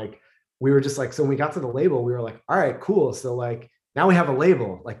produced, and like we were just like, so when we got to the label, we were like, all right, cool, so like now we have a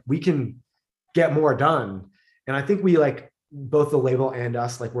label, like we can get more done. And I think we like both the label and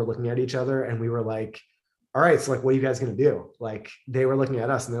us like were looking at each other, and we were like, all right, so like what are you guys gonna do? Like they were looking at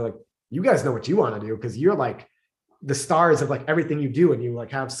us and they're like, you guys know what you want to do, because you're like the stars of like everything you do, and you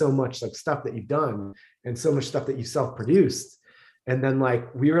like have so much like stuff that you've done and so much stuff that you self-produced. And then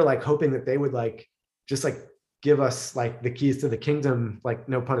like we were like hoping that they would like just like give us like the keys to the kingdom, like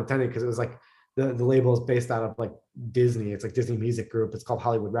no pun intended, because it was like the label is based out of like Disney. It's like Disney Music Group. It's called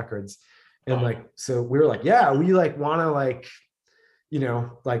Hollywood Records. And like, so we were like, yeah, we like want to like,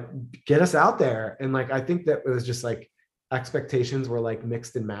 like get us out there. And like I think that it was just like expectations were like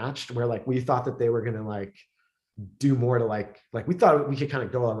mixed and matched, where like we thought that they were gonna like do more to like we thought we could kind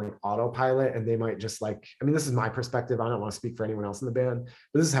of go on like autopilot, and they might just like, I mean, this is my perspective, I don't want to speak for anyone else in the band,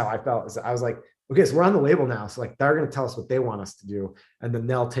 but this is how I felt. Is I was like, okay, so we're on the label now, so like they're going to tell us what they want us to do, and then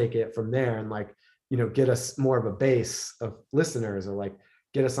they'll take it from there and like get us more of a base of listeners, or like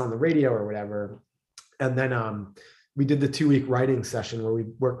get us on the radio or whatever. And then we did the 2-week writing session where we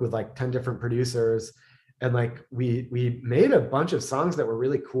worked with like 10 different producers, and like we made a bunch of songs that were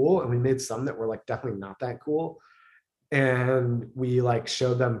really cool, and we made some that were like definitely not that cool. And we like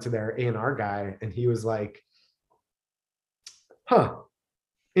showed them to their A&R guy, and he was like, huh,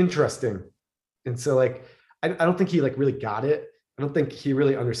 interesting. And so like I don't think he like really got it. I don't think he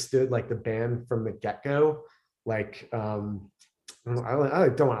really understood like the band from the get-go. Like I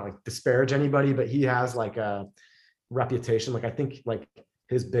don't want to like disparage anybody, but he has like a reputation. Like I think like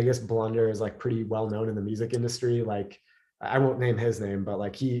his biggest blunder is like pretty well known in the music industry. Like I won't name his name, but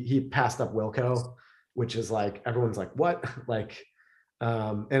like he passed up Wilco, which is like everyone's like, what? Like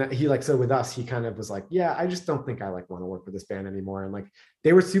and he like, so with us, he kind of was like, yeah, I just don't think I like want to work with this band anymore. And like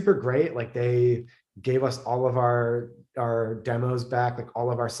they were super great. Like they gave us all of our demos back, like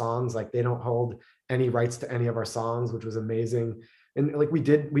all of our songs. Like they don't hold any rights to any of our songs, which was amazing. And like we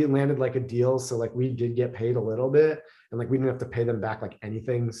landed like a deal, so like we did get paid a little bit, and like we didn't have to pay them back like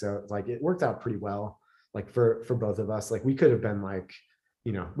anything. So like it worked out pretty well, like for both of us. Like we could have been like,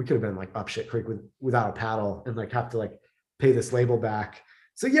 we could have been like up shit creek without a paddle, and like have to like pay this label back.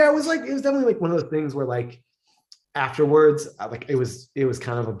 So yeah, it was definitely like one of those things where like afterwards, like it was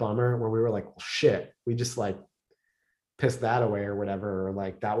kind of a bummer, where we were like, well, shit, we just like pissed that away or whatever, or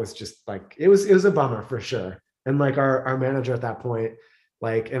like that was just like it was a bummer for sure. And like our manager at that point,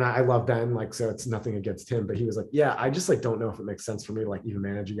 like, and I love Ben, like, so it's nothing against him, but he was like, yeah, I just like don't know if it makes sense for me to like even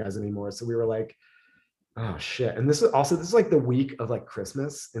manage you guys anymore. So we were like, oh shit. And this is like the week of like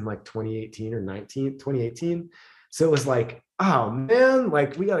Christmas in like 2018 or 2018. So it was like, oh man,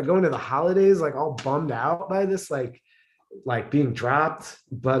 like we got to go into the holidays, like all bummed out by this, like being dropped.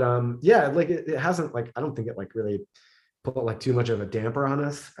 But yeah, like it hasn't like, I don't think it like really put like too much of a damper on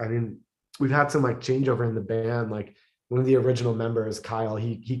us. I mean, we've had some like changeover in the band. Like one of the original members, Kyle,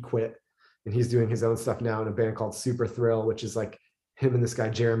 he quit, and he's doing his own stuff now in a band called Super Thrill, which is like him and this guy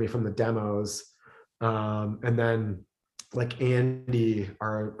Jeremy from the Demos. And then like Andy,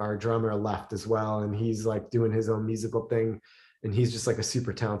 our drummer, left as well, and he's like doing his own musical thing, and he's just like a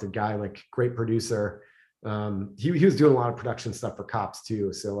super talented guy, like great producer. He was doing a lot of production stuff for Cops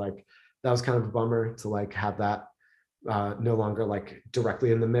too, so like that was kind of a bummer to like have that no longer like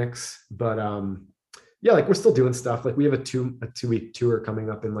directly in the mix. But yeah, like we're still doing stuff. Like we have a 2-week tour coming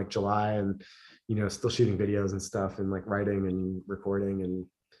up in like July, and still shooting videos and stuff, and like writing and recording and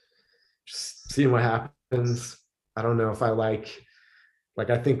just seeing what happens. I don't know if I like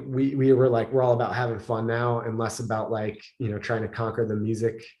I think we were like, we're all about having fun now, and less about like trying to conquer the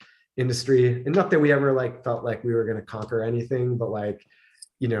music industry. And not that we ever like felt like we were going to conquer anything, but like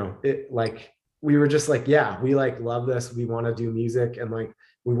you know, it like we were just like, yeah, we like love this. We want to do music and like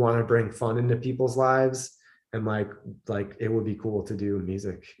we want to bring fun into people's lives. And like it would be cool to do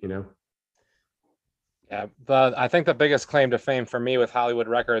music, you know? Yeah, but I think the biggest claim to fame for me with Hollywood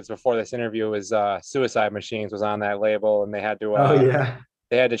Records before this interview was Suicide Machines was on that label, and Oh yeah.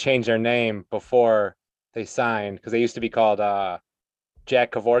 they had to change their name before they signed because they used to be called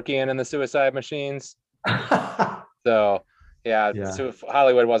Jack Kevorkian and the Suicide Machines. So yeah, Yeah. so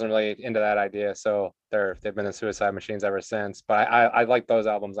Hollywood wasn't really into that idea, so they've been the Suicide Machines ever since. But I like those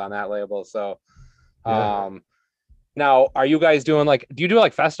albums on that label. So Yeah. now are you guys doing like do you do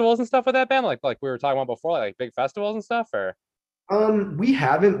like festivals and stuff with that band? Like we were talking about before, like big festivals and stuff, or We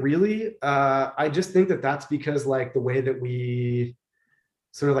haven't really. I just think that that's because like the way that we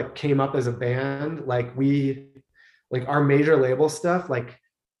sort of like came up as a band, like we like our major label stuff, like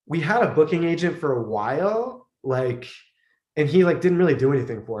we had a booking agent for a while, like, and he like didn't really do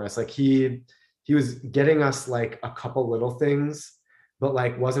anything for us. Like he was getting us like a couple little things, but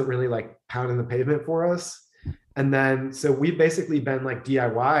like wasn't really like pounding the pavement for us. And then so we've basically been like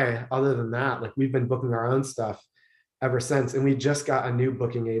DIY other than that. Like we've been booking our own stuff ever since. And we just got a new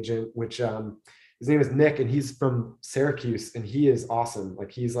booking agent, which his name is Nick, and he's from Syracuse, and he is awesome.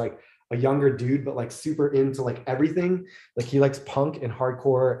 Like he's like a younger dude, but like super into like everything. Like he likes punk and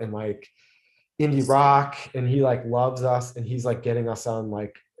hardcore and like indie rock, and he like loves us, and he's like getting us on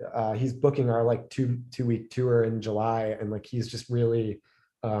like he's booking our like two week tour in July, and like he's just really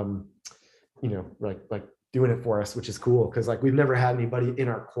um you know like doing it for us, which is cool because like we've never had anybody in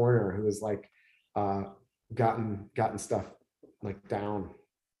our corner who is like uh gotten stuff like down.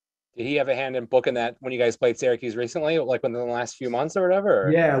 did he have a hand in booking that when you guys played Syracuse recently, like within the last few months or whatever?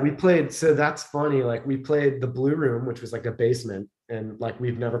 Or? Yeah, we played. So that's funny. Like we played the Blue Room, which was like a basement, and like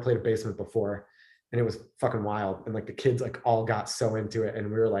we've never played a basement before, and it was fucking wild. And like the kids like all got so into it,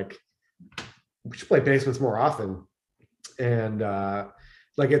 and we were like, we should play basements more often. And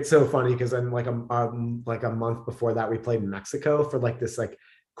like it's so funny because then like a month before that we played in Mexico for like this like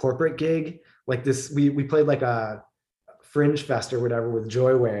corporate gig. Like this, we played like a Fringe Fest or whatever with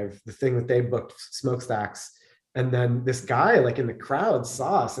Joywave, the thing that they booked Smokestacks. And then this guy like in the crowd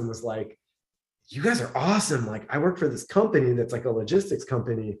saw us and was like, you guys are awesome. Like I work for this company that's like a logistics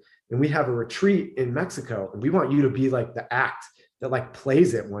company, and we have a retreat in Mexico, and we want you to be like the act that like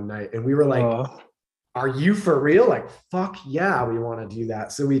plays it one night. And we were like, are you for real? Like, fuck yeah, we want to do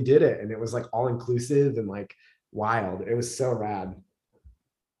that. So we did it, and it was like all inclusive and like wild. It was so rad.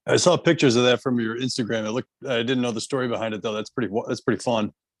 I saw pictures of that from your Instagram. It looked, I didn't know the story behind it though. That's pretty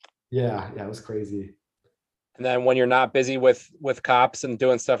fun. Yeah, it was crazy. And then when you're not busy with cops and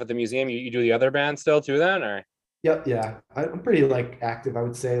doing stuff at the museum, you do the other band still too then, or? Yep, yeah. I'm pretty like active, I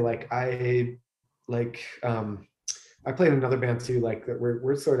would say. Like I play in another band too. Like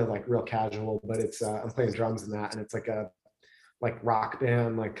we're sort of like real casual, but it's I'm playing drums in that, and it's like a like rock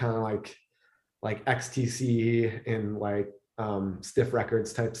band, like kind of like XTC and like Stiff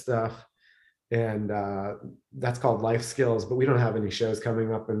Records type stuff. And that's called Life Skills, but we don't have any shows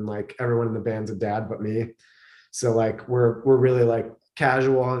coming up, and like everyone in the band's a dad but me. So like we're really like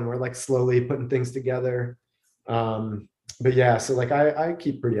casual, and we're like slowly putting things together. But yeah, so like I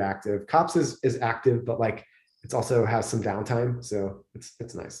keep pretty active. Cops is active, but like it's also has some downtime, so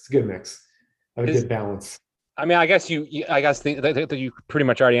it's nice. It's a good mix. I have a good balance. I mean, I guess I guess that you pretty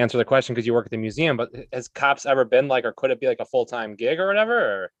much already answered the question because you work at the museum. But has Cops ever been like, or could it be like a full-time gig or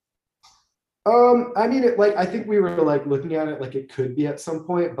whatever? I mean, like I think we were like looking at it like it could be at some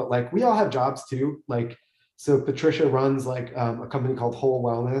point, but like we all have jobs too. Like, so Patricia runs like a company called Whole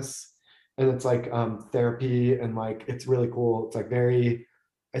Wellness, and it's like therapy, and like it's really cool. It's like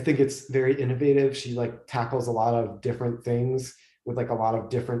I think it's very innovative. She like tackles a lot of different things with like a lot of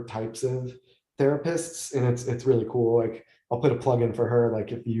different types of therapists, and it's really cool. Like I'll put a plug in for her.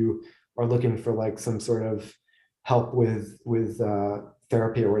 Like if you are looking for like some sort of help with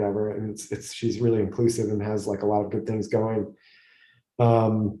therapy or whatever, and it's she's really inclusive and has like a lot of good things going.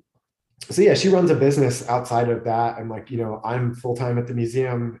 So yeah, she runs a business outside of that, and like, you know, I'm full-time at the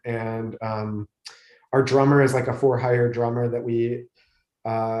museum, and our drummer is like a for-hire drummer that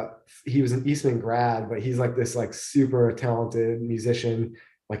he was an Eastman grad, but he's like this like super talented musician.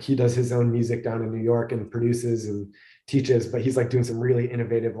 Like he does his own music down in New York and produces and teaches, but he's like doing some really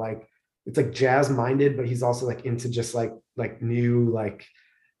innovative, like it's like jazz minded, but he's also like into just like new, like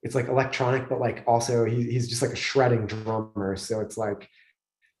it's like electronic, but like also he's just like a shredding drummer. So it's like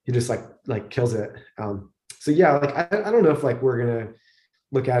he just like kills it. So yeah, like I don't know if like we're gonna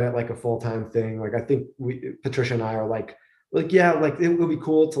look at it like a full-time thing. Like I think Patricia and I are like yeah, like it would be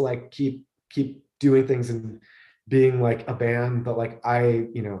cool to like keep doing things and being like a band, but like I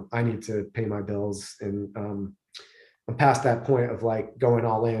need to pay my bills, and I'm past that point of like going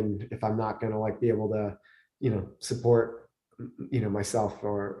all in if I'm not going to like be able to, support, myself,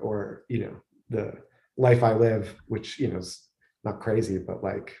 or the life I live, which, is not crazy, but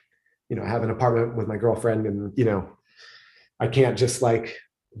like, I have an apartment with my girlfriend, and, I can't just like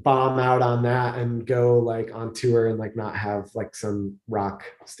bomb out on that and go like on tour and like not have like some rock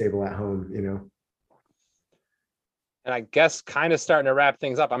stable at home. And I guess kind of starting to wrap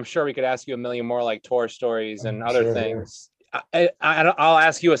things up. I'm sure we could ask you a million more like tour stories and other Sure, yeah. things. I'll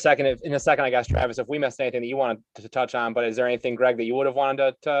ask you in a second, I guess, Travis, if we missed anything that you wanted to touch on. But is there anything, Greg, that you would have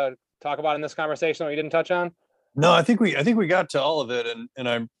wanted to talk about in this conversation that we didn't touch on? No, I think we got to all of it, and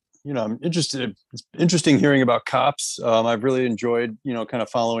I'm interested. It's interesting hearing about Cops. I've really enjoyed kind of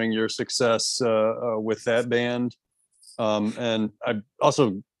following your success with that band, and I'm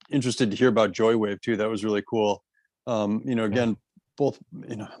also interested to hear about Joywave too. That was really cool. Again, both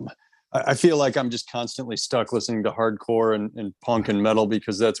I feel like I'm just constantly stuck listening to hardcore and punk and metal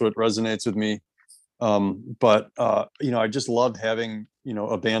because that's what resonates with me. But I just loved having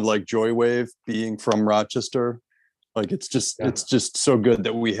a band like Joywave being from Rochester. Like Yeah. it's just so good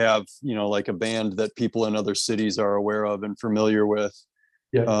that we have like a band that people in other cities are aware of and familiar with.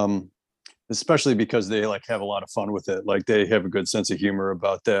 Yeah. Especially because they like have a lot of fun with it. Like they have a good sense of humor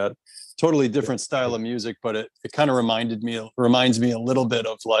about that. Totally different style of music, but it kind of reminds me a little bit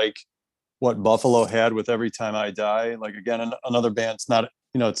of like what Buffalo had with Every Time I Die. Like again, another band. It's not,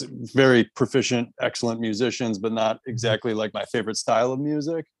 it's very proficient, excellent musicians, but not exactly like my favorite style of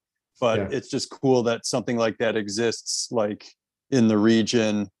music. But Yeah. it's just cool that something like that exists like in the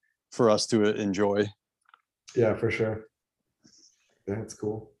region for us to enjoy. Yeah, for sure. Yeah, it's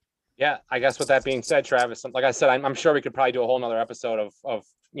cool. Yeah, I guess with that being said, Travis, like I said, I'm sure we could probably do a whole nother episode of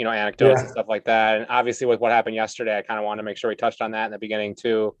anecdotes and Yeah. stuff like that. And obviously with what happened yesterday, I kind of wanted to make sure we touched on that in the beginning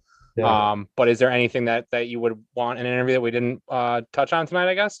too. Yeah. But is there anything that you would want in an interview that we didn't touch on tonight,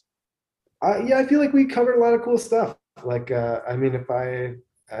 I guess? Yeah, I feel like we covered a lot of cool stuff. Like, I mean, if I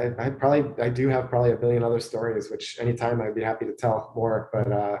do have probably a billion other stories, which anytime I'd be happy to tell more.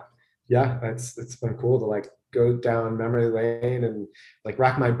 But yeah, it's been cool to like go down memory lane and like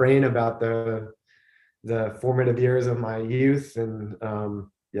rack my brain about the formative years of my youth. And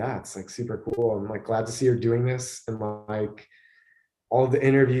yeah, it's like super cool. I'm like glad to see you're doing this, and like all of the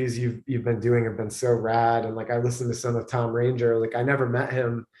interviews you've been doing have been so rad. And like I listened to some of Tom Ranger. Like I never met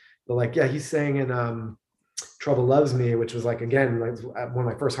him, but like yeah, he's saying in Trouble Loves Me, which was like again like one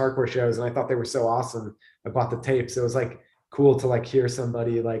of my first hardcore shows, and I thought they were so awesome. I bought the tapes. It was like cool to like hear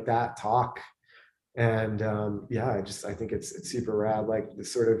somebody like that talk. And yeah, I think it's super rad. Like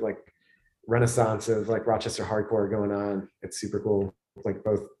this sort of like renaissance of like Rochester hardcore going on. It's super cool. Like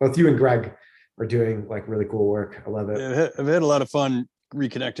both you and Greg are doing like really cool work. I love it. Yeah, I've had a lot of fun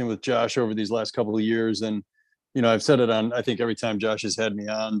reconnecting with Josh over these last couple of years. And, I've said it on, I think every time Josh has had me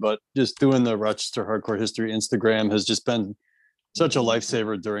on, but just doing the Rochester Hardcore History Instagram has just been such a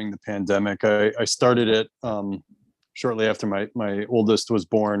lifesaver during the pandemic. I started it shortly after my oldest was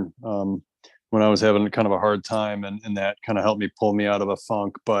born, when I was having kind of a hard time, and that kind of helped me pull me out of a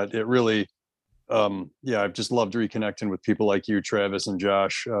funk. But it really, yeah, I've just loved reconnecting with people like you, Travis and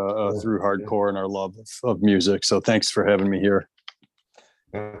Josh, through hardcore and our love of music. So thanks for having me here.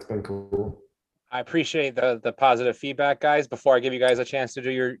 That's been cool. I appreciate the positive feedback, guys. Before I give you guys a chance to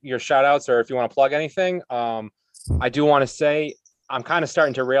do your shout outs, or if you want to plug anything, I do want to say I'm kind of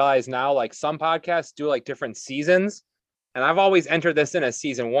starting to realize now, like some podcasts do like different seasons. And I've always entered this in as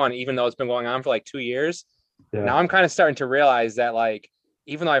season one, even though it's been going on for like 2 years. Yeah. Now I'm kind of starting to realize that like,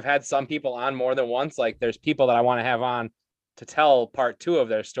 even though I've had some people on more than once, like there's people that I want to have on to tell part two of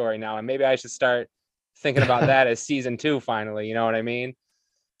their story now. And maybe I should start thinking about that as season two finally, you know what I mean?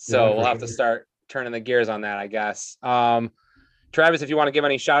 So Yeah, we'll have to start turning the gears on that, I guess. Travis, if you want to give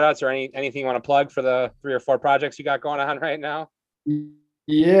any shout outs or anything you want to plug for the 3 or 4 projects you got going on right now.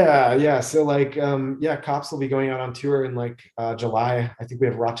 Yeah. So like yeah, Cops will be going out on tour in like July. I think we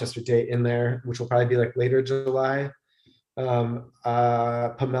have Rochester date in there, which will probably be like later July.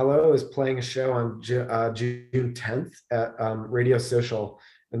 Pomelo is playing a show on June 10th at Radio Social,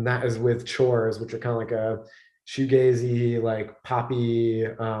 and that is with Chores, which are kind of like a shoegazy, like poppy,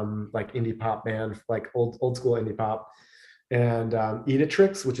 like indie pop band, like old school indie pop. And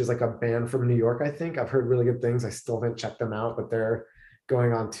Editrix, which is like a band from New York, I think. I've heard really good things. I still haven't checked them out, but they're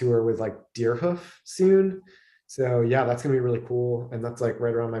going on tour with like Deerhoof soon. So yeah, that's gonna be really cool. And that's like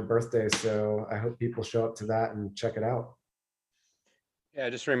right around my birthday. So I hope people show up to that and check it out. Yeah,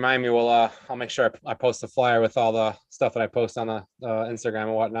 just remind me. I'll make sure I post a flyer with all the stuff that I post on the Instagram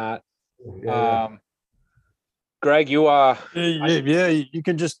and whatnot. Yeah. Greg, Yeah, you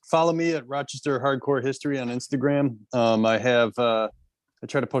can just follow me at Rochester Hardcore History on Instagram. I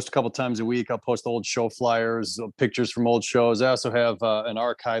try to post a couple times a week. I'll post old show flyers, pictures from old shows. I also have an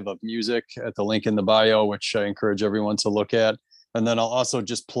archive of music at the link in the bio, which I encourage everyone to look at. And then I'll also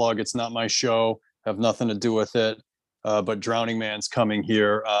just plug, it's not my show, have nothing to do with it. But Drowning Man's coming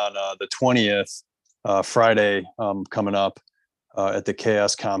here on the 20th, Friday, coming up at the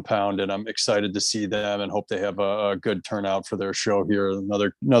Chaos Compound. And I'm excited to see them and hope they have a good turnout for their show here.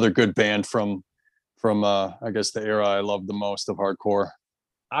 Another good band from I guess the era I love the most of hardcore.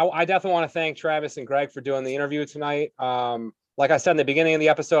 I definitely want to thank Travis and Greg for doing the interview tonight. Like I said in the beginning of the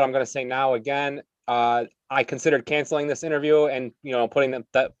episode, I'm going to say now again, I considered canceling this interview and, putting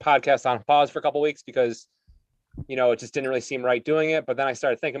that podcast on pause for a couple of weeks because, it just didn't really seem right doing it. But then I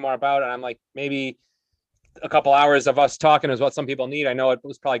started thinking more about it. And I'm like, maybe a couple hours of us talking is what some people need. I know it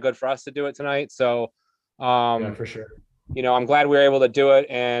was probably good for us to do it tonight. So, Yeah, for sure. I'm glad we were able to do it.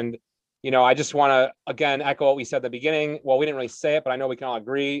 And, I just want to, again, echo what we said at the beginning. Well, we didn't really say it, but I know we can all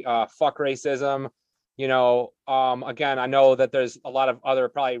agree. Fuck racism. Again, I know that there's a lot of other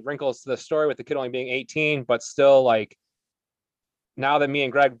probably wrinkles to the story with the kid only being 18, but still, like, now that me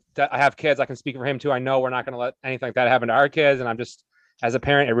and Greg, I have kids, I can speak for him too. I know we're not going to let anything like that happen to our kids. And I'm just, as a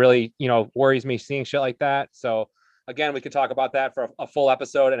parent, it really, worries me seeing shit like that. So again, we could talk about that for a full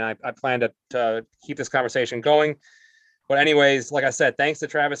episode. And I plan to keep this conversation going. But anyways, like I said, thanks to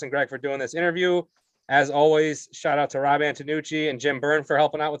Travis and Greg for doing this interview. As always, shout out to Rob Antonucci and Jim Byrne for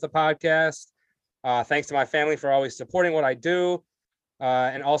helping out with the podcast. Thanks to my family for always supporting what I do.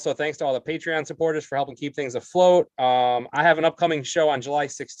 And also thanks to all the Patreon supporters for helping keep things afloat. I have an upcoming show on July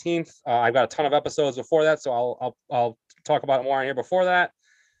 16th. I've got a ton of episodes before that, so I'll talk about it more on here before that.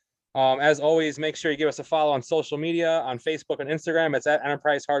 As always, make sure you give us a follow on social media, on Facebook and Instagram. It's at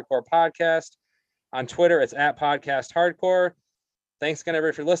Enterprise Hardcore Podcast. On Twitter, it's at Podcast Hardcore. Thanks again,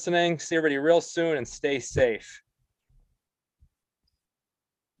 everybody, for listening. See everybody real soon and stay safe.